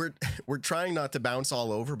we're trying not to bounce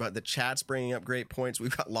all over. But the chat's bringing up great points.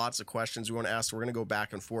 We've got lots of questions we want to ask. So we're going to go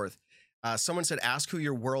back and forth. Someone said, ask who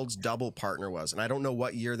your world's double partner was. And I don't know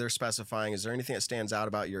what year they're specifying. Is there anything that stands out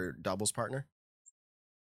about your doubles partner?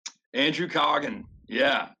 Andrew Coggin.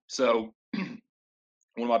 Yeah. So one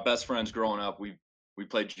of my best friends growing up, we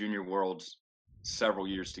played junior worlds several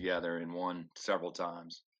years together and won several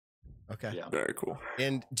times. Okay. Yeah. Very cool.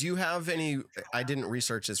 And do you have any, I didn't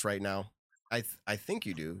research this right now. I think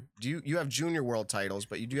you do. You have junior world titles,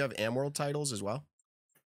 but you do have AM world titles as well?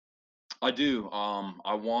 I do.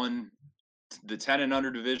 I won the 10 and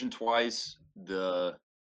under division twice, the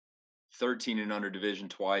 13 and under division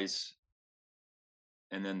twice,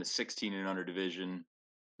 and then the 16 and under division.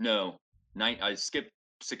 No, I skipped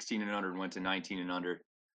 16 and under and went to 19 and under.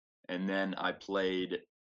 And then I played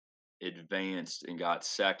advanced and got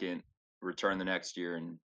second, returned the next year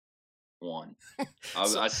and won.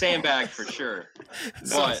 I sandbagged for sure,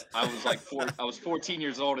 but I was 14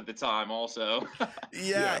 years old at the time also.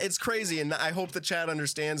 Yeah, it's crazy. And I hope the chat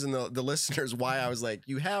understands and the listeners why I was like,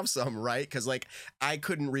 you have some, right? Because like I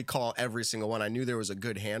couldn't recall every single one. I knew there was a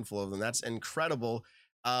good handful of them. That's incredible.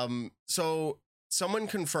 So someone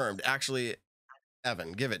confirmed, actually,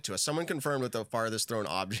 Evan, give it to us. Someone confirmed what the farthest thrown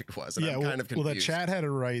object was. And I'm kind of confused. Well, the chat had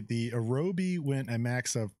it right. The Arobi went a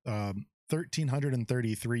max of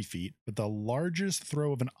 1,333 feet, but the largest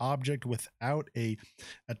throw of an object without a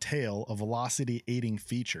tail, a velocity aiding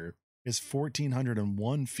feature, is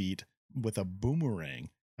 1,401 feet with a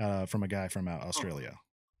boomerang from a guy from Australia.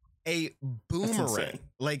 A boomerang.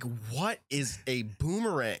 Like, what is a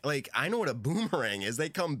boomerang? Like, I know what a boomerang is. They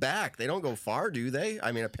come back. They don't go far, do they?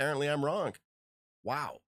 I mean, apparently I'm wrong.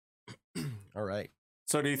 Wow. All right.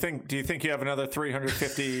 So do you think you have another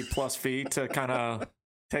 350 plus feet to kind of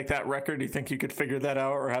take that record? Do you think you could figure that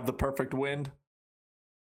out or have the perfect wind?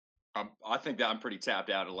 I think that I'm pretty tapped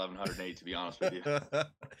out at 1108, to be honest with you.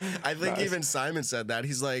 I think even Simon said that.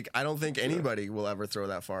 He's like, I don't think anybody will ever throw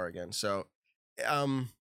that far again. So,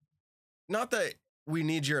 not that we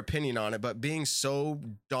need your opinion on it, but being so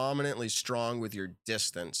dominantly strong with your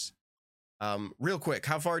distance, real quick,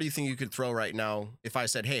 how far do you think you could throw right now? If I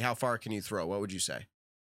said, hey, how far can you throw? What would you say?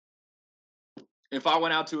 If I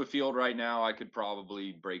went out to a field right now, I could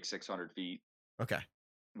probably break 600 feet. Okay.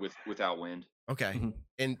 Without wind. Okay. Mm-hmm.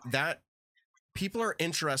 And that people are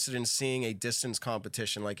interested in seeing a distance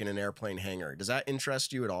competition like in an airplane hangar. Does that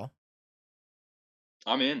interest you at all?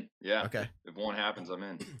 I'm in. Yeah. Okay. If one happens, I'm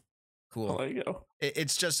in. Cool. Well, there you go.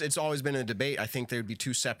 It's always been a debate. I think there would be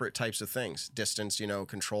two separate types of things: distance,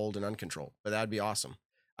 controlled and uncontrolled. But that'd be awesome.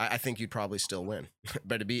 I think you'd probably still win,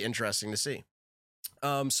 but it'd be interesting to see.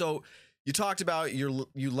 So you talked about you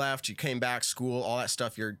left, you came back, school, all that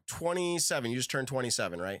stuff. You're 27. You just turned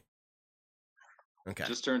 27, right? Okay.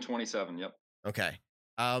 Just turned 27. Yep. Okay.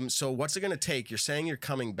 So what's it going to take? You're saying you're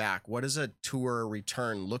coming back. What does a tour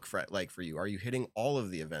return look like for you? Are you hitting all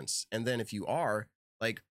of the events? And then if you are,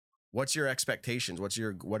 like, what's your expectations? What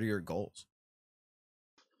are your goals?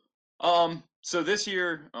 So this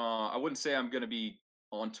year, I wouldn't say I'm going to be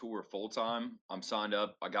on tour full time. I'm signed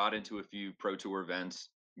up. I got into a few pro tour events.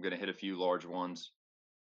 I'm going to hit a few large ones,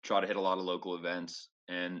 try to hit a lot of local events,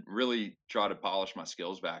 and really try to polish my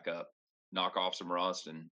skills back up, knock off some rust,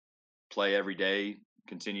 and play every day,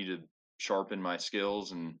 continue to sharpen my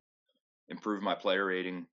skills and improve my player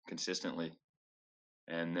rating consistently.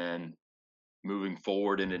 And then moving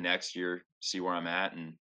forward into next year, see where I'm at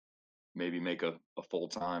and maybe make a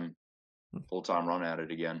full-time run at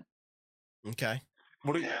it again. Okay.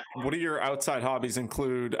 What do your outside hobbies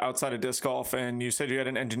include outside of disc golf? And you said you had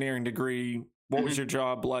an engineering degree. What was your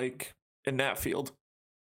job like in that field?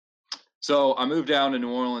 So I moved down to New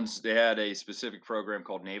Orleans. They had a specific program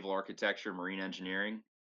called Naval Architecture, Marine Engineering.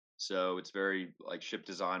 So it's very like ship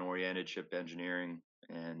design oriented, ship engineering,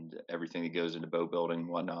 and everything that goes into boat building and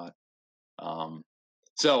whatnot.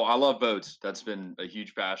 So I love boats. That's been a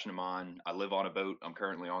huge passion of mine. I live on a boat. I'm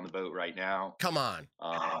currently on the boat right now. Come on.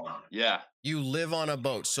 Yeah. You live on a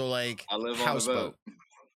boat. So like I live on a boat.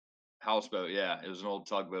 Houseboat. Yeah. It was an old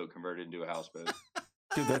tugboat converted into a houseboat.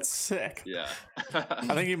 Dude, that's sick. Yeah.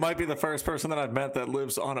 I think you might be the first person that I've met that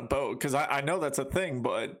lives on a boat, because I know that's a thing,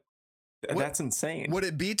 but that's insane. Would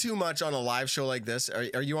it be too much on a live show like this?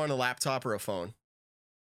 Are you on a laptop or a phone?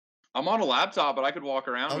 I'm on a laptop, but I could walk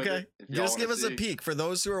around. Okay. With it Just give us a peek. For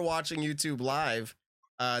those who are watching YouTube live,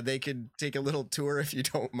 they could take a little tour if you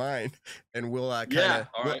don't mind, and we'll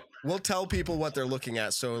we'll tell people what they're looking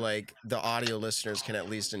at, so like the audio listeners can at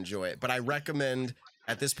least enjoy it. But I recommend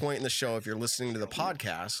at this point in the show, if you're listening to the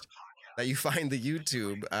podcast, that you find the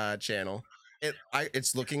YouTube channel.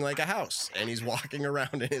 It's looking like a house, and he's walking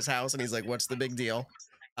around in his house, and he's like, "What's the big deal?"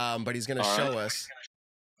 But he's going to show us.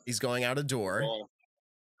 He's going out a door.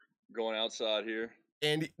 Going outside here,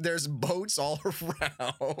 and there's boats all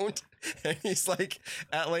around, and he's like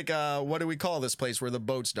at what do we call this place where the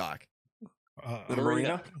boats dock? The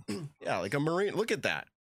marina. Yeah, like a marina. Look at that.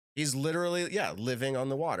 He's literally living on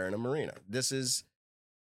the water in a marina. This is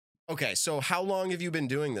okay. So how long have you been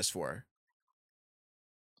doing this for?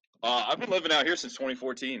 I've been living out here since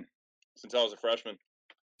 2014, since I was a freshman.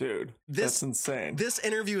 Dude, that's insane. This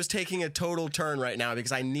interview is taking a total turn right now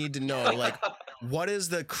because I need to know, like, what is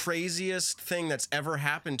the craziest thing that's ever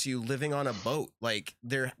happened to you living on a boat? Like,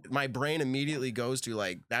 my brain immediately goes to,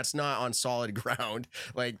 like, that's not on solid ground.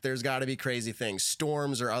 Like, there's got to be crazy things,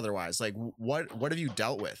 storms or otherwise. Like, what have you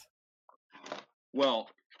dealt with? Well,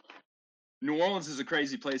 New Orleans is a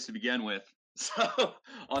crazy place to begin with. So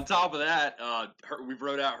on top of that, we've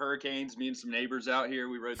rode out hurricanes. Me and some neighbors out here,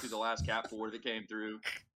 we rode through the last Cat 4 that came through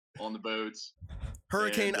on the boats.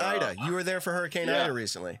 Hurricane Ida. You were there for Hurricane Ida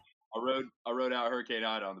recently. I rode out Hurricane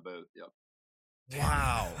Ida on the boat. Yep.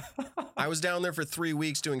 Wow. I was down there for 3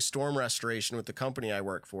 weeks doing storm restoration with the company I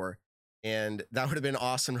work for. And that would have been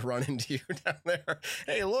awesome to run into you down there.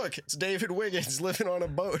 Hey, look, it's David Wiggins living on a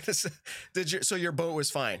boat. So your boat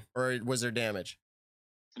was fine, or was there damage?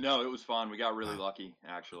 No, it was fun. We got really lucky,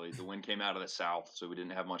 actually. The wind came out of the south, so we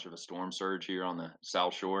didn't have much of a storm surge here on the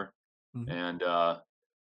South Shore. Mm-hmm. And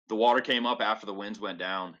the water came up after the winds went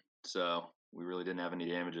down, so we really didn't have any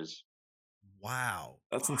damages. Wow.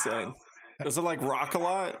 That's insane. Does it like rock a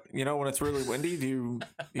lot? You know, when it's really windy, do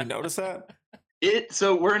you notice that?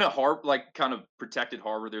 So we're in a harbor, like kind of protected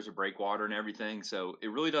harbor. There's a breakwater and everything, so it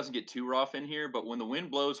really doesn't get too rough in here. But when the wind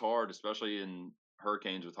blows hard, especially in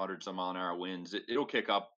hurricanes with 100-some-mile-an-hour winds, it'll kick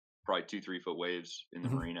up probably 2-3 foot waves in the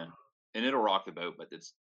marina, and it'll rock the boat, but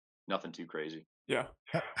it's nothing too crazy. Yeah.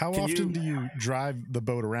 How often do you drive the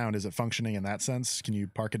boat around? Is it functioning in that sense? Can you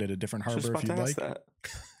park it at a different harbor if you'd like?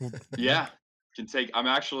 Yeah, can take. I'm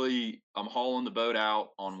hauling the boat out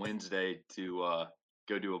on Wednesday to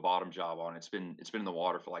go do a bottom job on it. It's been in the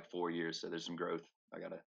water for like 4 years, so there's some growth. I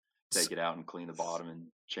gotta take it out and clean the bottom and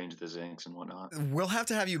change the zincs and whatnot. We'll have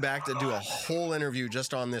to have you back to do a whole interview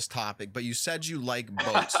just on this topic, but you said you like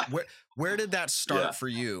boats. Where did that start for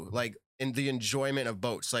you? Like, in the enjoyment of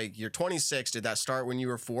boats? Like, you're 26. Did that start when you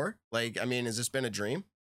were 4? Like, I mean, has this been a dream?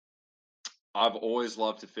 I've always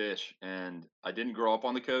loved to fish, and I didn't grow up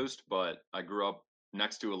on the coast, but I grew up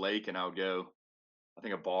next to a lake, and I would go. I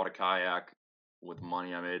think I bought a kayak with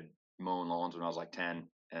money I made mowing lawns when I was like 10,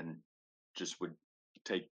 and just would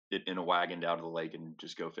take it in a wagon down to the lake and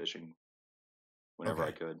just go fishing whenever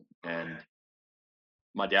I could. And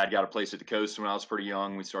my dad got a place at the coast when I was pretty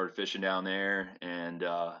young. We started fishing down there, and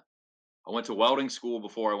I went to welding school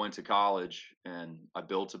before I went to college, and I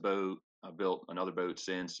built a boat. I built another boat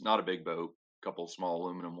since, not a big boat, a couple of small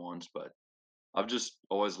aluminum ones, but I've just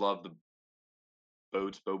always loved the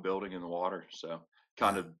boats, boat building in the water. So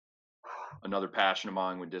kind of another passion of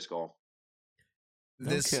mine with disc golf.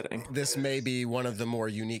 This may be one of the more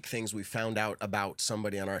unique things we found out about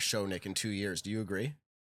somebody on our show, Nick, in 2 years. Do you agree?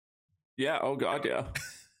 Yeah. Oh God. Yeah.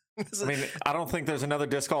 I mean, I don't think there's another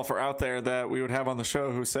disc golfer out there that we would have on the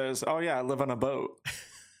show who says, "Oh yeah, I live on a boat."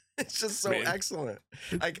 It's just so excellent.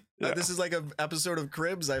 Like this is like an episode of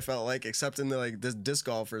Cribs. I felt like, except in the this disc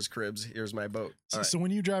golfers Cribs. Here's my boat. So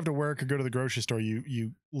when you drive to work or go to the grocery store,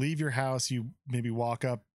 you leave your house, you maybe walk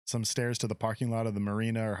up some stairs to the parking lot of the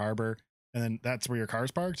marina or harbor, and then that's where your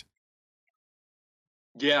car's parked.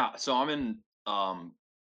 Yeah. So I'm in.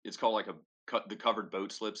 It's called like the covered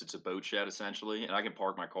boat slips. It's a boat shed essentially, and I can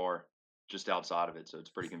park my car just outside of it, so it's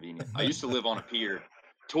pretty convenient. I used to live on a pier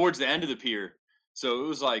towards the end of the pier, so it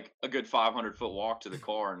was like a good 500-foot walk to the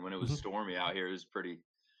car. And when it was stormy out here, it was pretty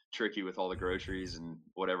tricky with all the groceries and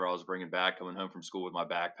whatever I was bringing back coming home from school with my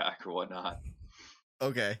backpack or whatnot.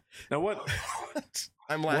 Okay. Now what?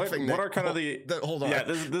 I'm laughing. What are kind of the hold on. Yeah,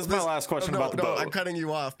 this is my last question about the boat. I'm cutting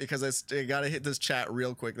you off because I got to hit this chat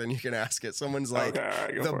real quick. Then you can ask it. Someone's like,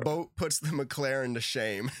 okay, the boat puts the McLaren to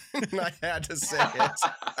shame. And I had to say it.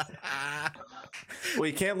 Well,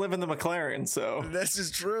 you can't live in the McLaren, so. This is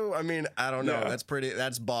true. I mean, I don't know. Yeah.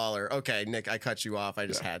 That's baller. Okay, Nick, I cut you off. I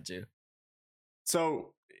just had to.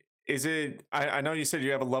 So is it, I know you said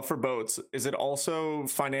you have a love for boats. Is it also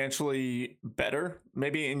financially better,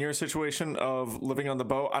 maybe in your situation of living on the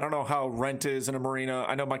boat? I don't know how rent is in a marina.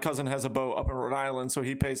 I know my cousin has a boat up in Rhode Island, so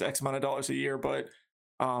he pays X amount of dollars a year, but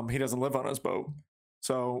he doesn't live on his boat.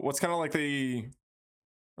 So what's kind of like the,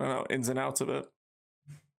 I don't know, ins and outs of it?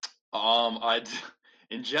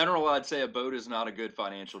 In general, I'd say a boat is not a good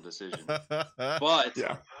financial decision, but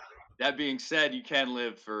that being said, you can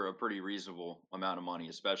live for a pretty reasonable amount of money,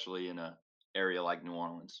 especially in an area like New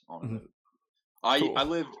Orleans on a boat. I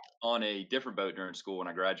lived on a different boat during school. When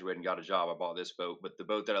I graduated and got a job, I bought this boat, but the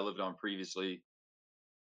boat that I lived on previously,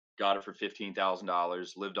 got it for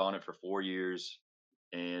 $15,000, lived on it for 4 years,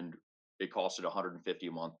 and it costed $150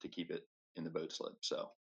 a month to keep it in the boat slip. So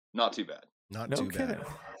not too bad. Not too bad.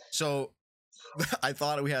 So I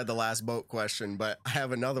thought we had the last boat question, but I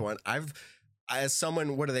have another one. As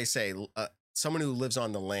someone, what do they say? Someone who lives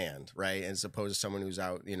on the land, right? As opposed to someone who's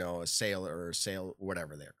out, a sailor or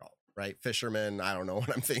whatever they're called, right? Fisherman. I don't know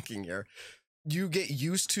what I'm thinking here. You get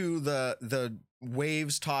used to the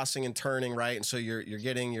waves tossing and turning, right? And so you're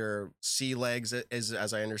getting your sea legs,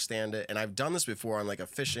 as I understand it. And I've done this before on like a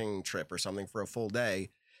fishing trip or something for a full day.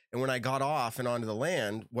 And when I got off and onto the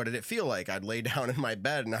land, what did it feel like? I'd lay down in my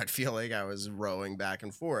bed and I'd feel like I was rowing back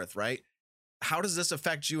and forth, right? How does this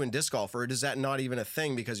affect you in disc golf, or is that not even a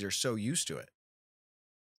thing because you're so used to it?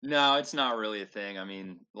 No, it's not really a thing. I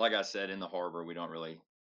mean, like I said, in the harbor, we don't really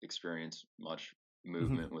experience much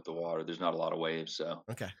movement with the water. There's not a lot of waves. So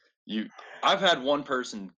I've had one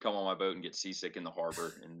person come on my boat and get seasick in the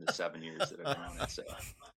harbor in the 7 years that I've been on it. So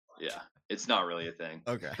yeah, it's not really a thing.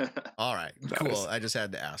 Okay. All right. Cool. I just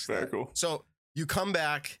had to ask. Very cool. So you come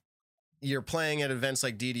back, you're playing at events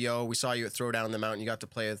like DDO. We saw you at Throwdown in the Mountain. You got to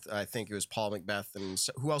play with, I think it was Paul Macbeth. And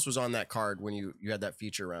who else was on that card when you had that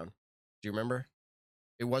feature round? Do you remember?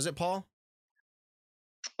 Was it Paul?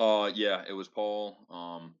 Yeah, it was Paul.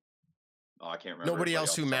 I can't remember. Nobody everybody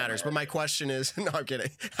else off who the top of my matters. But head. my question is, no, I'm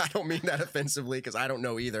kidding. I don't mean that offensively because I don't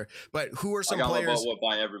know either. But who are some I got players? whooped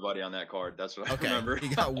by everybody on that card. That's what I Okay, remember. he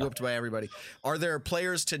got whooped by everybody. Are there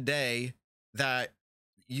players today that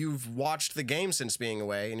you've watched the game since being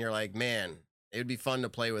away and you're like, man, it would be fun to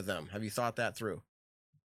play with them? Have you thought that through?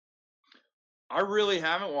 I really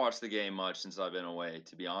haven't watched the game much since I've been away.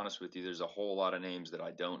 To be honest with you, there's a whole lot of names that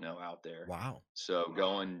I don't know out there. Wow. So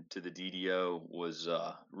going to the DDO was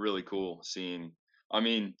really cool seeing. I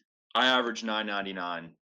mean, I averaged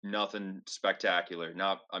 999, nothing spectacular.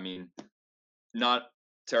 Not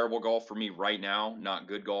terrible golf for me right now, not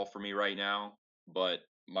good golf for me right now, but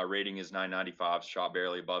my rating is 995, shot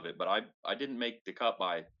barely above it. But I didn't make the cut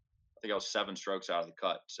by, I think I was 7 strokes out of the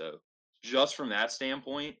cut. So just from that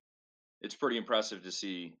standpoint, it's pretty impressive to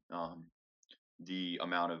see the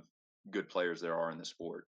amount of good players there are in the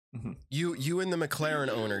sport. Mm-hmm. You and the McLaren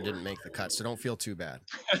owner didn't make the cut, so don't feel too bad.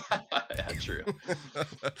 Yeah, true.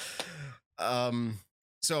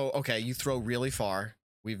 So okay, you throw really far.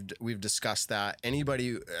 We've discussed that.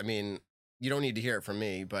 Anybody, I mean, you don't need to hear it from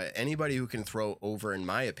me, but anybody who can throw over, in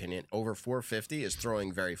my opinion, over 450 is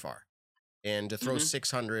throwing very far. And to throw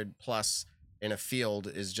 600 plus in a field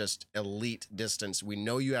is just elite distance. We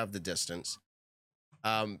know you have the distance.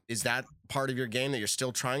 Is that part of your game that you're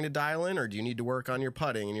still trying to dial in, or do you need to work on your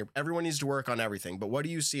putting? And everyone needs to work on everything, but what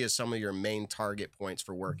do you see as some of your main target points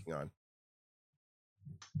for working on?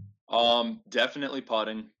 Definitely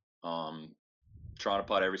putting. Trying to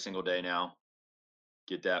putt every single day now.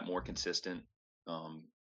 Get that more consistent.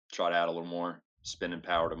 Try to add a little more spin and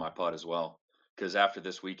power to my putt as well. Because after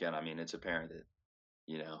this weekend, I mean, it's apparent that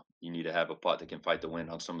you need to have a putt that can fight the wind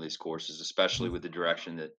on some of these courses, especially with the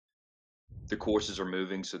direction that the courses are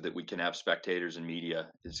moving, so that we can have spectators and media.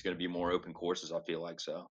 It's going to be more open courses, I feel like.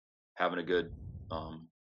 So having a good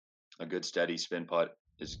steady spin putt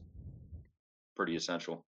is pretty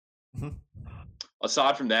essential. Mm-hmm.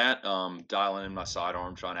 Aside from that, dialing in my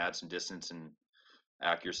sidearm, trying to add some distance and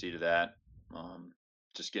accuracy to that.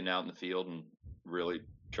 Just getting out in the field and really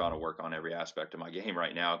trying to work on every aspect of my game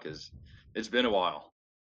right now, because it's been a while.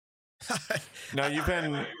 Now you've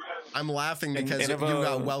been. I'm laughing because you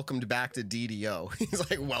got welcomed back to DDO. He's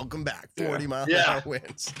like, welcome back, 40 mile an hour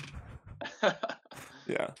winds.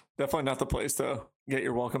 Yeah, definitely not the place to get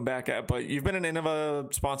your welcome back at. But you've been an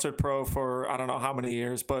Innova sponsored pro for I don't know how many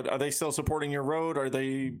years, but are they still supporting your road? Are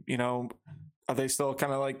they, are they still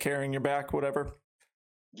kind of like carrying your back, whatever?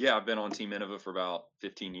 Yeah, I've been on Team Innova for about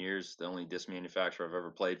 15 years. The only disc manufacturer I've ever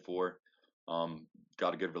played for.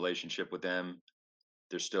 Got a good relationship with them.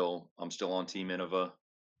 I'm still on Team Innova,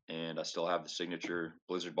 and I still have the signature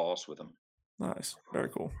Blizzard Boss with them. Nice. Very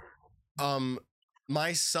cool.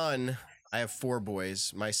 My son, I have 4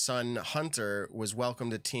 boys. My son Hunter was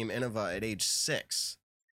welcomed to Team Innova at age 6,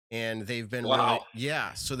 and they've been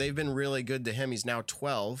so they've been really good to him. He's now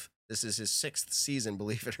 12. This is his 6th season,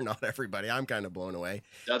 believe it or not, everybody. I'm kind of blown away.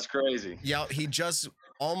 That's crazy. Yeah, he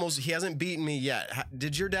hasn't beaten me yet.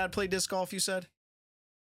 Did your dad play disc golf, you said?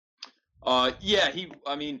 Yeah, he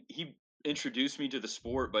introduced me to the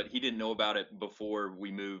sport, but he didn't know about it before we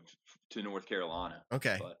moved to North Carolina.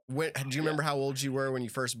 Okay. Do you remember how old you were when you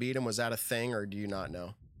first beat him? Was that a thing, or do you not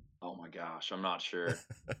know? Oh my gosh, I'm not sure.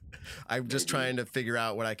 I'm just trying to figure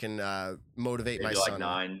out what I can motivate my son. Like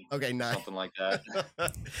 9. Okay, 9. Something like that.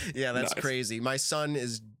 Yeah, that's crazy. My son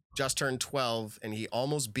is just turned 12, and he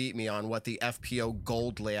almost beat me on what the FPO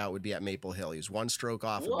gold layout would be at Maple Hill. He was 1 stroke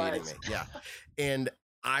off of beating me. Yeah. And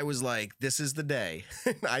I was like, this is the day.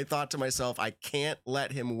 I thought to myself, I can't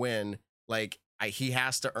let him win. Like, he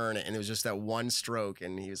has to earn it. And it was just that 1 stroke.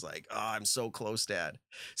 And he was like, oh, I'm so close, Dad.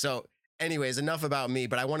 So anyways, enough about me.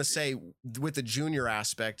 But I want to say, with the junior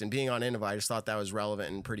aspect and being on Innova, I just thought that was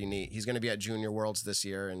relevant and pretty neat. He's going to be at Junior Worlds this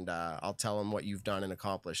year, and I'll tell him what you've done and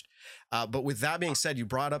accomplished. But with that being said, you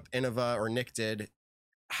brought up Innova, or Nick did.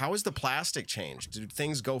 How has the plastic changed? Do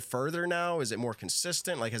things go further now? Is it more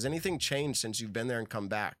consistent? Like, has anything changed since you've been there and come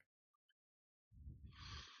back?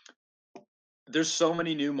 There's so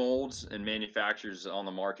many new molds and manufacturers on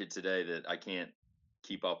the market today that I can't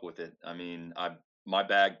keep up with it. I mean, my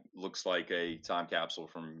bag looks like a time capsule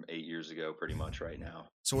from 8 years ago, pretty much right now.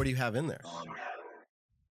 So what do you have in there?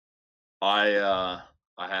 I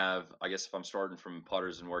have, I guess if I'm starting from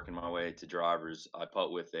putters and working my way to drivers, I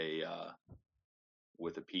putt with a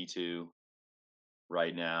P2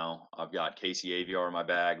 right now. I've got Casey AVR in my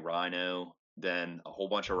bag, Rhino, then a whole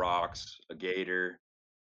bunch of rocks, a Gator,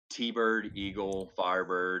 T-Bird, Eagle,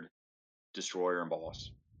 Firebird, Destroyer, and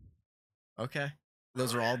Boss. Okay.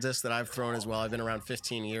 Those are all discs that I've thrown as well. I've been around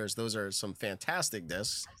 15 years. Those are some fantastic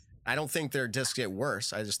discs. I don't think their discs get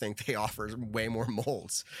worse. I just think they offer way more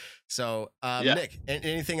molds. So, Nick,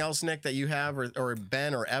 anything else, Nick, that you have, or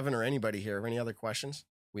Ben or Evan or anybody here? Any other questions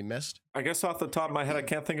we missed? I guess off the top of my head, I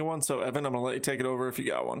can't think of one. So, Evan, I'm going to let you take it over if you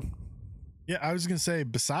got one. Yeah, I was going to say,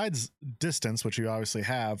 besides distance, which you obviously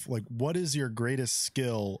have, like, what is your greatest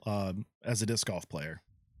skill as a disc golf player?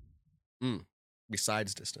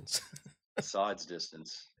 Besides distance. Besides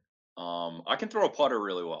distance. I can throw a putter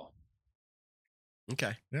really well.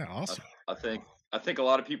 Okay. Yeah, awesome. I think a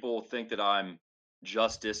lot of people think that I'm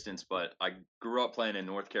just distance, but I grew up playing in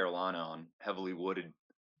North Carolina on heavily wooded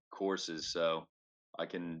courses, so I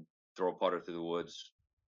can throw a putter through the woods.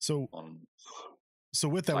 So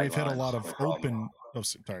with that, we've hit a lot of open. Oh,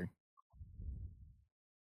 sorry.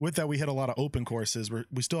 With that, we hit a lot of open courses.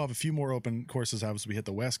 We still have a few more open courses as we hit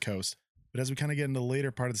the West Coast. But as we kind of get into the later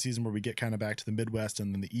part of the season where we get kind of back to the Midwest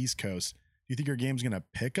and then the East Coast, do you think your game's going to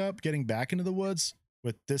pick up getting back into the woods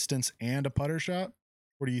with distance and a putter shot?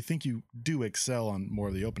 Or do you think you do excel on more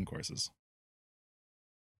of the open courses?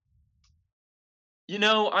 You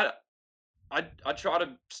know, I try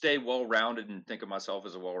to stay well-rounded and think of myself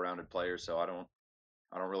as a well-rounded player, so I don't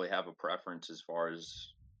really have a preference as far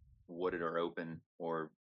as wooded or open, or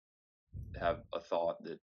have a thought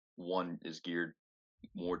that one is geared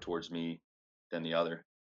more towards me than the other.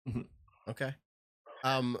 Okay.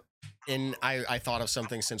 And I thought of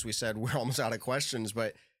something since we said we're almost out of questions,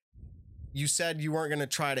 but you said you weren't going to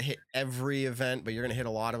try to hit every event, but you're going to hit a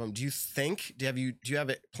lot of them. Do you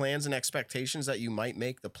have plans and expectations that you might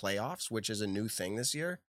make the playoffs, which is a new thing this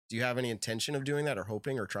year? Do you have any intention of doing that, or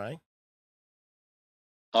hoping, or trying?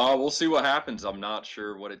 We'll see what happens. I'm not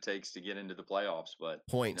sure what it takes to get into the playoffs, but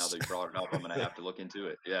points. Now that you brought it up, I'm going to have to look into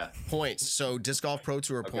it. Yeah. Points. So Disc Golf Pro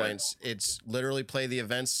Tour points. It's literally play the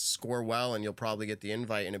events, score well, and you'll probably get the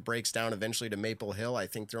invite. And it breaks down eventually to Maple Hill. I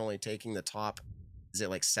think they're only taking the top, is it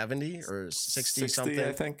like 70 or 60 something?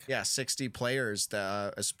 I think. Yeah, 60 players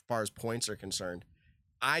as far as points are concerned.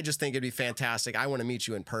 I just think it'd be fantastic. I want to meet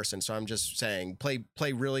you in person, so I'm just saying, play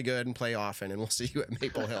really good and play often, and we'll see you at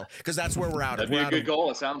Maple Hill, because that's where we're out of. That'd be a good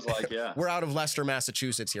goal. It sounds like, yeah. We're out of Leicester,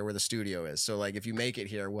 Massachusetts here, where the studio is. So, like, if you make it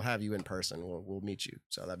here, we'll have you in person. We'll meet you.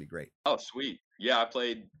 So that'd be great. Oh, sweet. Yeah, I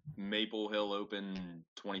played Maple Hill Open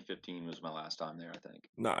 2015 was my last time there, I think.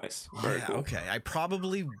 Nice. Very cool. Okay. I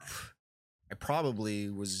probably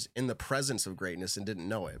was in the presence of greatness and didn't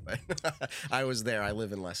know it, but I was there. I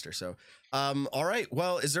live in Leicester. So, all right.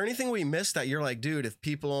 Well, is there anything we missed that you're like, dude, if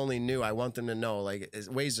people only knew, I want them to know, like,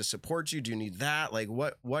 ways to support you? Do you need that? Like,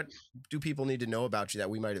 what do people need to know about you that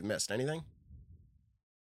we might have missed? Anything?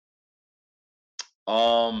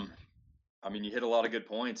 I mean, you hit a lot of good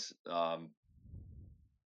points.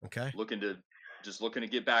 Okay. Looking to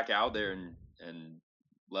get back out there and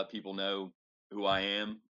let people know who I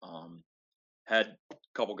am. Had a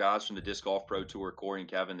couple guys from the Disc Golf Pro Tour, Corey and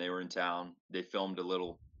Kevin, they were in town. They filmed a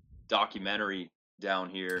little documentary down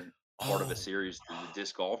here, part of a series that the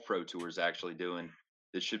Disc Golf Pro Tour is actually doing.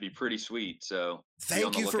 That should be pretty sweet. So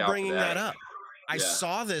thank you for bringing that up. I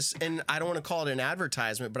saw this, and I don't want to call it an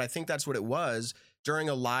advertisement, but I think that's what it was during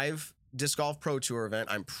a live Disc Golf Pro Tour event.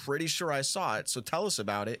 I'm pretty sure I saw it. So tell us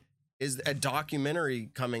about it. Is a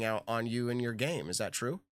documentary coming out on you and your game? Is that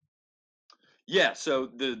true? Yeah, so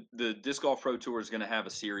the Disc Golf Pro Tour is going to have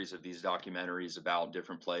a series of these documentaries about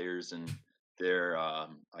different players and their,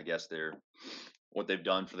 what they've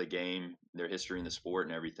done for the game, their history in the sport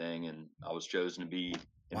and everything. And I was chosen to be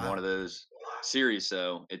in one of those series,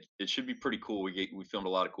 so it should be pretty cool. We filmed a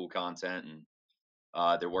lot of cool content,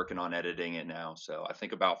 and they're working on editing it now. So I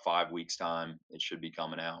think about 5 weeks time, it should be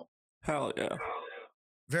coming out. Hell yeah.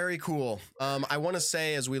 Very cool. I want to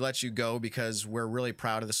say, as we let you go, because we're really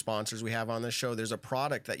proud of the sponsors we have on this show, there's a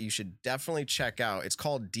product that you should definitely check out. It's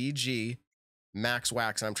called DG Max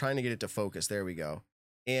Wax, and I'm trying to get it to focus. There we go.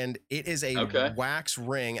 And it is a wax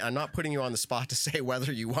ring. I'm not putting you on the spot to say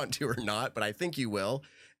whether you want to or not, but I think you will.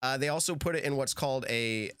 They also put it in what's called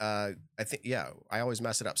I always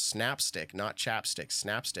mess it up, snapstick, not chapstick,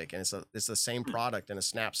 snapstick. And it's the same product in a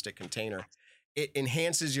snapstick container. It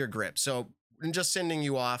enhances your grip. So and just sending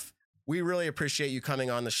you off. We really appreciate you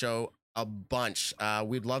coming on the show a bunch.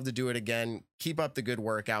 We'd love to do it again. Keep up the good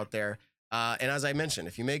work out there. And as I mentioned,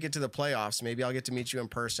 if you make it to the playoffs, maybe I'll get to meet you in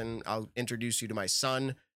person. I'll introduce you to my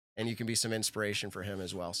son, and you can be some inspiration for him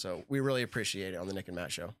as well. So we really appreciate it on the Nick and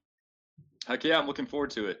Matt Show. Heck yeah, I'm looking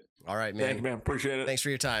forward to it. All right, man. Thank you, man. Appreciate it. Thanks for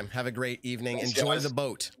your time. Have a great evening. Thanks, Enjoy guys. the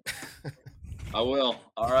boat. I will.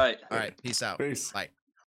 All right. All right. Peace out. Peace. Bye.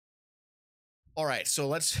 All right, so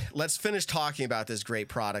let's finish talking about this great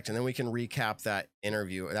product, and then we can recap that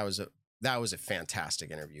interview. That was a fantastic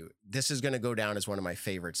interview. This is going to go down as one of my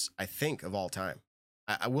favorites, I think, of all time.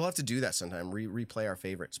 I will have to do that sometime, replay our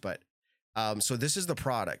favorites. But so this is the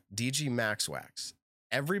product, DG Max Wax.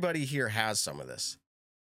 Everybody here has some of this.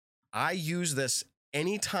 I use this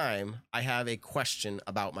anytime I have a question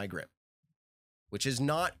about my grip, which is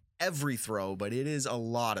not every throw, but it is a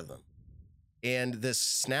lot of them. And this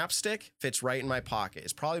snap stick fits right in my pocket.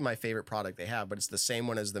 It's probably my favorite product they have, but it's the same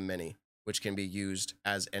one as the Mini, which can be used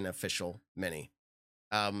as an official Mini.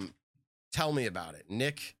 Tell me about it.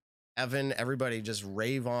 Nick, Evan, everybody just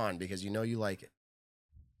rave on because you know you like it.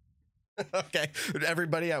 Okay,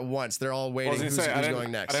 everybody at once. They're all waiting. Who's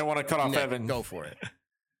going next? I didn't want to cut off Nick, Evan. Go for it.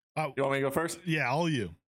 You want me to go first? Yeah, all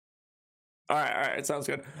you. All right, sounds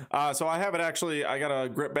good. So I have it actually. I got a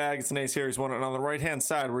grip bag. It's an A series one, and on the right hand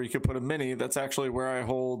side where you could put a Mini, that's actually where I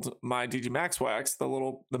hold my DG Max Wax,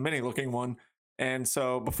 the Mini looking one. And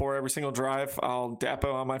so before every single drive, I'll dap it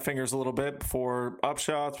on my fingers a little bit before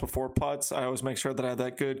upshots, before putts. I always make sure that I have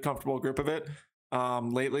that good, comfortable grip of it.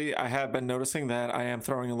 Lately, I have been noticing that I am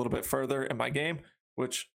throwing a little bit further in my game,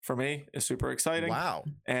 which for me is super exciting. Wow!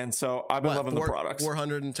 And so I've been loving the products.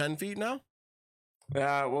 410 feet now.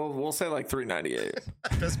 Yeah, we'll say like 398.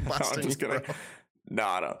 Just busting. I'm just kidding.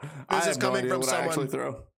 No. This is coming from someone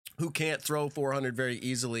throw. who can't throw 400 very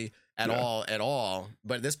easily at all.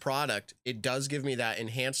 But this product, it does give me that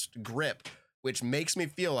enhanced grip, which makes me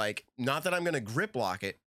feel like, not that I'm going to grip lock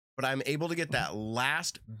it, but I'm able to get that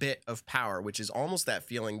last bit of power, which is almost that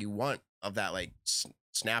feeling you want of that like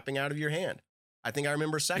snapping out of your hand. I think I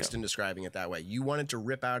remember Sexton describing it that way. You want it to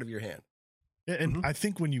rip out of your hand. And I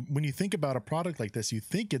think when you think about a product like this, you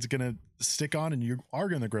think it's going to stick on and you are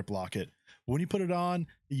going to grip lock it. When you put it on,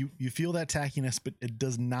 you feel that tackiness, but it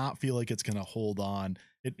does not feel like it's going to hold on.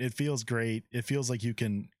 It feels great. It feels like you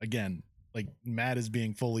can, again, like Matt is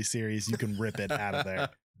being fully serious. You can rip it out of there.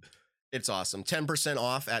 It's awesome. 10%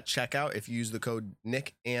 off at checkout if you use the code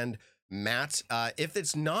Nick and Matt. If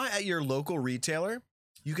it's not at your local retailer,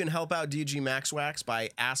 you can help out DG Max Wax by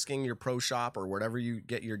asking your pro shop or wherever you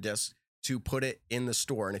get your discs to put it in the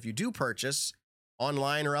store. And if you do purchase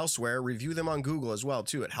online or elsewhere, review them on Google as well,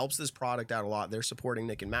 too. It helps this product out a lot. They're supporting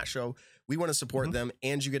Nick and Matt Show. We want to support them,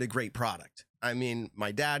 and you get a great product. I mean,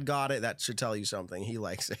 my dad got it. That should tell you something. He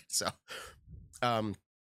likes it. So,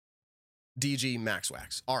 DG Max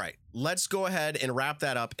Wax. All right, let's go ahead and wrap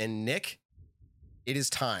that up. And Nick, it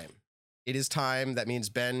is time. It is time. That means,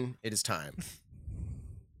 Ben, it is time.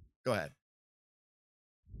 Go ahead.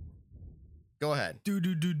 Go ahead.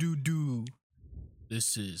 Do.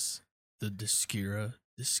 This is the Discura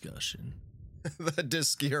discussion. The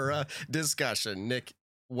Discura discussion. Nick,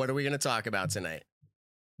 what are we going to talk about tonight?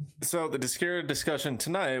 So the Discura discussion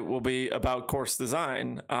tonight will be about course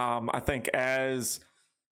design. I think as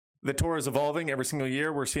the tour is evolving every single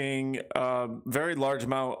year, we're seeing a very large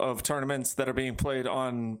amount of tournaments that are being played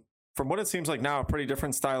on, from what it seems like now, a pretty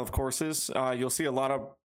different style of courses. You'll see a lot of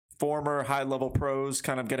former high-level pros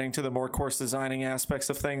kind of getting to the more course designing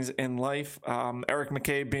aspects of things in life. Eric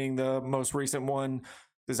McCabe being the most recent one,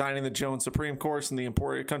 designing the Jones Supreme course and the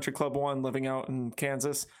Emporia Country Club one, living out in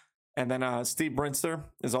Kansas. And then Steve Brinster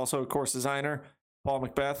is also a course designer. Paul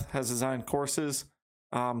Macbeth has designed courses.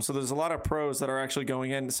 So there's a lot of pros that are actually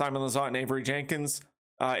going in. Simon Lizotte and Avery Jenkins.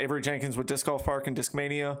 Avery Jenkins with Disc Golf Park and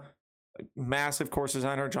Discmania. Massive course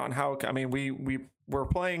designer, John Houck. I mean, we're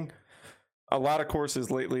playing a lot of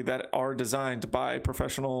courses lately that are designed by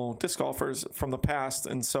professional disc golfers from the past.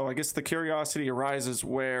 And so I guess the curiosity arises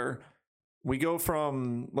where we go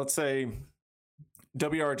from, let's say,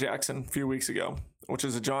 W.R. Jackson a few weeks ago, which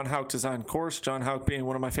is a John Houck designed course, John Houck being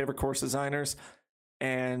one of my favorite course designers,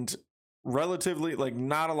 and relatively, like,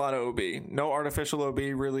 not a lot of OB, no artificial OB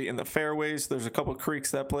really in the fairways. There's a couple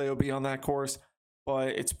creeks that play OB on that course, but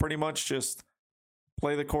it's pretty much just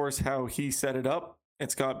play the course how he set it up.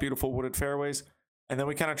 It's got beautiful wooded fairways. And then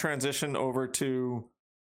we kind of transition over to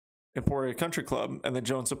Emporia Country Club and the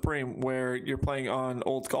Jones Supreme, where you're playing on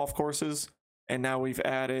old golf courses. And now they've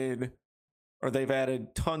added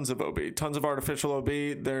tons of OB, tons of artificial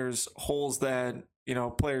OB. There's holes that,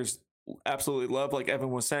 players absolutely love. Like Evan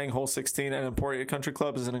was saying, hole 16 at Emporia Country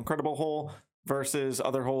Club is an incredible hole versus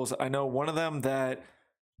other holes. I know one of them that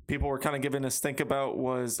people were kind of giving us think about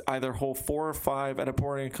was either hole 4 or 5 at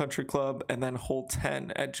Emporia Country Club and then hole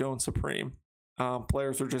 10 at Jones Supreme.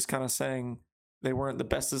 Players were just kind of saying they weren't the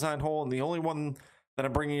best designed hole. And the only one that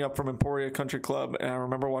I'm bringing up from Emporia Country Club, and I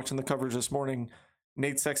remember watching the coverage this morning,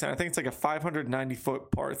 Nate Sexton, I think it's like a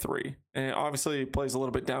 590-foot par 3. And it obviously plays a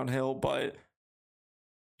little bit downhill, but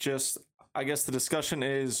just, I guess the discussion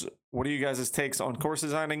is, what are you guys' takes on course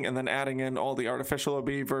designing and then adding in all the artificial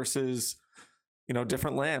OB versus,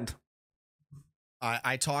 different land?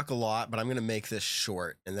 I talk a lot, but I'm going to make this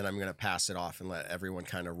short, and then I'm going to pass it off and let everyone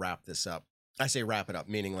kind of wrap this up. I say wrap it up,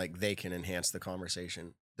 meaning like they can enhance the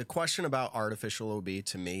conversation. The question about artificial OB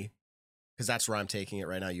to me, because that's where I'm taking it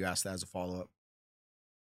right now. You asked that as a follow-up.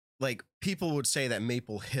 Like, people would say that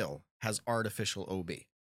Maple Hill has artificial OB.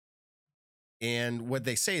 And when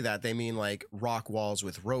they say that, they mean like rock walls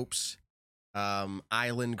with ropes,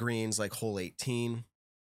 island greens like hole 18.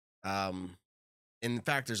 In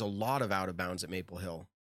fact, there's a lot of out of bounds at Maple Hill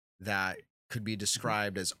that could be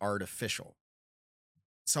described as artificial.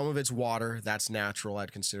 Some of it's water, that's natural.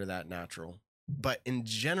 I'd consider that natural. But in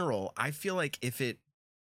general, I feel like if it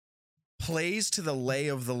plays to the lay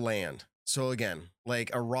of the land, so again,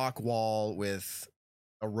 like a rock wall with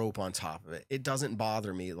a rope on top of it, it doesn't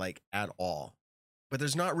bother me like at all. But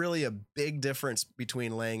there's not really a big difference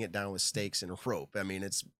between laying it down with stakes and a rope. I mean,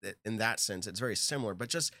 it's in that sense, it's very similar, but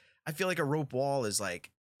just I feel like a rope wall is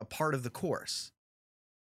like a part of the course.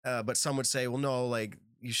 But some would say, well, no, like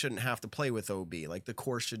you shouldn't have to play with OB. Like the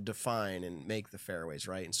course should define and make the fairways,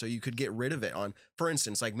 right? And so you could get rid of it on, for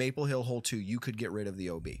instance, like Maple Hill hole 2, you could get rid of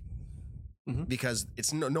the OB because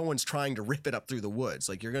it's no one's trying to rip it up through the woods.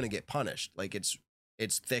 Like you're going to get punished. Like it's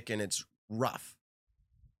thick and it's rough.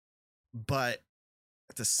 But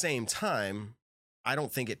at the same time, I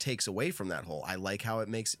don't think it takes away from that hole. I like how it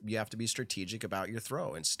makes you have to be strategic about your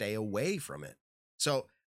throw and stay away from it. So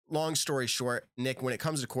long story short, Nick, when it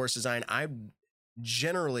comes to course design, I'm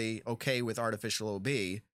generally okay with artificial OB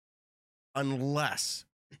unless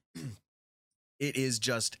it is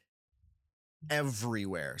just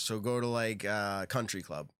everywhere. So go to like Country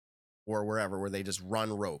Club or wherever where they just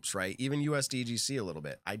run ropes, right? Even USDGC a little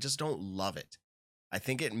bit. I just don't love it. I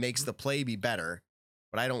think it makes the play be better,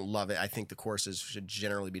 but I don't love it. I think the courses should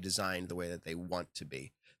generally be designed the way that they want to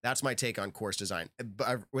be. That's my take on course design.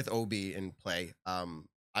 But with OB in play,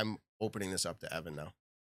 I'm opening this up to Evan now.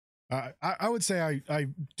 I would say I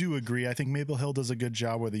do agree. I think Maple Hill does a good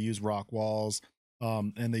job where they use rock walls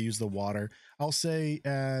and they use the water. I'll say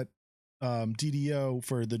at DDO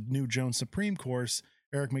for the new Jones Supreme course,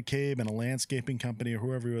 Eric McCabe and a landscaping company or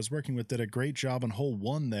whoever he was working with did a great job on hole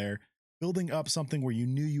 1 there, building up something where you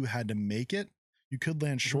knew you had to make it. You could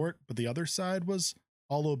land short, but the other side was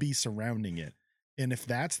all OB surrounding it. And if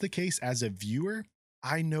that's the case as a viewer,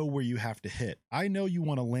 I know where you have to hit. I know you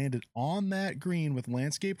want to land it on that green with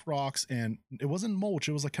landscaped rocks, and it wasn't mulch.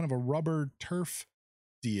 It was like kind of a rubber turf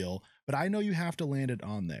deal, but I know you have to land it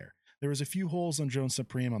on there. There was a few holes on Jones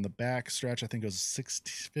Supreme on the back stretch. I think it was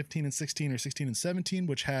 15 and 16 or 16 and 17,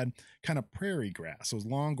 which had kind of prairie grass. It was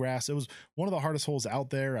long grass. It was one of the hardest holes out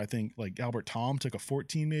there. I think like Albert Tom took a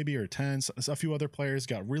 14 maybe or 10. So a few other players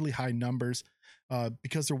got really high numbers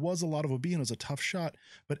because there was a lot of OB and it was a tough shot.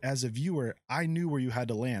 But as a viewer, I knew where you had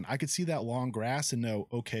to land. I could see that long grass and know,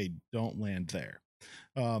 okay, don't land there.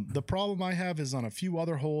 The problem I have is on a few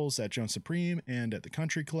other holes at Jones Supreme and at the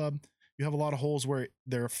Country Club. You have a lot of holes where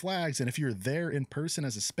there are flags, and if you're there in person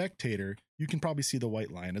as a spectator, you can probably see the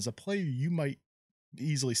white line. As a player, you might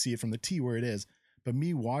easily see it from the tee where it is, but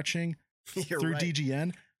me watching through right.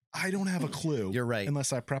 DGN, I don't have a clue. You're right.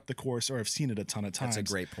 Unless I prep the course or I've seen it a ton of times. That's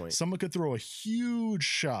a great point. Someone could throw a huge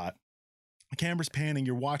shot. The camera's panning,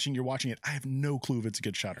 you're watching it. I have no clue if it's a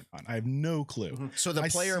good shot or not. I have no clue. So the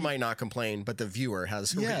player might not complain, but the viewer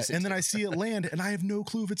has and then I see it land, and I have no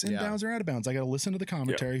clue if it's inbounds or out of bounds. I got to listen to the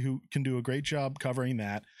commentary who can do a great job covering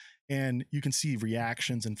that, and you can see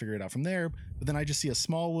reactions and figure it out from there. But then I just see a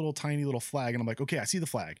small little tiny little flag, and I'm like, okay, I see the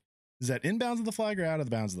flag. Is that inbounds of the flag or out of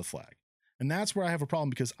the bounds of the flag? And that's where I have a problem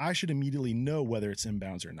because I should immediately know whether it's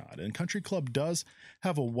inbounds or not. And Country Club does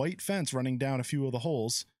have a white fence running down a few of the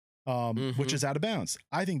holes, which is out of bounds.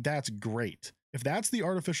 I think that's great. If that's the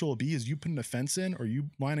artificial OB, is you putting a fence in or you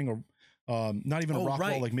lining a not even a rock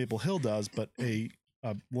wall like Maple Hill does, but a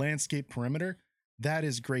landscape perimeter, that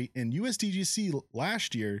is great. And USDGC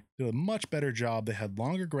last year did a much better job. They had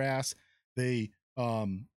longer grass. They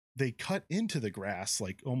cut into the grass,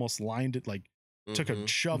 like almost lined it, like took a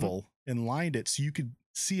shovel and lined it so you could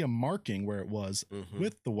see a marking where it was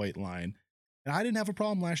with the white line. And I didn't have a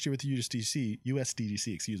problem last year with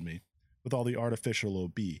USDGC, excuse me, with all the artificial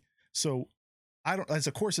OB. So I don't, as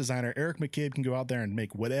a course designer, Eric McCabe can go out there and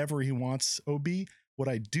make whatever he wants OB. What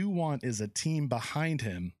I do want is a team behind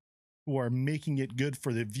him who are making it good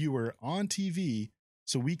for the viewer on TV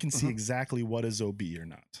so we can see exactly what is OB or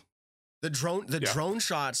not. The drone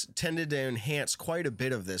shots tended to enhance quite a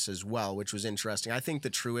bit of this as well, which was interesting. I think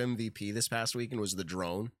the true MVP this past weekend was the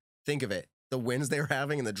drone. Think of it. The winds they were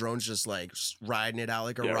having and the drones just like riding it out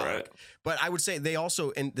like a rock. Right. But I would say they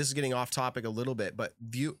also, and this is getting off topic a little bit, but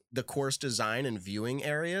view the course design and viewing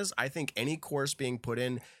areas. I think any course being put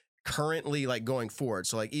in currently like going forward,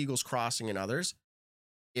 so like Eagles Crossing and others,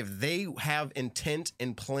 if they have intent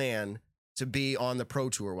and plan to be on the Pro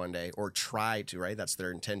Tour one day or try to, right? That's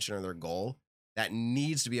their intention or their goal. That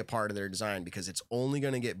needs to be a part of their design because it's only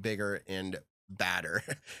going to get bigger and badder.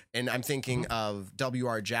 And I'm thinking of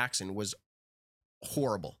WR Jackson was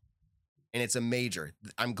horrible. And it's a major.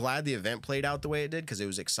 I'm glad the event played out the way it did because it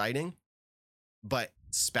was exciting. But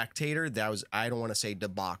spectator, that was, I don't want to say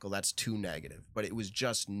debacle. That's too negative. But it was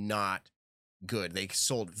just not good. They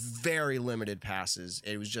sold very limited passes.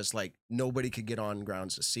 It was just like nobody could get on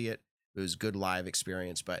grounds to see it. It was good live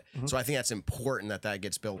experience. But so I think that's important that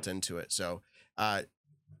gets built into it. So,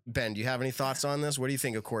 Ben, do you have any thoughts on this? What do you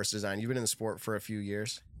think of course design? You've been in the sport for a few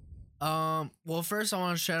years. Well, first I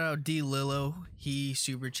want to shout out D Lillo. He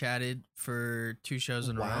super chatted for 2 shows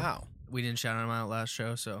in a row. Wow. We didn't shout him out last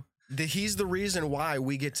show, so He's the reason why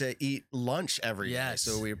we get to eat lunch every day.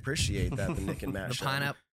 So we appreciate that, the Nick and Matt the show.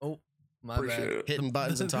 pineapple. Oh, my bad. Hitting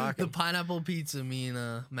buttons and talking. The pineapple pizza me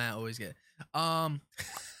and Matt always get. I'll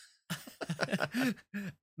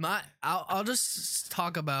just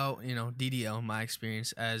talk about, DDL, my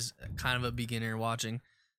experience as kind of a beginner watching.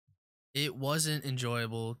 It wasn't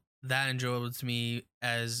that enjoyable to me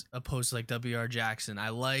as opposed to like WR Jackson. I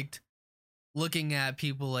liked looking at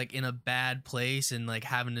people like in a bad place and like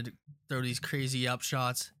having to throw these crazy up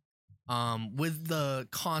shots. With the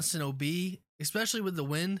constant OB, especially with the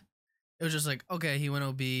wind, it was just like, okay, he went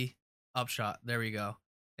OB, up shot, there we go.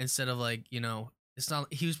 Instead of like, it's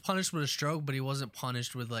not, he was punished with a stroke, but he wasn't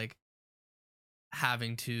punished with like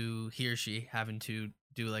he or she having to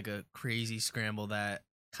do like a crazy scramble that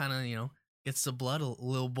kind of, gets the blood a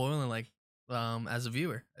little boiling, like as a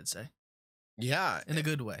viewer, I'd say. Yeah. In a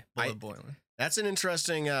good way, boiling. That's an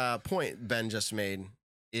interesting point Ben just made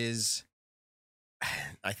is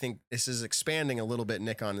I think this is expanding a little bit,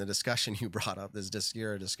 Nick, on the discussion you brought up, this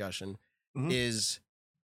Discura discussion, is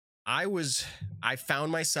I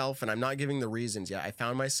found myself, and I'm not giving the reasons yet, I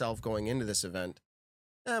found myself going into this event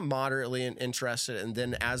moderately interested, and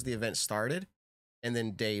then as the event started, and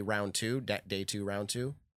then day two, round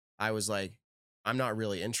two, I was like, I'm not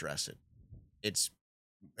really interested.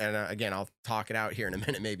 Again, I'll talk it out here in a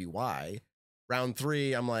minute, maybe why. Round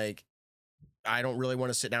 3, I'm like, I don't really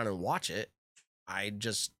want to sit down and watch it. I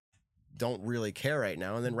just don't really care right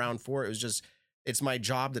now. And then round 4, it was just, it's my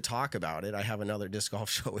job to talk about it. I have another disc golf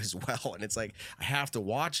show as well. And it's like, I have to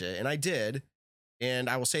watch it. And I did. And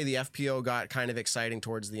I will say the FPO got kind of exciting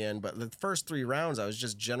towards the end. But the first 3 rounds, I was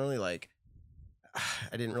just generally like,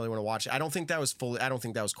 I didn't really want to watch it. I don't think that was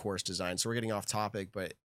course design. So we're getting off topic,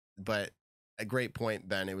 but a great point,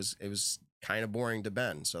 Ben. It was kind of boring to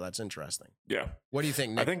Ben. So that's interesting. Yeah. What do you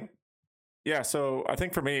think, Nick? So I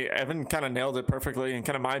think for me, Evan kind of nailed it perfectly and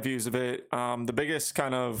kind of my views of it. The biggest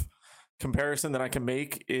kind of comparison that I can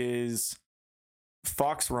make is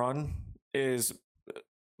Fox Run is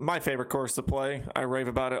my favorite course to play. I rave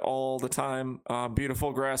about it all the time.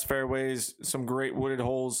 Beautiful grass fairways, some great wooded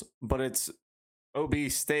holes, but it's OB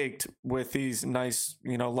staked with these nice,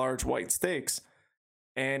 large white stakes.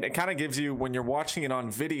 And it kind of gives you, when you're watching it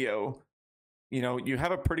on video, you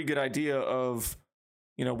have a pretty good idea of,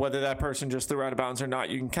 whether that person just threw out of bounds or not.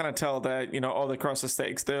 You can kind of tell that, they crossed the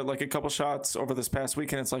stakes. They're like a couple shots over this past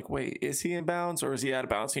weekend. It's like, wait, is he in bounds or is he out of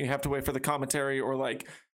bounds? And you have to wait for the commentary, or like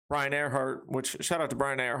Brian Earhart, which shout out to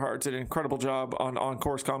Brian Earhart, did an incredible job on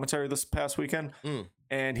course commentary this past weekend.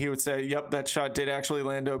 And he would say, yep, that shot did actually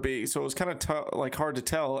land OB. So it was kind of hard to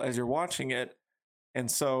tell as you're watching it.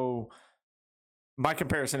 And so my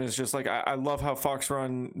comparison is just like, I love how Fox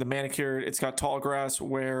Run, the manicured, it's got tall grass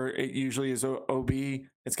where it usually is OB.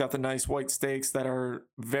 It's got the nice white stakes that are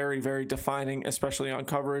very, very defining, especially on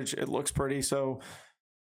coverage. It looks pretty. So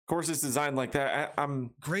course is designed like that.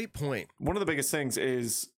 Great point. One of the biggest things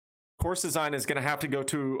is course design is going to have to go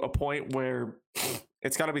to a point where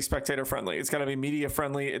it's got to be spectator friendly. It's got to be media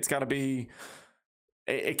friendly. It's got to be,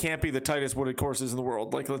 it can't be the tightest wooded courses in the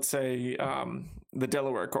world. Like let's say the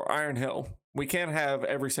Delaware course, Iron Hill. We can't have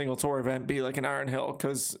every single tour event be like an Iron Hill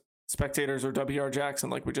because spectators, or WR Jackson,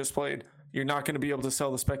 like we just played, you're not going to be able to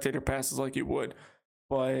sell the spectator passes like you would.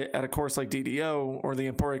 But at a course like DDO or the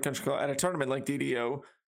Emporia Country Club, at a tournament like DDO,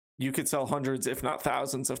 you could sell hundreds, if not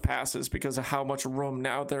thousands, of passes because of how much room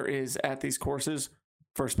now there is at these courses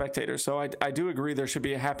for spectators. So I do agree there should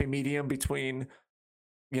be a happy medium between,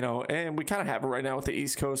 and we kind of have it right now with the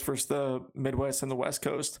East Coast versus the Midwest and the West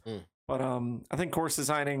Coast. But I think course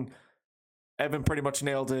designing, Evan pretty much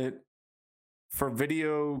nailed it. For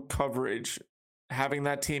video coverage, having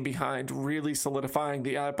that team behind, really solidifying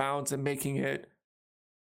the out of bounds and making it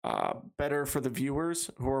better for the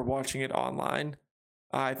viewers who are watching it online,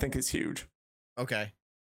 I think is huge. Okay.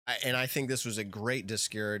 And I think this was a great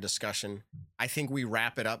Discura discussion. I think we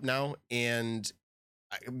wrap it up now, and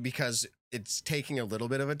because it's taking a little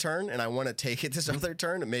bit of a turn, and I want to take it this other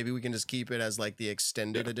turn, and maybe we can just keep it as like the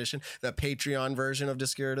extended edition, the Patreon version of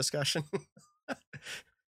Discura discussion.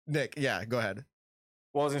 Nick, yeah, go ahead.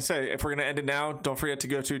 Well, I was going to say, if we're going to end it now, don't forget to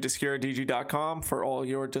go to discuradg.com for all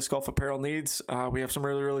your disc golf apparel needs. We have some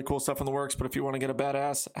really, really cool stuff in the works, but if you want to get a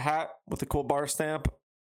badass hat with a cool bar stamp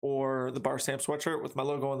or the bar stamp sweatshirt with my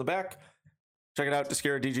logo on the back, check it out,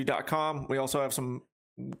 discuradg.com. We also have some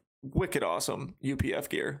wicked awesome UPF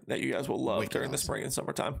gear that you guys will love during the spring and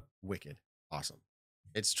summertime. Wicked awesome.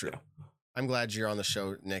 It's true. Yeah. I'm glad you're on the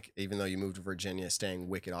show, Nick, even though you moved to Virginia, staying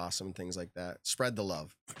wicked awesome, things like that. Spread the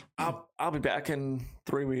love. I'll be back in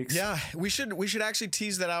 3 weeks. Yeah, we should actually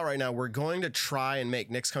tease that out right now. We're going to try and make,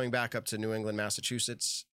 Nick's coming back up to New England,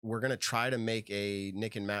 Massachusetts. We're going to try to make a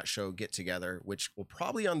Nick and Matt show get together, which will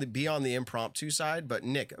probably be on the impromptu side. But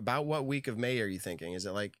Nick, about what week of May are you thinking? Is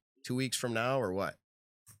it like 2 weeks from now or what?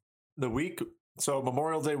 The week. So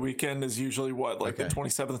Memorial Day weekend is usually what, like the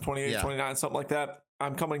 27th, 28th, 29th, something like that.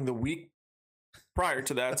 I'm coming the week prior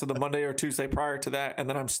to that, so the Monday or Tuesday prior to that, and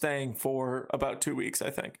then I'm staying for about 2 weeks, I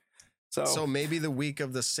think. So maybe the week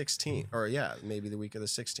of the 16th, or maybe the week of the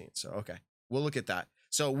 16th. So okay, we'll look at that.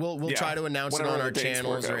 So we'll try to announce it on our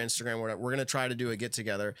channels or Instagram or whatever. We're gonna try to do a get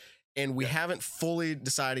together, and we haven't fully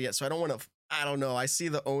decided yet. So I don't want to. I don't know. I see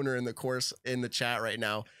the owner in the course in the chat right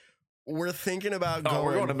now. We're thinking about going.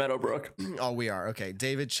 We're going to Meadowbrook. Oh, we are. Okay,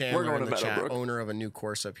 David Chandler in the chat, owner of a new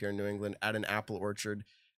course up here in New England at an apple orchard.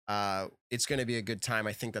 It's going to be a good time.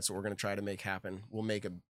 I think that's what we're going to try to make happen.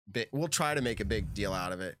 We'll try to make a big deal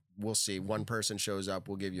out of it. We'll see. One person shows up,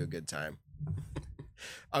 we'll give you a good time.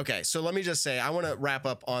 Okay, so let me just say, I want to wrap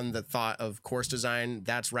up on the thought of course design.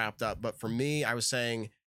 That's wrapped up. But for me, I was saying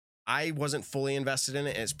I wasn't fully invested in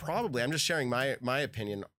it. And it's probably, I'm just sharing my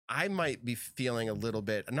opinion. I might be feeling a little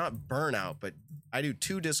bit, not burnout, but I do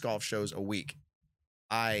 2 disc golf shows a week.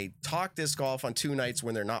 I talk disc golf on 2 nights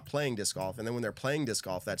when they're not playing disc golf. And then when they're playing disc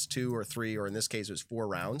golf, that's 2 or 3, or in this case, it was 4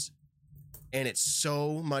 rounds. And it's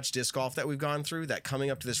so much disc golf that we've gone through that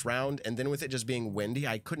coming up to this round, and then with it just being windy,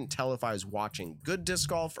 I couldn't tell if I was watching good disc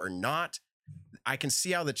golf or not. I can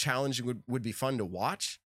see how the challenge would be fun to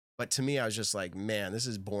watch. But to me, I was just like, man, this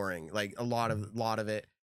is boring. Like a lot of it.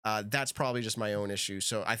 That's probably just my own issue.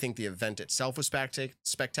 So I think the event itself was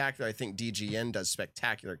spectacular. I think DGN does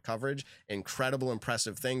spectacular coverage, incredible,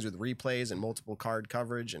 impressive things with replays and multiple card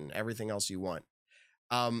coverage and everything else you want.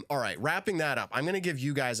 All right, wrapping that up, I'm going to give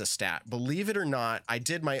you guys a stat. Believe it or not, I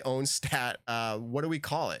did my own stat. What do we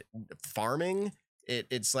call it? Farming?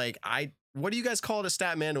 It's like, what do you guys call it a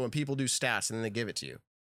stat, Mando, when people do stats and then they give it to you?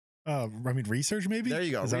 I mean, research maybe? There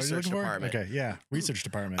you go, research department. Okay, yeah, research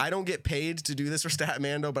department. I don't get paid to do this for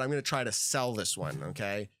Statmando, but I'm going to try to sell this one,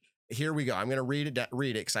 okay? Here we go. I'm going to read it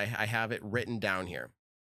because I have it written down here.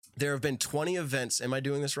 There have been 20 events. Am I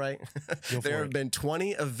doing this right? There have been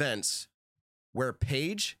 20 events where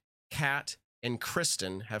Paige, Kat, and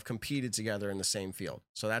Kristen have competed together in the same field.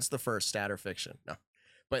 So that's the first, stat or fiction. No,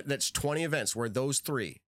 but that's 20 events where those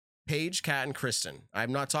 3, Paige, Kat, and Kristen.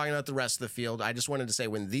 I'm not talking about the rest of the field. I just wanted to say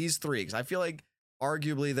when these 3, because I feel like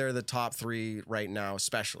arguably they're the top 3 right now,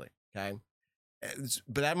 especially. Okay.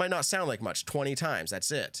 But that might not sound like much. 20 times.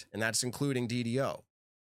 That's it. And that's including DDO.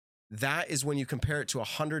 That is when you compare it to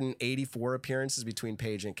 184 appearances between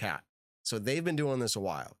Paige and Kat. So they've been doing this a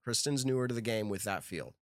while. Kristen's newer to the game with that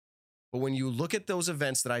field. But when you look at those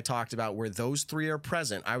events that I talked about where those 3 are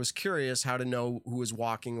present, I was curious how to know who was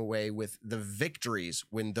walking away with the victories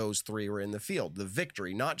when those 3 were in the field. The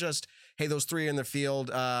victory, not just, hey, those 3 are in the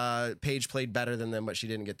field, Paige played better than them, but she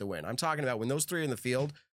didn't get the win. I'm talking about when those 3 are in the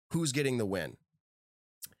field, who's getting the win?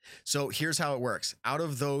 So here's how it works. Out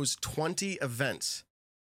of those 20 events,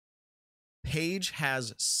 Paige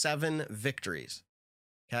has 7 victories,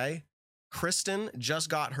 okay? Kristen just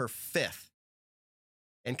got her 5th.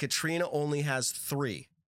 And Katrina only has 3.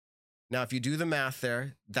 Now, if you do the math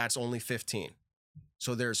there, that's only 15.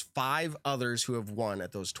 So there's 5 others who have won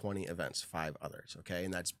at those 20 events. 5 others, okay?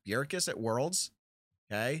 And that's Bjerkes at Worlds,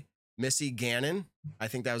 okay? Missy Gannon, I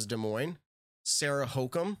think that was Des Moines. Sarah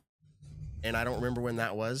Hokum, and I don't remember when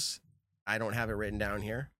that was. I don't have it written down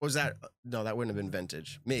here. Was that? No, that wouldn't have been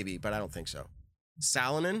vintage. Maybe, but I don't think so.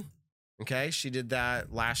 Salonen, okay? She did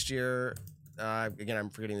that last year. Again,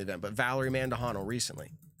 I'm forgetting the event, but Valerie Mandahano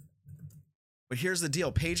recently. But here's the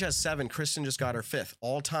deal. Paige has 7. Kristen just got her 5th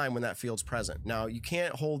all time when that field's present. Now, you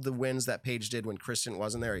can't hold the wins that Paige did when Kristen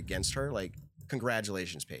wasn't there against her. Like,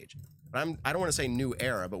 congratulations, Paige. But I don't want to say new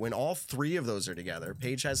era, but when all 3 of those are together,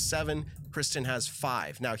 Paige has 7, Kristen has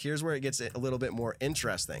 5. Now, here's where it gets a little bit more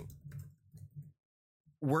interesting.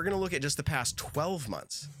 we're going to look at just the past 12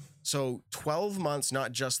 months. So 12 months,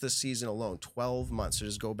 not just this season alone, 12 months. So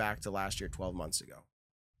just go back to last year, 12 months ago.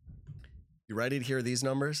 You ready to hear these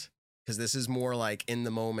numbers? Because this is more like in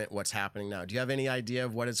the moment what's happening now. Do you have any idea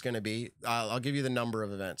of what it's going to be? I'll give you the number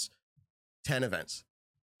of events. 10 events.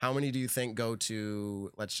 How many do you think go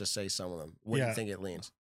to, let's just say some of them? What do you think it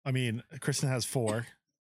leans? I mean, Kristen has 4.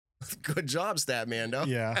 Good job, Statmando.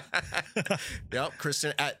 Yeah. Yep,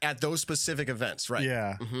 Kristen, at those specific events, right?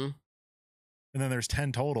 Yeah. Mm-hmm. And then there's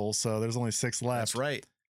 10 total, so there's only 6 left. That's right.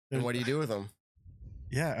 And what do you do with them?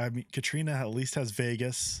 Yeah, I mean, Katrina at least has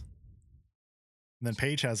Vegas. And then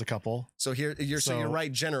Paige has a couple. So here, you're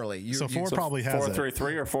right generally. So 4 probably has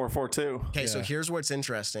 433 or 442. Okay, so here's what's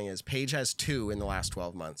interesting is Paige has 2 in the last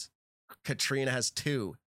 12 months. Katrina has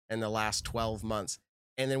 2 in the last 12 months.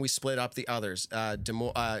 And then we split up the others. I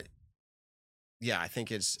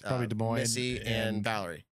think it's probably Des Moines Missy and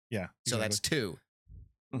Valerie. Yeah. So that's 2.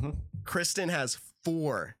 Mm-hmm. Kristen has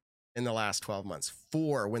 4 in the last 12 months.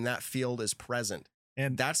 4 when that field is present.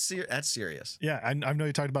 And that's serious. Yeah, I know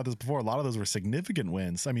you talked about this before. A lot of those were significant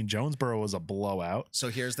wins. I mean, Jonesboro was a blowout. So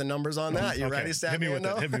here's the numbers on that. You ready, Stat? Hit me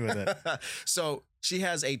with it. So she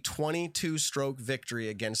has a 22-stroke victory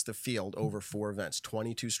against the field over 4 events.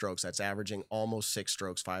 22 strokes. That's averaging almost 6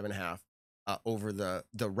 strokes, 5.5 over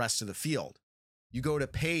the rest of the field. You go to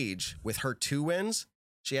Paige with her 2 wins.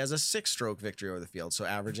 She has a 6-stroke victory over the field, so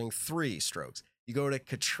averaging 3 strokes. You go to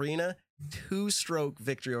Katrina, 2-stroke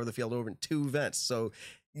victory over the field over 2 events. So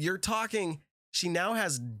you're talking, she now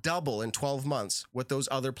has double in 12 months what those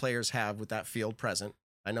other players have with that field present.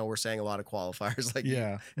 I know we're saying a lot of qualifiers.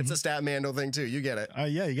 It's a Statmando thing too. You get it.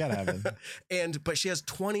 Yeah, you gotta have it. But she has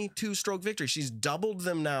 22-stroke victory. She's doubled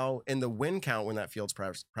them now in the win count when that field's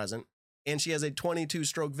present. And she has a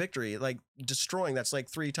 22-stroke victory, like destroying. That's like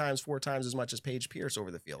 3 times, 4 times as much as Paige Pierce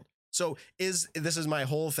over the field. So this is my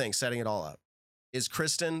whole thing, setting it all up. Is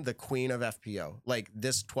Kristen the queen of FPO? Like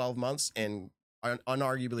this 12 months and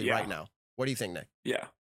unarguably right now. What do you think, Nick? Yeah.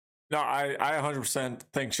 No, I 100%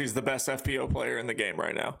 think she's the best FPO player in the game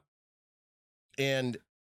right now. And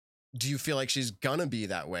do you feel like she's gonna be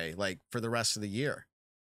that way, like for the rest of the year?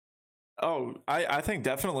 Oh, I think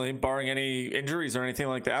definitely, barring any injuries or anything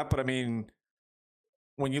like that. But I mean,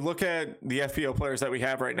 when you look at the FPO players that we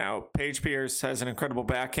have right now, Paige Pierce has an incredible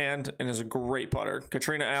backhand and is a great putter.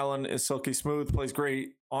 Katrina Allen is silky smooth, plays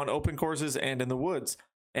great on open courses and in the woods.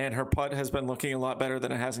 And her putt has been looking a lot better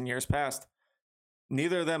than it has in years past.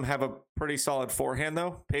 Neither of them have a pretty solid forehand,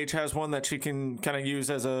 though. Paige has one that she can kind of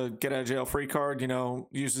use as a get-out-of-jail-free card,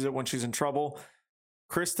 uses it when she's in trouble.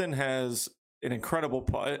 Kristen has an incredible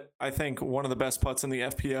putt. I think one of the best putts in the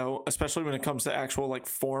FPO, especially when it comes to actual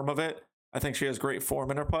form of it. I think she has great form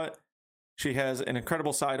in her putt. She has an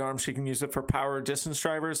incredible sidearm. She can use it for power distance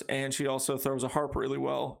drivers, and she also throws a harp really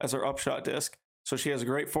well as her upshot disc. So she has a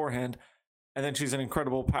great forehand. And then she's an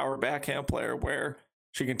incredible power backhand player where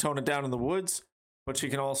she can tone it down in the woods, but she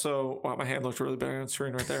can also, wow, my hand looks really big on the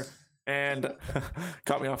screen right there, and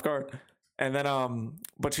caught me off guard. And then,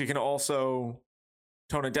 but she can also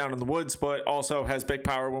tone it down in the woods, but also has big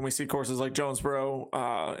power when we see courses like Jonesboro,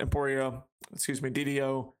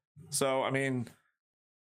 DDO. So, I mean,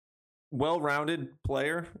 well-rounded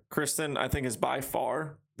player. Kristen, I think, is by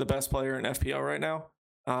far the best player in FPO right now.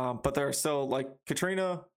 But there are still,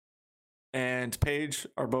 Katrina and Paige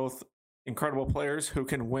are both incredible players who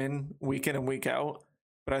can win week in and week out.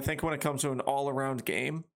 But I think when it comes to an all-around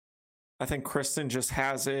game, I think Kristen just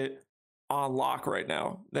has it on lock right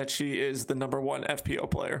now that she is the number 1 FPO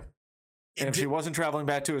player. And if she wasn't traveling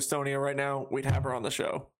back to Estonia right now, we'd have her on the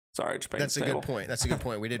show. Sorry, Japan. That's a good point. That's a good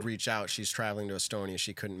point. We did reach out. She's traveling to Estonia.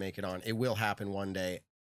 She couldn't make it on. It will happen one day.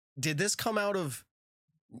 Did this come out of,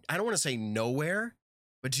 I don't want to say nowhere,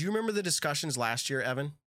 but do you remember the discussions last year,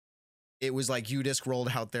 Evan? It was like UDisc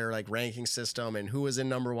rolled out their ranking system, and who was in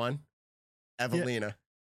number 1? Evelina.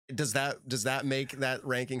 Yeah. Does that make that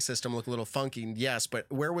ranking system look a little funky? Yes, but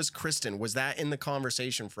where was Kristen? Was that in the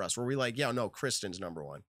conversation for us? Were we like, yeah, no, Kristen's number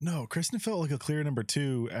 1? No, Kristen felt like a clear number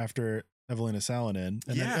 2 after Evelina Salonen,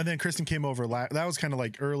 and then Kristen came over. That was kind of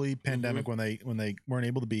like early pandemic when they weren't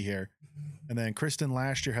able to be here, and then Kristen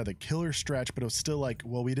last year had the killer stretch, but it was still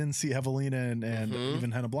we didn't see Evelina and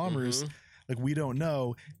even Hannah Blomroos. We don't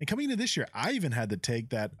know. And coming into this year, I even had the take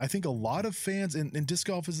that I think a lot of fans in disc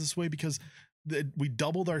golf is this way because we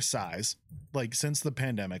doubled our size, since the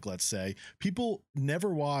pandemic, let's say. People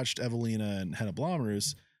never watched Evelina and Hannah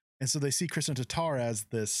Blomroos, and so they see Kristen Tatar as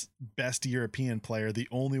this best European player, the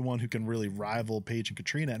only one who can really rival Paige and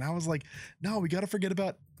Katrina. And I was like, no, we got to forget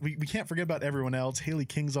about, we can't forget about everyone else. Haley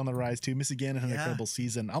King's on the rise too. Missy Gannon had an incredible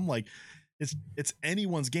season. I'm like, it's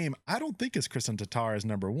anyone's game. I don't think it's Kristen Tatar as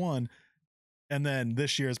number one. And then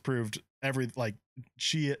this year has proved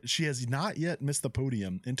she has not yet missed the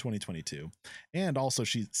podium in 2022. And also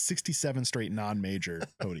she's 67 straight non-major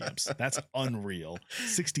podiums. That's unreal.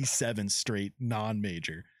 67 straight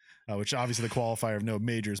non-major, which obviously the qualifier of no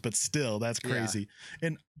majors, but still that's crazy. Yeah.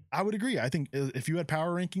 And I would agree. I think if you had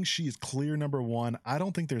power rankings, she is clear number one. I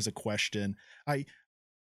don't think there's a question.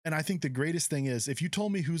 And I think the greatest thing is if you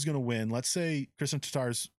told me who's going to win, let's say Kristen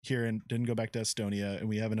Tatar's here and didn't go back to Estonia and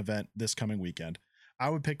we have an event this coming weekend, I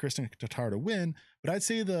would pick Kristen Tatar to win, but I'd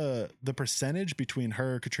say the percentage between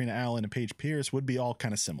her, Katrina Allen, and Paige Pierce would be all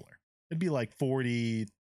kind of similar. It'd be like 40,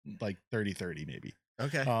 like 30-30 maybe.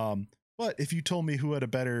 Okay. But if you told me who had a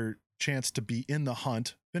better chance to be in the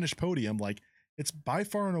hunt, finish podium, like it's by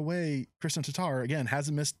far and away Kristen Tatar. Again,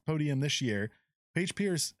 hasn't missed podium this year. Paige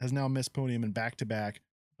Pierce has now missed podium in back-to-back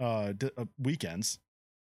weekends.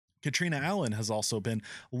 Katrina Allen has also been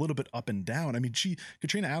a little bit up and down. I mean,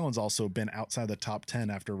 Katrina Allen's also been outside the top 10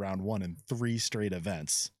 after round one in 3 straight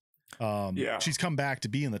events. She's come back to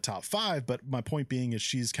be in the top 5, but my point being is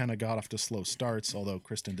she's kind of got off to slow starts, although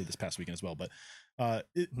Kristen did this past weekend as well. But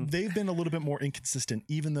they've been a little bit more inconsistent,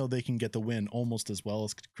 even though they can get the win almost as well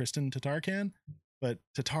as Kristen Tatar can. But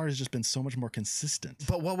Tatar has just been so much more consistent.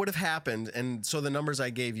 But what would have happened? And so the numbers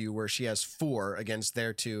I gave you where she has 4 against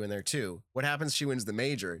their 2 and their 2. What happens? She wins the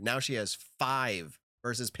major. Now she has 5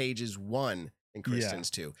 versus Paige's 1 and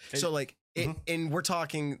Kristen's 2. So like, and we're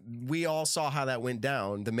talking, we all saw how that went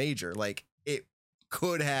down, the major. Like it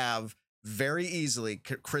could have very easily,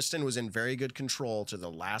 Kristen was in very good control to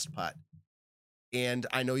the last putt. And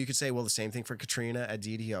I know you could say, well, the same thing for Katrina at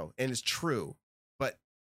DDO. And it's true. But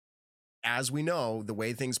as we know, the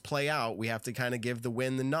way things play out, we have to kind of give the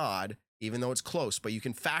win the nod, even though it's close, but you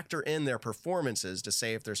can factor in their performances to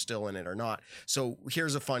say if they're still in it or not. So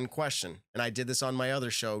here's a fun question. And I did this on my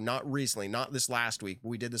other show, not recently, not this last week, but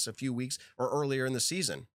we did this a few weeks or earlier in the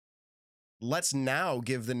season. Let's now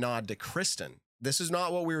give the nod to Kristen. This is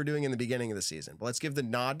not what we were doing in the beginning of the season, but let's give the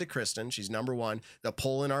nod to Kristen. She's number one. The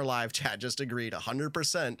poll in our live chat just agreed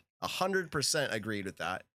 100% agreed with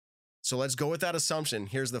that. So let's go with that assumption.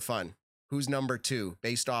 Here's the fun. Who's number 2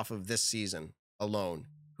 based off of this season alone?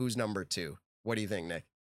 Who's number 2? What do you think, Nick?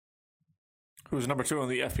 Who's number 2 on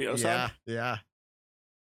the FPO side? Yeah.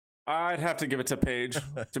 I'd have to give it to Paige,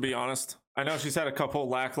 to be honest. I know she's had a couple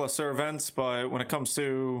lackluster events, but when it comes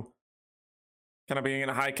to kind of being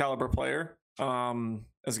a high caliber player,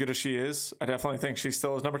 as good as she is, I definitely think she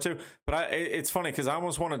still is number 2. But it's funny because I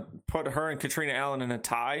almost want to put her and Katrina Allen in a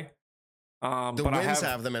tie. The wins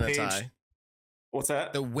have them in a tie. What's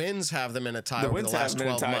that? The wins have them in a tie over the last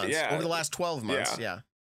 12 months. Yeah. Over the last 12 months, yeah.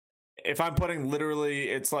 If I'm putting literally,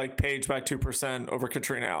 it's like Paige by 2% over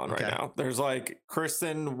Katrina Allen right now. There's like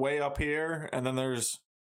Kristen way up here, and then there's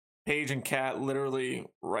Paige and Kat literally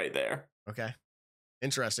right there. Okay.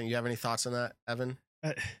 Interesting. You have any thoughts on that, Evan?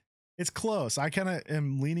 It's close. I kind of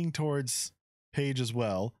am leaning towards Paige as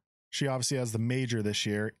well. She obviously has the major this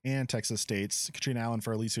year and Texas State's. Katrina Allen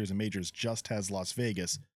for Elite Series and Majors just has Las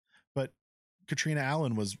Vegas. But Katrina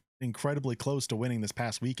Allen was incredibly close to winning this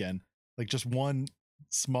past weekend, like just one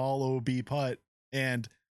small OB putt, and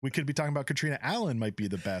we could be talking about Katrina Allen might be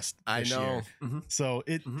the best this year. So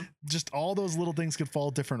it just all those little things could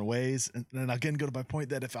fall different ways. And again, go to my point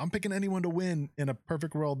that if I'm picking anyone to win in a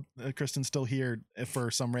perfect world, Kristen's still here for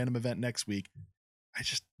some random event next week.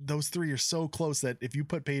 Those 3 are so close that if you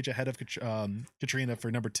put Paige ahead of Katrina for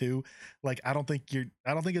number 2, like I don't think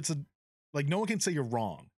it's no one can say you're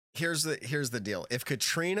wrong. Here's the deal. If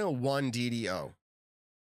Katrina won DDO,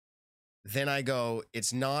 then I go,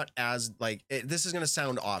 it's not as this is going to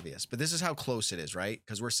sound obvious, but this is how close it is, right?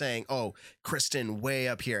 Because we're saying, oh, Kristen way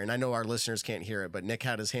up here. And I know our listeners can't hear it, but Nick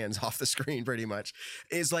had his hands off the screen pretty much.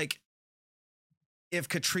 Is like, if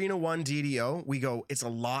Katrina won DDO, we go, it's a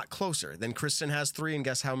lot closer. Then Kristen has 3, and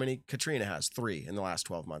guess how many Katrina has? 3 in the last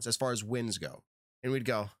 12 months, as far as wins go. And we'd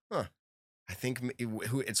go, I think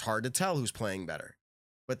it's hard to tell who's playing better.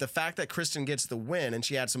 But the fact that Kristen gets the win and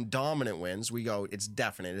she had some dominant wins, we go, it's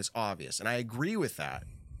definite, it's obvious. And I agree with that.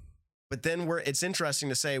 But then it's interesting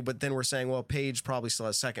to say, but then we're saying, well, Paige probably still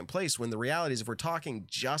has second place, when the reality is if we're talking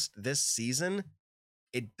just this season,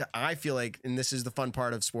 I feel like, and this is the fun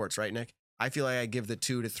part of sports, right, Nick? I feel like I give the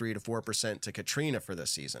 2 to 3 to 4% to Katrina for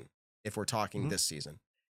this season, if we're talking this season.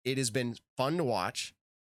 It has been fun to watch.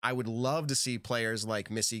 I would love to see players like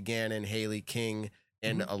Missy Gannon, Haley King,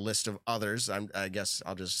 and a list of others. I guess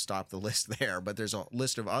I'll just stop the list there, but there's a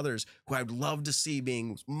list of others who I'd love to see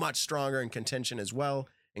being much stronger in contention as well,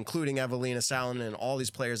 including Evelina Salonen and all these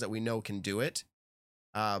players that we know can do it.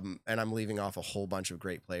 And I'm leaving off a whole bunch of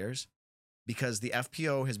great players. because the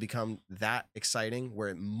FPO has become that exciting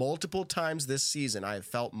where multiple times this season I have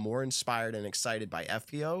felt more inspired and excited by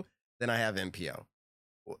FPO than I have MPO.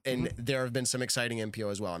 And there have been some exciting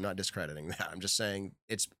MPO as well. I'm not discrediting that. I'm just saying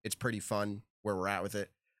it's pretty fun where we're at with it.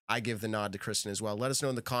 I give the nod to Kristen as well. Let us know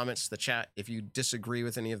in the comments, the chat, if you disagree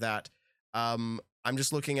with any of that. I'm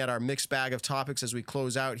just looking at our mixed bag of topics as we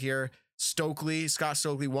close out here. Scott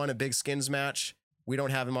Stokely won a big skins match. We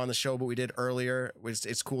don't have him on the show, but we did earlier.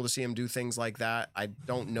 It's cool to see him do things like that. I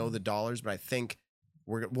don't know the dollars, but I think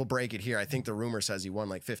we'll break it here. I think the rumor says he won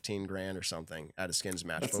like 15 grand or something at a skins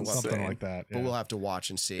match. But something like that. Yeah. But we'll have to watch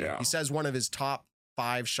and see. Yeah. He says one of his top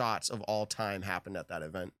 5 shots of all time happened at that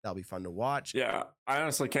event. That'll be fun to watch. Yeah, I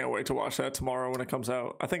honestly can't wait to watch that tomorrow when it comes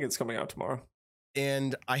out. I think it's coming out tomorrow.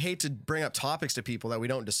 And I hate to bring up topics to people that we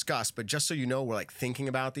don't discuss, but just so you know, we're like thinking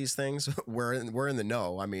about these things. We're in the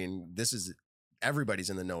know. I mean, everybody's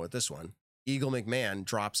in the know with this one. Eagle McMahon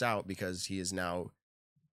drops out because he is now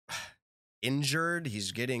injured.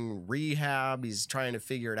 He's getting rehab. He's trying to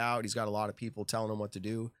figure it out. He's got a lot of people telling him what to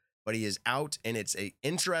do, but he is out, and it's an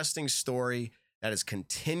interesting story that is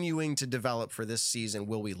continuing to develop for this season.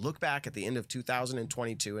 Will we look back at the end of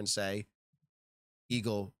 2022 and say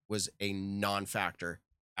Eagle was a non-factor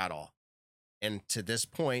at all? And to this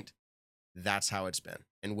point, that's how it's been.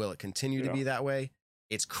 And will it continue to be that way?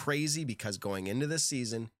 It's crazy because going into this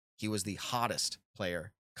season, he was the hottest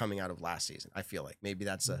player coming out of last season. I feel like maybe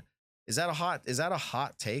that's is that a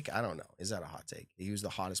hot take? I don't know. Is that a hot take? He was the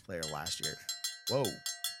hottest player last year. Whoa.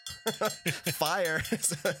 Fire.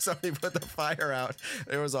 Somebody put the fire out.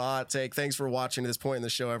 There was a hot take. Thanks for watching to this point in the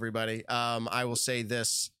show, everybody. I will say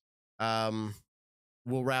this.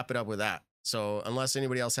 We'll wrap it up with that. So unless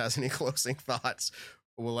anybody else has any closing thoughts,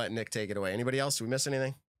 we'll let Nick take it away. Anybody else? Did we miss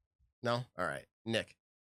anything? No? All right. Nick,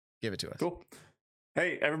 give it to us. Cool.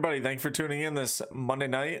 Hey, everybody. Thank you for tuning in this Monday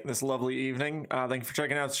night, this lovely evening. Thank you for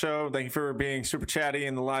checking out the show. Thank you for being super chatty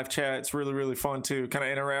in the live chat. It's really, really fun to kind of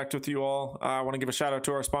interact with you all. I want to give a shout out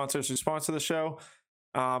to our sponsors who sponsor the show.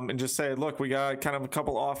 And just say, look, we got kind of a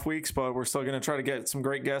couple off weeks, but we're still going to try to get some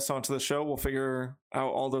great guests onto the show. We'll figure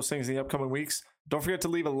out all those things in the upcoming weeks. Don't forget to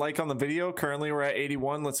leave a like on the video. Currently, we're at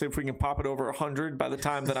 81. Let's see if we can pop it over 100 by the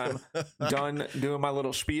time that I'm done doing my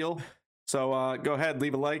little spiel. So go ahead,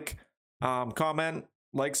 leave a like, comment,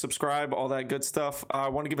 like, subscribe, all that good stuff. I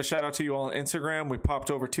want to give a shout out to you all on Instagram. We popped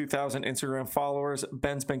over 2,000 Instagram followers.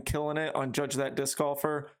 Ben's been killing it on Judge That Disc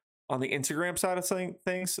Golfer on the Instagram side of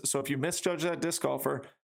things. So if you missed Judge That Disc Golfer,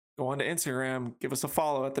 go on to Instagram, give us a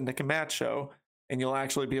follow at the Nick and Matt Show, and you'll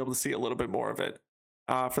actually be able to see a little bit more of it.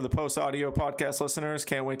 For the post-audio podcast listeners,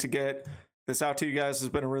 can't wait to get this out to you guys.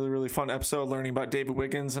 It's been a really, really fun episode learning about David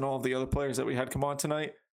Wiggins and all of the other players that we had come on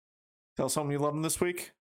tonight. Tell someone you love them this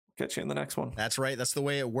week. Catch you in the next one. That's right. That's the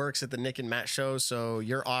way it works at the Nick and Matt Show. So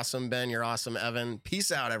you're awesome, Ben. You're awesome, Evan.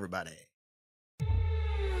 Peace out, everybody.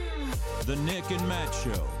 The Nick and Matt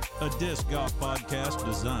Show, a disc golf podcast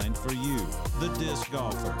designed for you, the disc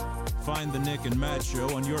golfer. Find the Nick and Matt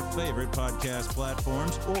Show on your favorite podcast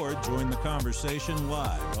platforms or join the conversation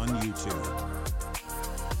live on YouTube.